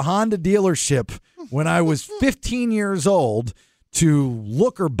went to the Honda dealership when I was 15 years old to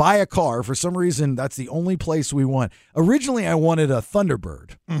look or buy a car, for some reason, that's the only place we went. Originally, I wanted a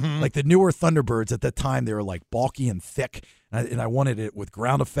Thunderbird, like the newer Thunderbirds at that time. They were like bulky and thick, and I wanted it with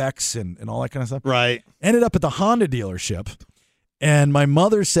ground effects and all that kind of stuff. Right. Ended up at the Honda dealership, and my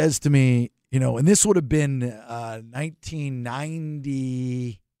mother says to me, you know, and this would have been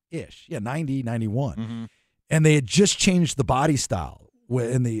 1990-ish. Yeah, 90, 91. And they had just changed the body style.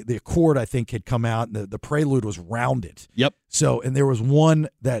 And the Accord, I think, had come out, and the Prelude was rounded. Yep. So, and there was one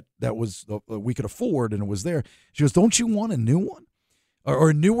that was we could afford, and it was there. She goes, don't you want a new one? Or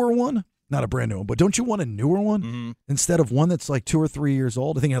a newer one? Not a brand new one, but don't you want a newer one instead of one that's like 2 or 3 years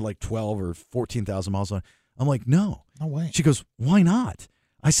old? I think it had like 12 or 14,000 miles on it. I'm like, no. No way. She goes, why not?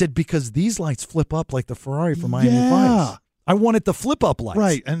 I said, because these lights flip up like the Ferrari from Miami Vice. I wanted the flip-up lights.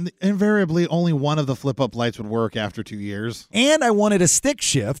 Right, and invariably only one of the flip-up lights would work after 2 years. And I wanted a stick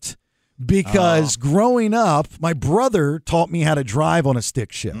shift because growing up, my brother taught me how to drive on a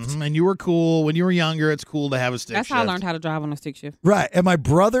stick shift. And you were cool. When you were younger, it's cool to have a stick shift. That's how I learned how to drive on a stick shift. Right, and my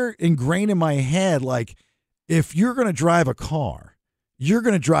brother ingrained in my head, like, if you're going to drive a car, you're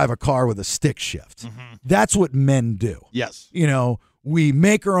going to drive a car with a stick shift. That's what men do. Yes. You know, we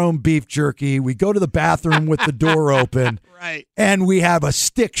make our own beef jerky. We go to the bathroom with the door open. Right. And we have a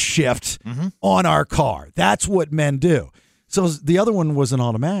stick shift on our car. That's what men do. So the other one was an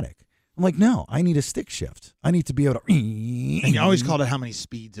automatic. I'm like, no, I need a stick shift. I need to be able to. And you always called it how many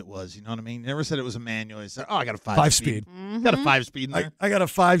speeds it was. You know what I mean? You never said it was a manual. You said, oh, I got a 5 speed. Got a 5 speed in there. I got a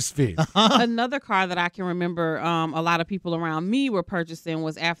 5 speed. Another car that I can remember a lot of people around me were purchasing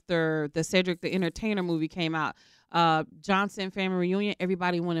was after the Cedric the Entertainer movie came out. Johnson Family Reunion,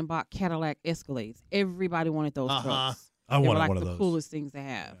 everybody went and bought Cadillac Escalades. Everybody wanted those trucks. I wanted like one of the those. Coolest things to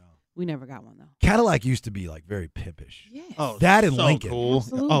have. Yeah. We never got one though. Cadillac used to be like very pimpish. Yeah. Oh, that and so Lincoln. Cool.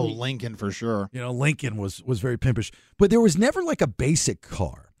 Absolutely. Oh, Lincoln for sure. You know, Lincoln was very pimpish, but there was never like a basic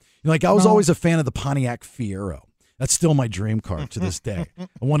car. You know, like I was always a fan of the Pontiac Fiero. That's still my dream car to this day.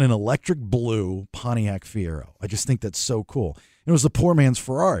 I want an electric blue Pontiac Fiero. I just think that's so cool. It was the poor man's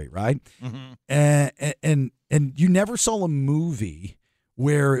Ferrari, right? And you never saw a movie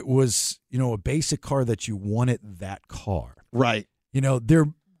where it was, you know, a basic car that you wanted that car. Right. You know, there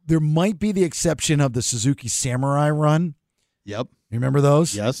might be the exception of the Suzuki Samurai Run. Yep. You remember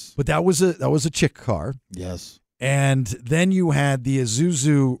those? Yes. But that was a chick car. Yes. And then you had the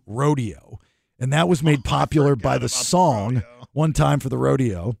Isuzu Rodeo, and that was made popular by the song "One Time for the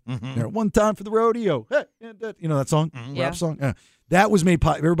Rodeo." You know, "One Time for the Rodeo." You know that song? Rap song? Yeah. That was made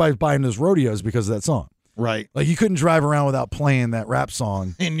popular. Everybody's buying those rodeos because of that song. Right. Like you couldn't drive around without playing that rap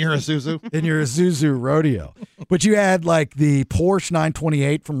song. In your Isuzu? In your Isuzu Rodeo. But you had like the Porsche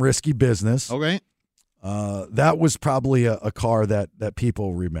 928 from Risky Business. Okay. That was probably a car that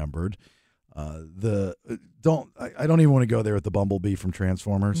people remembered. I don't even want to go there with the Bumblebee from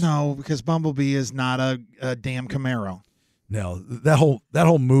Transformers. No, because Bumblebee is not a damn Camaro. No, that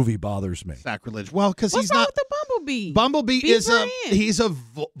whole movie bothers me. Sacrilege. Well, because What's he's wrong not. with the Bumblebee? Bumblebee is he's a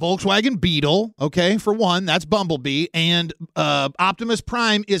Volkswagen Beetle. Okay, for one, that's Bumblebee, and Optimus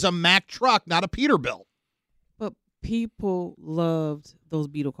Prime is a Mack truck, not a Peterbilt. But people loved those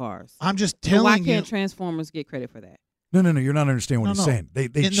Beetle cars. I'm just So telling why you. can't Transformers get credit for that? No, you're not understanding what he's saying. They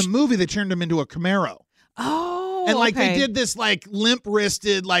in the movie they turned him into a Camaro. Oh, And like okay. they did this like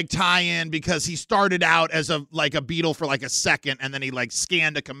limp-wristed like tie-in because he started out as a Beetle for like a second, and then he like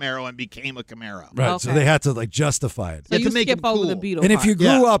scanned a Camaro and became a Camaro. Right, so they had to like justify it. So you to make skip him over cool. the Beetle And if part. you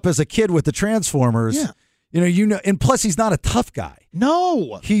grew up as a kid with the Transformers, you know, and plus he's not a tough guy.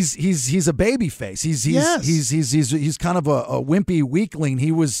 No, he's a baby face. He's kind of a wimpy weakling.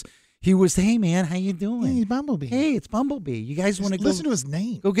 He was, hey man, how you doing? Hey, Bumblebee. Hey, it's Bumblebee. You guys want to go listen to his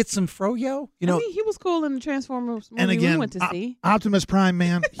name? Go get some froyo? You know, I mean, he was cool in the Transformers movie And again, we went to see. Optimus Prime,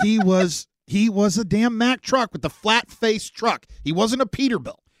 man, he was a damn Mack truck with the flat face truck. He wasn't a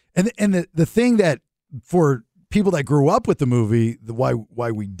Peterbilt. and the thing that for people that grew up with the movie,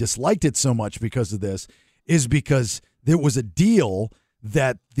 why we disliked it so much because of this is because there was a deal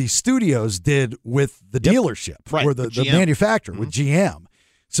that the studios did with the dealership or the GM. manufacturer with GM.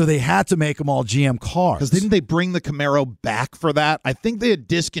 So they had to make them all GM cars. Because didn't they bring the Camaro back for that? I think they had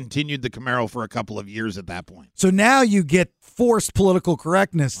discontinued the Camaro for a couple of years at that point. So now you get forced political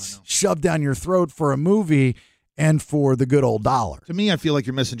correctness shoved down your throat for a movie and for the good old dollar. To me, I feel like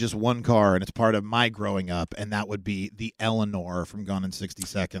you're missing just one car, and it's part of my growing up, and that would be the Eleanor from Gone in 60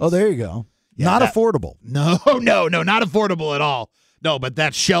 Seconds. Oh, there you go. Yeah, Not affordable. No, not affordable at all. No, but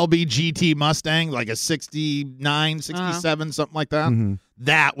that Shelby GT Mustang, like a 69, 67, something like that. Mhm.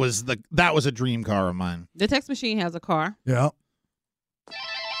 That was a dream car of mine. The text machine has a car. Yeah.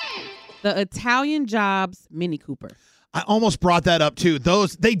 The Italian Jobs Mini Cooper. I almost brought that up too.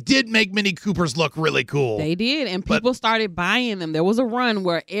 They did make Mini Coopers look really cool. They did, and people started buying them. There was a run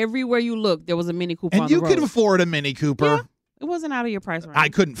where everywhere you looked, there was a Mini Cooper on And the you road. could afford a Mini Cooper. Yeah, it wasn't out of your price range. I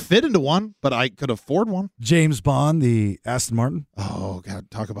couldn't fit into one, but I could afford one. James Bond, the Aston Martin. Oh, God,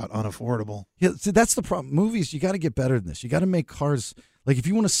 talk about unaffordable. Yeah, see, that's the problem. Movies, you got to get better than this. You got to make cars, like if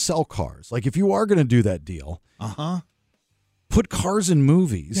you want to sell cars, like if you are going to do that deal, put cars in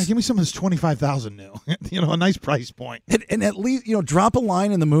movies. Yeah, give me some of this 25,000 new. A nice price point. And at least, drop a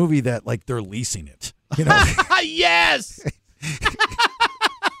line in the movie that like they're leasing it. Yes.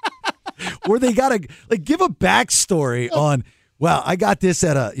 Or they got to like give a backstory on, wow, I got this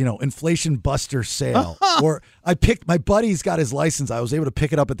at a, inflation buster sale. Or my buddy's got his license. I was able to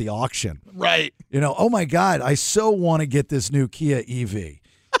pick it up at the auction. Right. Oh my God, I so want to get this new Kia EV.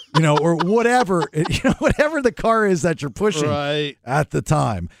 Or whatever, whatever the car is that you're pushing at the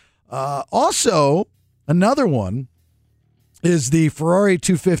time. Also, another one is the Ferrari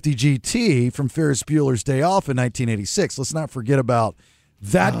 250 GT from Ferris Bueller's Day Off in 1986. Let's not forget about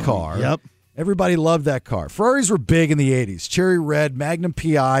that car. Yep. Everybody loved that car. Ferraris were big in the 80s. Cherry Red, Magnum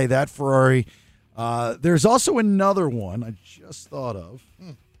PI, that Ferrari. There's also another one I just thought of.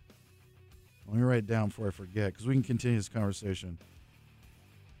 Let me write it down before I forget because we can continue this conversation.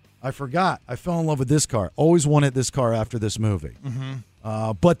 I forgot. I fell in love with this car. Always wanted this car after this movie.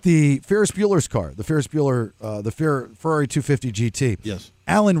 But the Ferris Bueller's car, the Ferris Bueller, Ferrari 250 GT. Yes.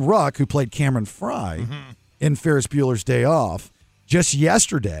 Alan Ruck, who played Cameron Fry in Ferris Bueller's Day Off, just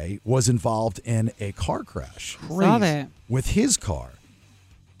yesterday was involved in a car crash. Saw that. With his car.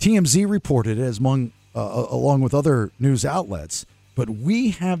 TMZ reported it along with other news outlets, but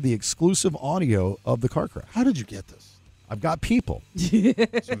we have the exclusive audio of the car crash. How did you get this? I've got people.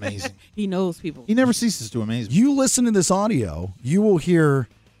 It's amazing. He knows people. He never ceases to amaze me. You listen to this audio, you will hear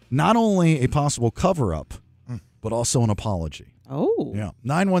not only a possible cover-up, but also an apology. Oh. Yeah.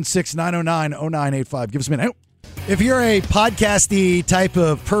 916-909-0985. Give us a minute. If you're a podcasty type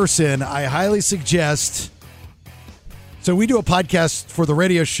of person, I highly suggest. So we do a podcast for the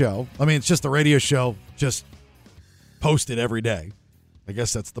radio show. I mean, it's just the radio show, just posted every day. I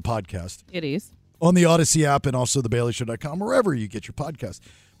guess that's the podcast. It is. On the Odyssey app and also thebaileyshow.com, wherever you get your podcast.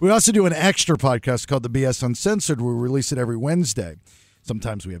 We also do an extra podcast called The BS Uncensored. We release it every Wednesday.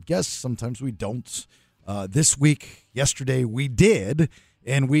 Sometimes we have guests, sometimes we don't. This week, yesterday, we did,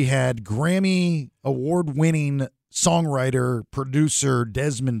 and we had Grammy award-winning songwriter, producer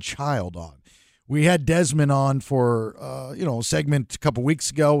Desmond Child on. We had Desmond on for a segment a couple weeks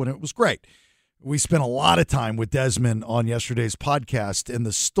ago, and it was great. We spent a lot of time with Desmond on yesterday's podcast, and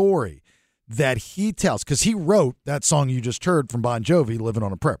the story that he tells, because he wrote that song you just heard from Bon Jovi, Living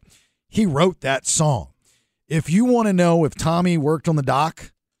on a Prayer. he wrote that song. If you want to know if Tommy worked on the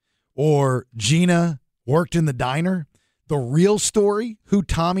dock or Gina worked in the diner, the real story, who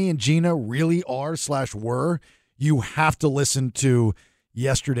Tommy and Gina really are / were, you have to listen to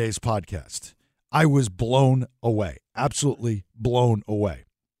yesterday's podcast. I was blown away. Absolutely blown away.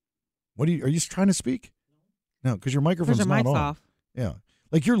 Are you trying to speak? No, because your microphone's not on. Off. Yeah.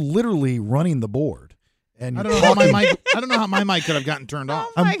 Like you're literally running the board. And I don't know how my mic could have gotten turned off.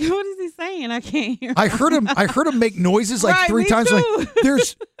 Oh my God, what is he saying? I can't hear. I heard him make noises like Right, 3 me times. too. Like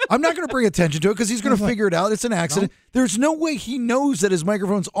I'm not going to bring attention to it because he's going to figure it out. It's an accident. No. There's no way he knows that his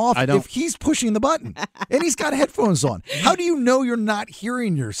microphone's off if he's pushing the button and he's got headphones on. How do you know you're not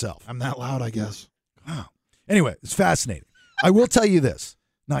hearing yourself? I'm that loud, I guess. Wow. Anyway, it's fascinating. I will tell you this,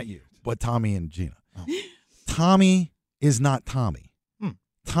 not you, but Tommy and Gina. Oh. Tommy is not Tommy.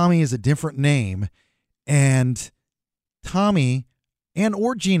 Tommy is a different name, and Tommy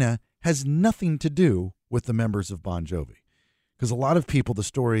or Gina has nothing to do with the members of Bon Jovi. Because a lot of people, the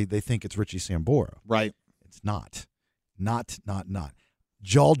story, they think it's Richie Sambora. Right. It's not. Not.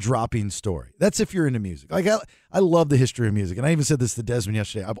 Jaw-dropping story. That's if you're into music. Like I love the history of music, and I even said this to Desmond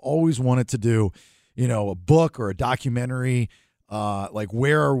yesterday. I've always wanted to do, a book or a documentary, like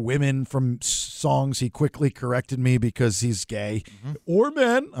Where Are Women from songs. He quickly corrected me because he's gay or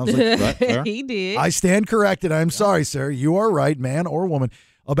men. I was like, right, he did. I stand corrected. I'm sorry, sir. You are right, man or woman,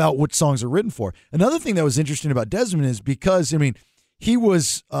 about what songs are written for. Another thing that was interesting about Desmond is because, he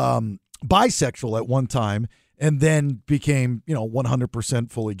was bisexual at one time and then became,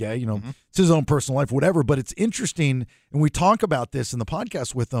 100% fully gay. It's his own personal life, whatever. But it's interesting, and we talk about this in the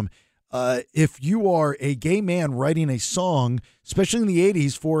podcast with him. If you are a gay man writing a song, especially in the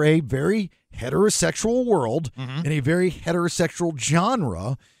 80s, for a very heterosexual world and a very heterosexual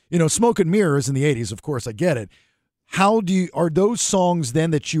genre, Smoke and Mirrors in the 80s, of course, I get it. Are those songs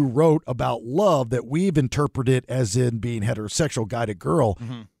then that you wrote about love that we've interpreted as in being heterosexual, guy to girl,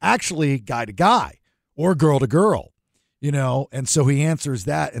 actually guy to guy or girl to girl, And so he answers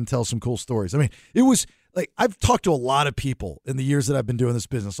that and tells some cool stories. It was like, I've talked to a lot of people in the years that I've been doing this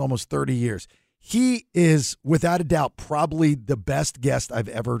business, almost 30 years. He is, without a doubt, probably the best guest I've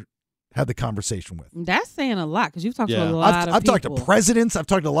ever had the conversation with. That's saying a lot because you've talked to a lot of people. I've talked to presidents. I've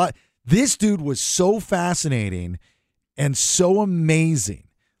talked to a lot. This dude was so fascinating and so amazing,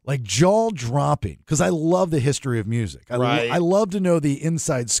 like jaw-dropping, because I love the history of music. I love to know the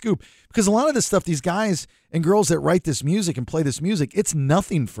inside scoop, because a lot of this stuff, these guys and girls that write this music and play this music, it's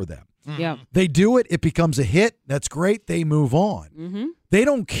nothing for them. Yeah, they do it. It becomes a hit. That's great. They move on. They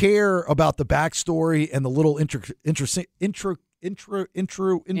don't care about the backstory and the little intricate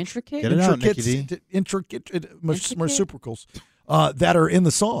reciprocals that are in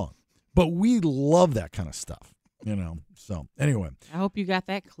the song. But we love that kind of stuff, So anyway, I hope you got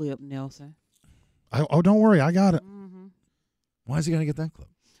that clip, Nelson. Don't worry, I got it. Why is he going to get that clip?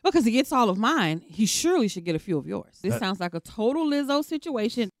 Well, because he gets all of mine. He surely should get a few of yours. This sounds like a total Lizzo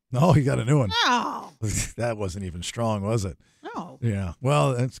situation. No, he got a new one. No. That wasn't even strong, was it? No. Yeah.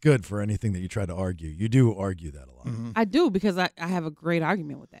 Well, that's good for anything that you try to argue. You do argue that a lot. I do, because I have a great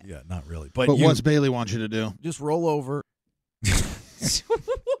argument with that. Yeah, not really. But what's Bailey want you to do? Just roll over.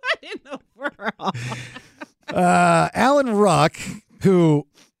 What in the world? Alan Ruck, who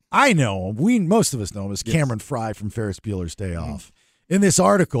I know, most of us know him as Cameron Fry from Ferris Bueller's Day Off. In this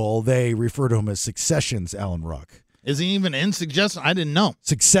article, they refer to him as Succession's Alan Ruck. Is he even in Succession? I didn't know.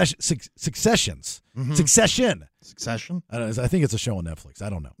 Successions. Succession. Succession? I think it's a show on Netflix. I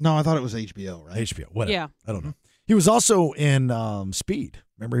don't know. No, I thought it was HBO, right? HBO, whatever. Yeah. I don't know. He was also in Speed.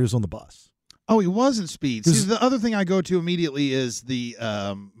 Remember, he was on the bus. Oh, he was in Speed. See, the other thing I go to immediately is the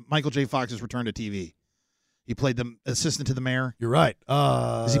Michael J. Fox's return to TV. He played the assistant to the mayor. You're right.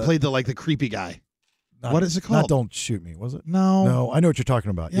 He played the creepy guy. What is it called? Not Don't Shoot Me, was it? No. I know what you're talking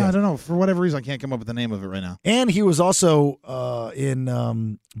about. Yeah, I don't know. For whatever reason, I can't come up with the name of it right now. And he was also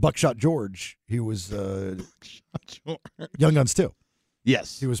in Buckshot George. He was Young Guns 2.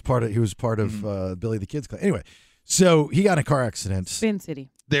 Yes. He was part of Billy the Kid's Club. Anyway, so he got in a car accident. Spin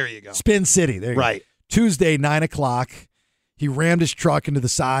City. There you go. Spin City. There you go. Right. Tuesday, 9:00. He rammed his truck into the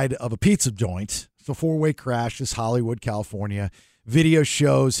side of a pizza joint. It's a 4-way crash. This Hollywood, California. Video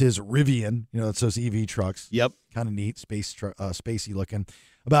shows his Rivian. It's those EV trucks. Yep. Kind of neat, spacey looking.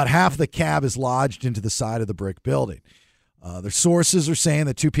 About half of the cab is lodged into the side of the brick building. Their sources are saying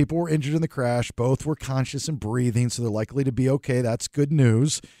that 2 people were injured in the crash. Both were conscious and breathing, so they're likely to be okay. That's good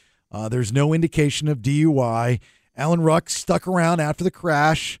news. There's no indication of DUI. Alan Ruck stuck around after the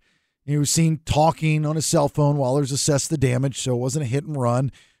crash. He was seen talking on his cell phone while others assessed the damage, so it wasn't a hit and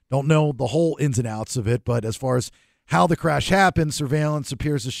run. Don't know the whole ins and outs of it, but as far as how the crash happened. Surveillance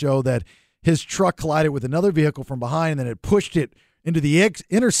appears to show that his truck collided with another vehicle from behind, and then it pushed it into the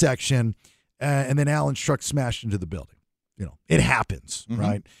intersection, and then Alan's truck smashed into the building. It happens,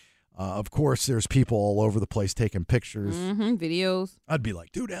 right? Of course, there's people all over the place taking pictures. Videos. I'd be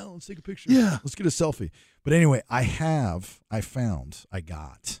like, dude, Alan, let's take a picture. Yeah. Let's get a selfie. But anyway, I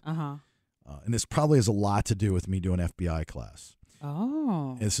got, and this probably has a lot to do with me doing FBI class.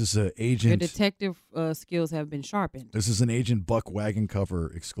 Oh. This is an agent. Your detective skills have been sharpened. This is an Agent Buck wagon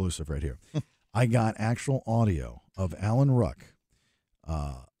cover exclusive right here. I got actual audio of Alan Ruck.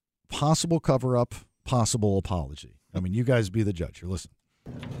 Possible cover-up, possible apology. I mean, you guys be the judge. Here, listen.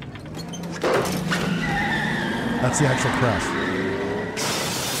 That's the actual crash.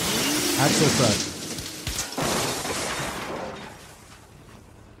 Actual crash.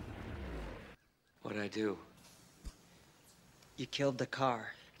 What'd I do? You killed the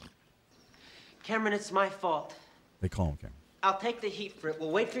car. Cameron, it's my fault. They call him Cameron. I'll take the heat for it.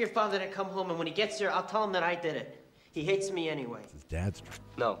 We'll wait for your father to come home, and when he gets here, I'll tell him that I did it. He hates me anyway. His dad's.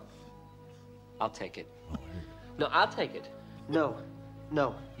 No. I'll take it. No, I'll take it. No,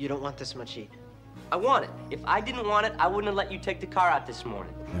 you don't want this much heat. I want it. If I didn't want it, I wouldn't have let you take the car out this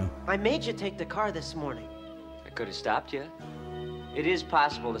morning. Yeah. I made you take the car this morning. I could have stopped you. It is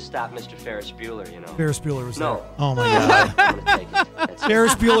possible to stop Mr. Ferris Bueller, you know. Ferris Bueller was there. Oh, my God. I'm gonna take it. That's it.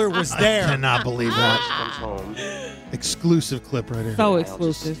 Ferris Bueller was there. I cannot believe that. Comes home. Exclusive clip right here. So I'll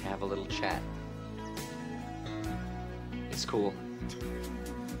exclusive. just have a little chat. It's cool.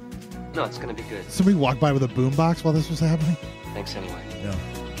 No, it's gonna be good. Somebody walked by with a boombox while this was happening? Thanks anyway. Yeah.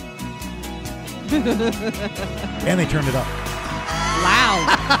 And they turned it up.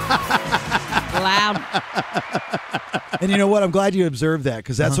 Loud. And you know what? I'm glad you observed that,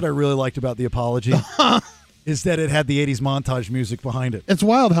 because that's what I really liked about the apology, is that it had the 80s montage music behind it. It's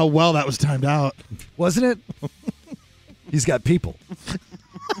wild how well that was timed out. Wasn't it? He's got people.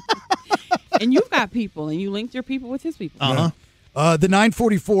 And you've got people, and you linked your people with his people. The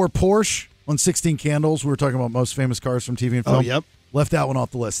 944 Porsche on 16 Candles. We were talking about most famous cars from TV and film. Oh, yep. Left that one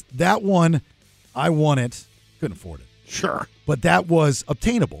off the list. That one, I won it. Couldn't afford it. Sure. But that was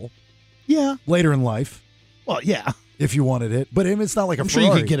obtainable. Yeah. Later in life. Well, yeah. If you wanted it. But it's not like a I'm Ferrari.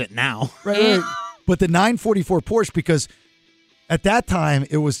 sure you could get it now. Right. But the 944 Porsche, because at that time,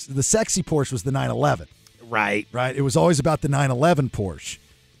 it was the sexy Porsche was the 911. Right. Right. It was always about the 911 Porsche.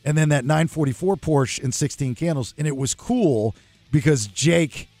 And then that 944 Porsche in 16 Candles. And it was cool because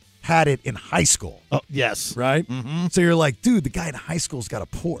Jake had it in high school. Oh, yes. Right? Mm-hmm. So you're like, dude, the guy in high school's got a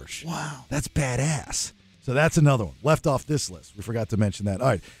Porsche. Wow. That's badass. So that's another one. Left off this list. We forgot to mention that. All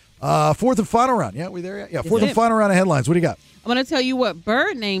right. Fourth and final round. Yeah, we there yet? Yeah, fourth and final round of headlines. What do you got? I'm going to tell you what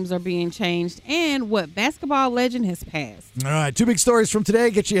bird names are being changed and what basketball legend has passed. All right. Two big stories from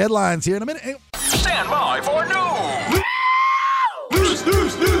today. Get you headlines here in a minute. Stand by for news.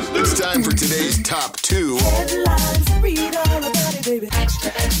 It's time for today's top two Headlines, read all about it, baby.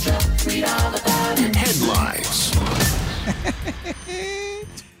 Extra, extra, read all about it. headlines.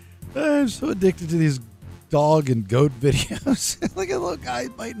 I'm so addicted to these dog and goat videos. Look at the little guy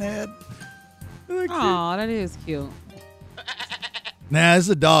biting the head. Oh, that is cute. Nah, this is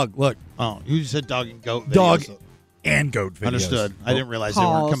a dog. Look. Oh, you said dog and goat videos. Dog and goat videos. Understood. I didn't realize they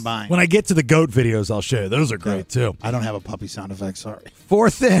weren't combined. When I get to the goat videos, I'll show you. Those are great, too. I don't have a puppy sound effect. Sorry.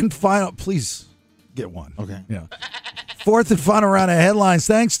 Fourth and final. Please get one. Okay. Yeah. Fourth and final round of headlines.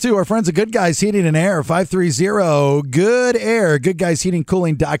 Thanks to our friends at Good Guys Heating and Air. 530 Good Air.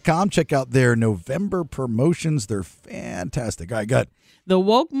 GoodGuysHeatingCooling.com. Check out their November promotions. They're fantastic. All right, good. The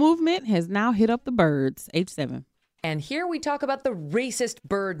woke movement has now hit up the birds. H7. And here we talk about the racist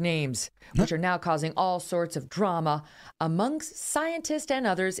bird names, which are now causing all sorts of drama amongst scientists and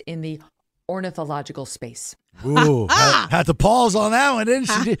others in the ornithological space. Ooh, had to pause on that one, didn't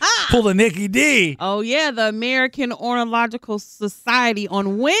she? Pulled a NickyD. Oh, yeah. The American Ornithological Society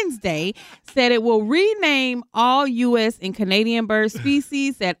on Wednesday said it will rename all U.S. and Canadian bird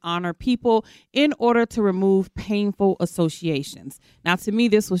species that honor people in order to remove painful associations. Now, to me,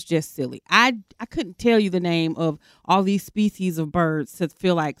 this was just silly. I couldn't tell you the name of all these species of birds to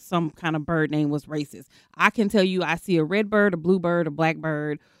feel like some kind of bird name was racist. I can tell you I see a red bird, a blue bird, a black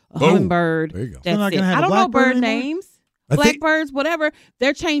bird, a hummingbird. There you go. That's it. I don't know bird names. Blackbirds, whatever.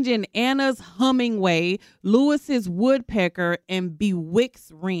 They're changing Anna's hummingway, Lewis's woodpecker, and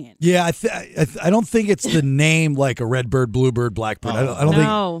Bewick's wren. Yeah, I don't think it's the name like a red bird, bluebird, blackbird. I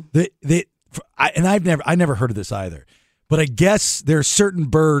don't think. I never heard of this either. But I guess there are certain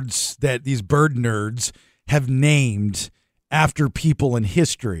birds that these bird nerds have named after people in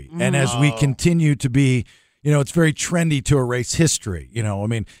history, and as we continue to be. It's very trendy to erase history. I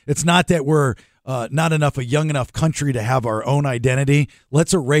mean, it's not that we're not enough a young enough country to have our own identity.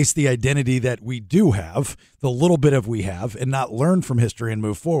 Let's erase the identity that we do have, the little bit of we have, and not learn from history and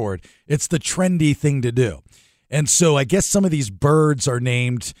move forward. It's the trendy thing to do. And so I guess some of these birds are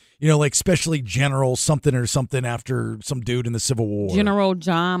named, like especially General something or something after some dude in the Civil War. General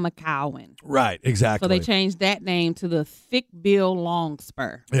John McCowan. Right, exactly. So they changed that name to the thick-bill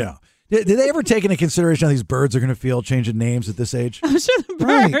longspur. Yeah. Did they ever take into consideration how these birds are going to feel changing names at this age? I'm sure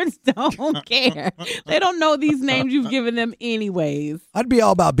the birds don't care. They don't know these names you've given them anyways. I'd be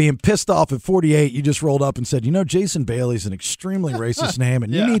all about being pissed off at 48. You just rolled up and said, Jason Bailey's an extremely racist name,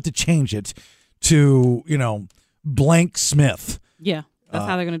 and you need to change it to, Blank Smith. Yeah, that's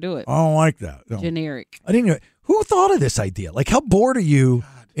how they're going to do it. I don't like that. No. Generic. I didn't know. Who thought of this idea? Like, how bored are you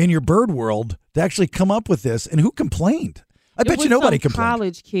in your bird world to actually come up with this, and who complained? I bet you nobody complained.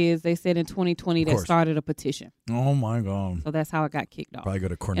 College kids, they said in 2020 that started a petition. Oh, my God. So that's how it got kicked off. Probably go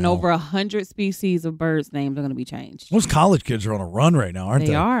to Cornell. And over 100 species of birds' names are going to be changed. Most college kids are on a run right now, aren't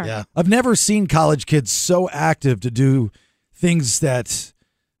they? They are. Yeah. I've never seen college kids so active to do things that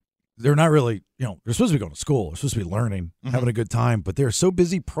they're not really, they're supposed to be going to school. They're supposed to be learning, having a good time, but they're so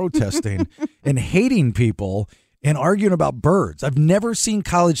busy protesting and hating people and arguing about birds. I've never seen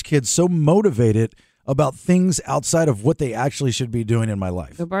college kids so motivated about things outside of what they actually should be doing in my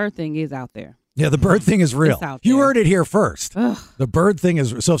life. The bird thing is out there. Yeah, the bird thing is real. It's out You there. heard it here first. Ugh. The bird thing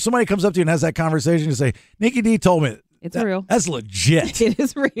is so if somebody comes up to you and has that conversation, you say, NickyD told me. It's real. That's legit. It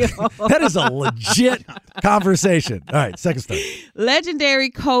is real. That is a legit conversation. All right, second story. Legendary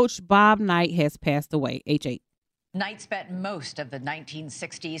coach Bob Knight has passed away, age 8. Knight spent most of the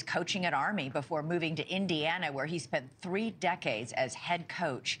 1960s coaching at Army before moving to Indiana, where he spent 3 decades as head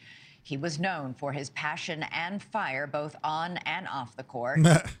coach. He was known for his passion and fire, both on and off the court.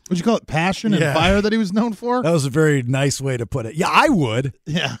 Would you call it passion and fire that he was known for? That was a very nice way to put it. Yeah, I would.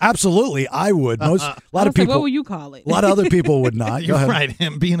 Yeah, absolutely, I would. A lot of people. What would you call it? A lot of other people would not. You're right.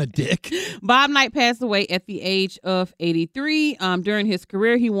 Him being a dick. Bob Knight passed away at the age of 83. During his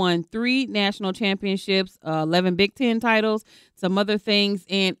career, he won 3 national championships, 11 Big Ten titles, some other things,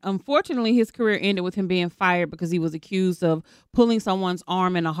 and unfortunately, his career ended with him being fired because he was accused of pulling someone's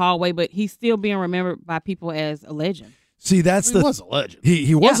arm in a hallway. But he's still being remembered by people as a legend. See, that's he was a legend.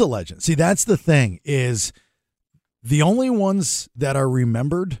 He was a legend. See, that's the thing is the only ones that are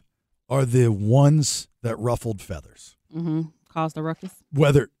remembered are the ones that ruffled feathers. Mm-hmm. Caused a ruckus.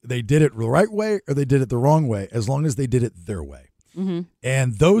 Whether they did it the right way or they did it the wrong way, as long as they did it their way. Mm-hmm.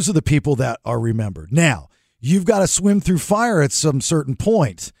 And those are the people that are remembered. Now, you've got to swim through fire at some certain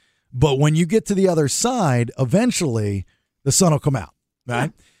point, but when you get to the other side, eventually the sun will come out,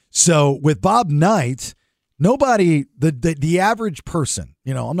 right? Yeah. So with Bob Knight, nobody, the average person,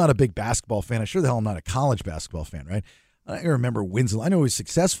 I'm not a big basketball fan. I sure the hell I'm not a college basketball fan, right? I don't remember Winslow. I know he was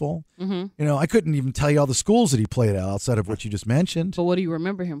successful. Mm-hmm. I couldn't even tell you all the schools that he played at outside of what you just mentioned. But what do you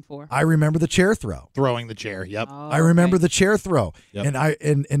remember him for? I remember the chair throw. Throwing the chair, yep. Oh, I remember the chair throw. Yep.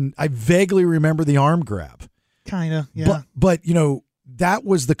 And I vaguely remember the arm grab. Kind of, yeah. But that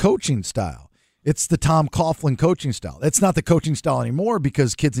was the coaching style. It's the Tom Coughlin coaching style. It's not the coaching style anymore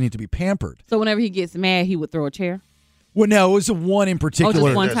because kids need to be pampered. So whenever he gets mad, he would throw a chair? Well, no, it was the one in particular. Oh,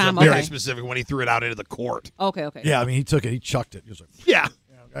 just one time, very specific when he threw it out into the court. Okay. Yeah, I mean, he took it, he chucked it. He was like, yeah,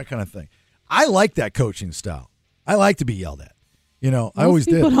 that kind of thing. I like that coaching style. I like to be yelled at. I always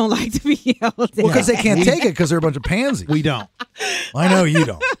did. People did. don't like to be yelled at. Well, because they can't take it because they're a bunch of pansies. We don't. I know you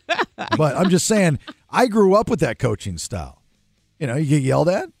don't. But I'm just saying, I grew up with that coaching style. You get yelled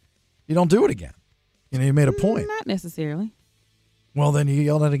at, you don't do it again. You made a point. Not necessarily. Well, then you get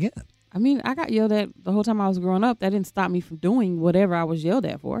yelled at again. I mean, I got yelled at the whole time I was growing up. That didn't stop me from doing whatever I was yelled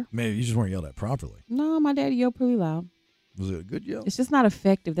at for. Maybe you just weren't yelled at properly. No, my daddy yelled pretty loud. Was it a good yell? It's just not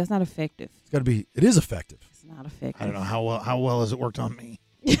effective. That's not effective. It's got to be. It is effective. It's not effective. I don't know how well has it worked on me.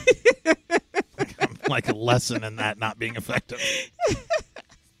 like a lesson in that not being effective. I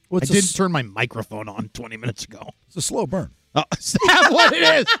didn't turn my microphone on 20 minutes ago. It's a slow burn. Oh, is that what it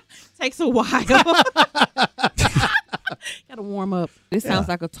is? Takes a while. Gotta warm up. This sounds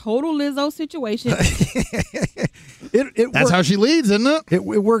like a total Lizzo situation. That's how she leads, isn't it? It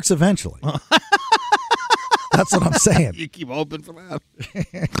works eventually. That's what I'm saying. You keep hoping for that.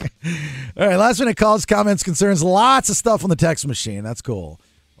 All right, last minute calls, comments, concerns, lots of stuff on the text machine. That's cool.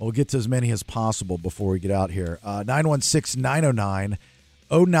 We'll get to as many as possible before we get out here.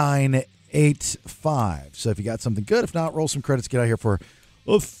 916-909-0985. So if you got something good, if not, roll some credits, get out here for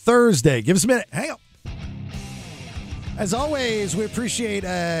Thursday. Give us a minute. Hang on. As always, we appreciate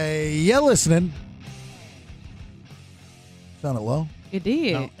you listening. Sounded low? It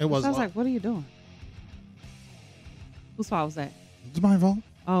did. No, it was Sounds low. like, what are you doing? Whose fault was that? It's my fault.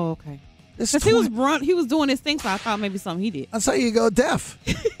 Oh, okay. Because he was doing his thing, so I thought maybe something he did. That's how you go deaf.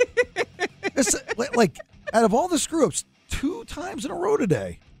 It's like out of all the screw-ups, 2 times in a row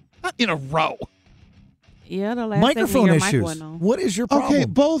today. Not in a row. Yeah, the last microphone segment, issues. your mic went on. What is your problem? Okay,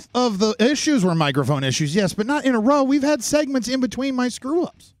 both of the issues were microphone issues, yes, but not in a row. We've had segments in between my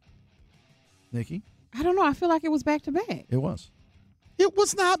screw-ups. Nikki? I don't know. I feel like it was back to back. It was. It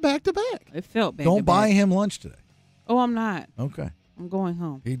was not back to back. It felt back to back. Don't buy him lunch today. Oh, I'm not. Okay. I'm going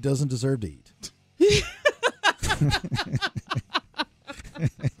home. He doesn't deserve to eat.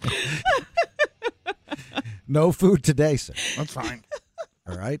 No food today, sir. That's fine.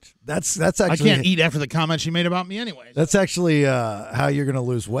 All right. That's actually. I can't eat after the comment she made about me anyway. That's actually how you're going to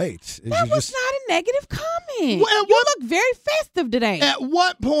lose weight. That was not a negative comment. You look very festive today. At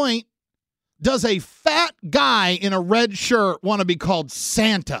what point does a fat guy in a red shirt want to be called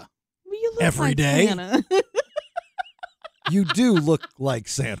Santa? Well, you look every like day. Santa. You do look like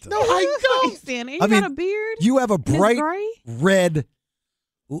Santa. No, I don't. Like Santa. You got a beard? You have a And it's bright gray? red,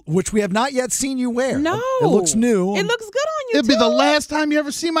 which we have not yet seen you wear. No. It looks new. It looks good on you, It'd be the last time you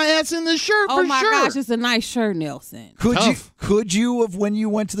ever see my ass in this shirt, Oh for my sure. gosh, it's a nice shirt, Nelson. Could you have, when you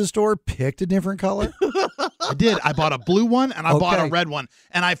went to the store, picked a different color? I did. I bought a blue one and I bought a red one.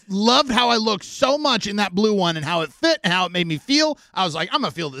 And I loved how I looked so much in that blue one and how it fit and how it made me feel. I was like, I'm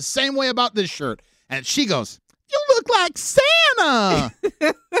going to feel the same way about this shirt. And she goes, you look like Santa.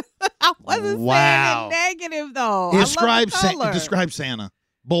 I wasn't saying it negative, though. Describe I love the color. describe Santa.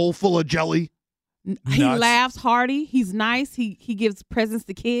 Bowl full of jelly. He laughs hearty. He's nice. He gives presents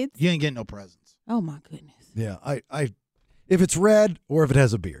to kids. You ain't getting no presents. Oh, my goodness. Yeah, I if it's red or if it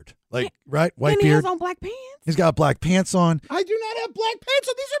has a beard. Like, right? White and he beard. has on black pants. He's got black pants on. I do not have black pants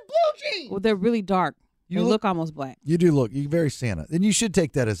on. These are blue jeans. Well, they're really dark. They You look almost black. You do look. You're very Santa. And you should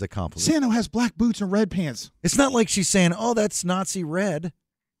take that as a compliment. Santa has black boots and red pants. It's not like she's saying, oh, that's Nazi red.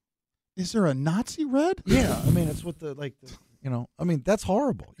 Is there a Nazi red? Yeah. I mean, it's what that's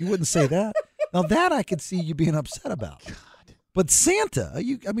horrible. You wouldn't say that. Now, that I could see you being upset about. God. But Santa,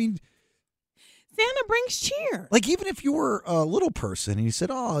 Santa brings cheer. Like, even if you were a little person and you said,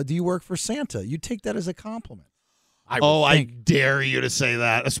 oh, do you work for Santa? You'd take that as a compliment. I dare you to say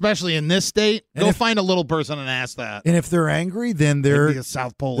that, especially in this state. Go find a little person and ask that. And if they're angry, then they're a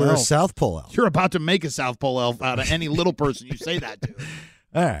South Pole they're elf. a South Pole elf. You're about to make a South Pole elf out of any little person you say that to.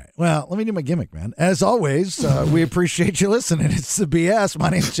 All right. Well, let me do my gimmick, man. As always, we appreciate you listening. It's the BS. My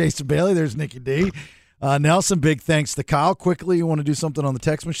name's Jason Bailey. There's NickyD. Nelson, big thanks to Kyle. Quickly, you want to do something on the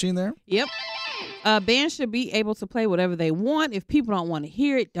text machine there? Yep. Bands should be able to play whatever they want. If people don't want to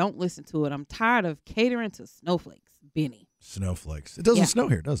hear it, don't listen to it. I'm tired of catering to snowflakes. Benny. Snowflakes. It doesn't snow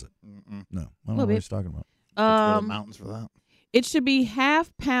here, does it? No. I don't know what he's talking about. Go to the mountains for that. It should be ½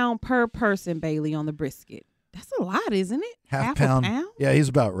 pound per person, Bailey, on the brisket. That's a lot, isn't it? Half a pound. pound? Yeah, he's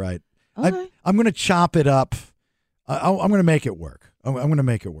about right. Okay. I'm going to chop it up. I'm going to make it work. I'm going to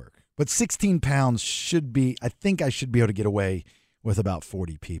make it work. But 16 pounds should be, I think I should be able to get away with about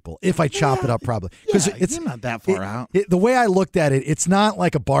 40 people if I chop it up properly. Because you're not that far out. The way I looked at it, it's not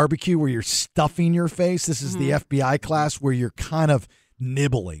like a barbecue where you're stuffing your face. This is the FBI class where you're kind of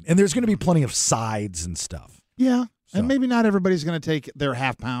nibbling. And there's going to be plenty of sides and stuff. Yeah. And maybe not everybody's going to take their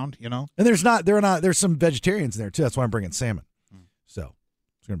 ½ pound, you know? And there's some vegetarians in there too. That's why I'm bringing salmon. So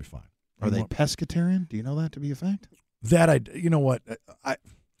it's going to be fine. Are they pescatarian? Do you know that to be a fact? You know what?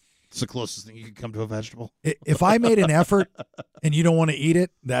 It's the closest thing you could come to a vegetable. If I made an effort and you don't want to eat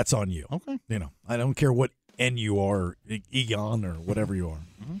it, that's on you. Okay. I don't care what N you are, or Egon, or whatever you are.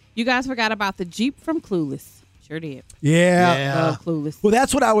 You guys forgot about the Jeep from Clueless. Sure did. Yeah. Clueless. Well,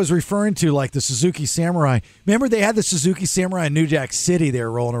 that's what I was referring to, like the Suzuki Samurai. Remember they had the Suzuki Samurai in New Jack City they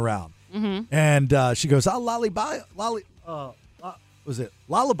were rolling around. Mm-hmm. And she goes, I'll lullaby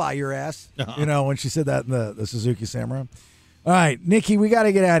your ass. When she said that in the Suzuki Samurai. All right, Nikki, we got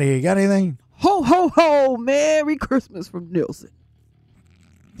to get out of here. You got anything? Ho, ho, ho. Merry Christmas from Nelson.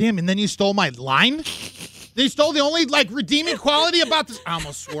 Damn, and then you stole my line? They stole the only, redeeming quality about this. I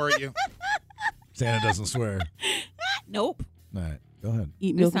almost swore at you. Santa doesn't swear. Nope. All right, go ahead.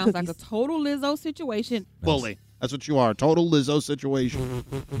 This sounds like a total Lizzo situation. Bully. That's what you are. Total Lizzo situation.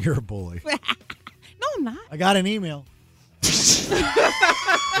 You're a bully. No, I'm not. I got an email.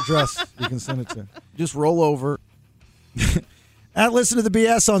 Address. You can send it to. Just roll over. And listen to the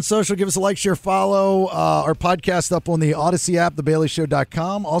BS on social. Give us a like, share, follow. Our podcast up on the Odyssey app,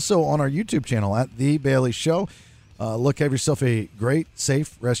 thebaileyshow.com. Also on our YouTube channel at The Bailey Show. Have yourself a great,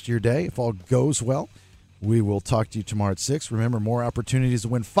 safe rest of your day. If all goes well, we will talk to you tomorrow at 6. Remember, more opportunities to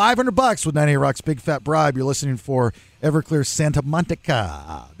win $500 with 98 Rock's Big Fat Bribe. You're listening for Everclear Santa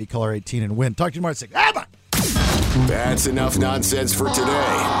Monica. Be caller 18 and win. Talk to you tomorrow at 6. Bye. That's enough nonsense for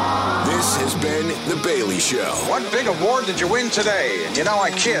today. This has been The Bailey Show. What big award did you win today? You know,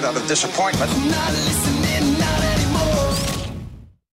 I kid out of disappointment. Not listening, not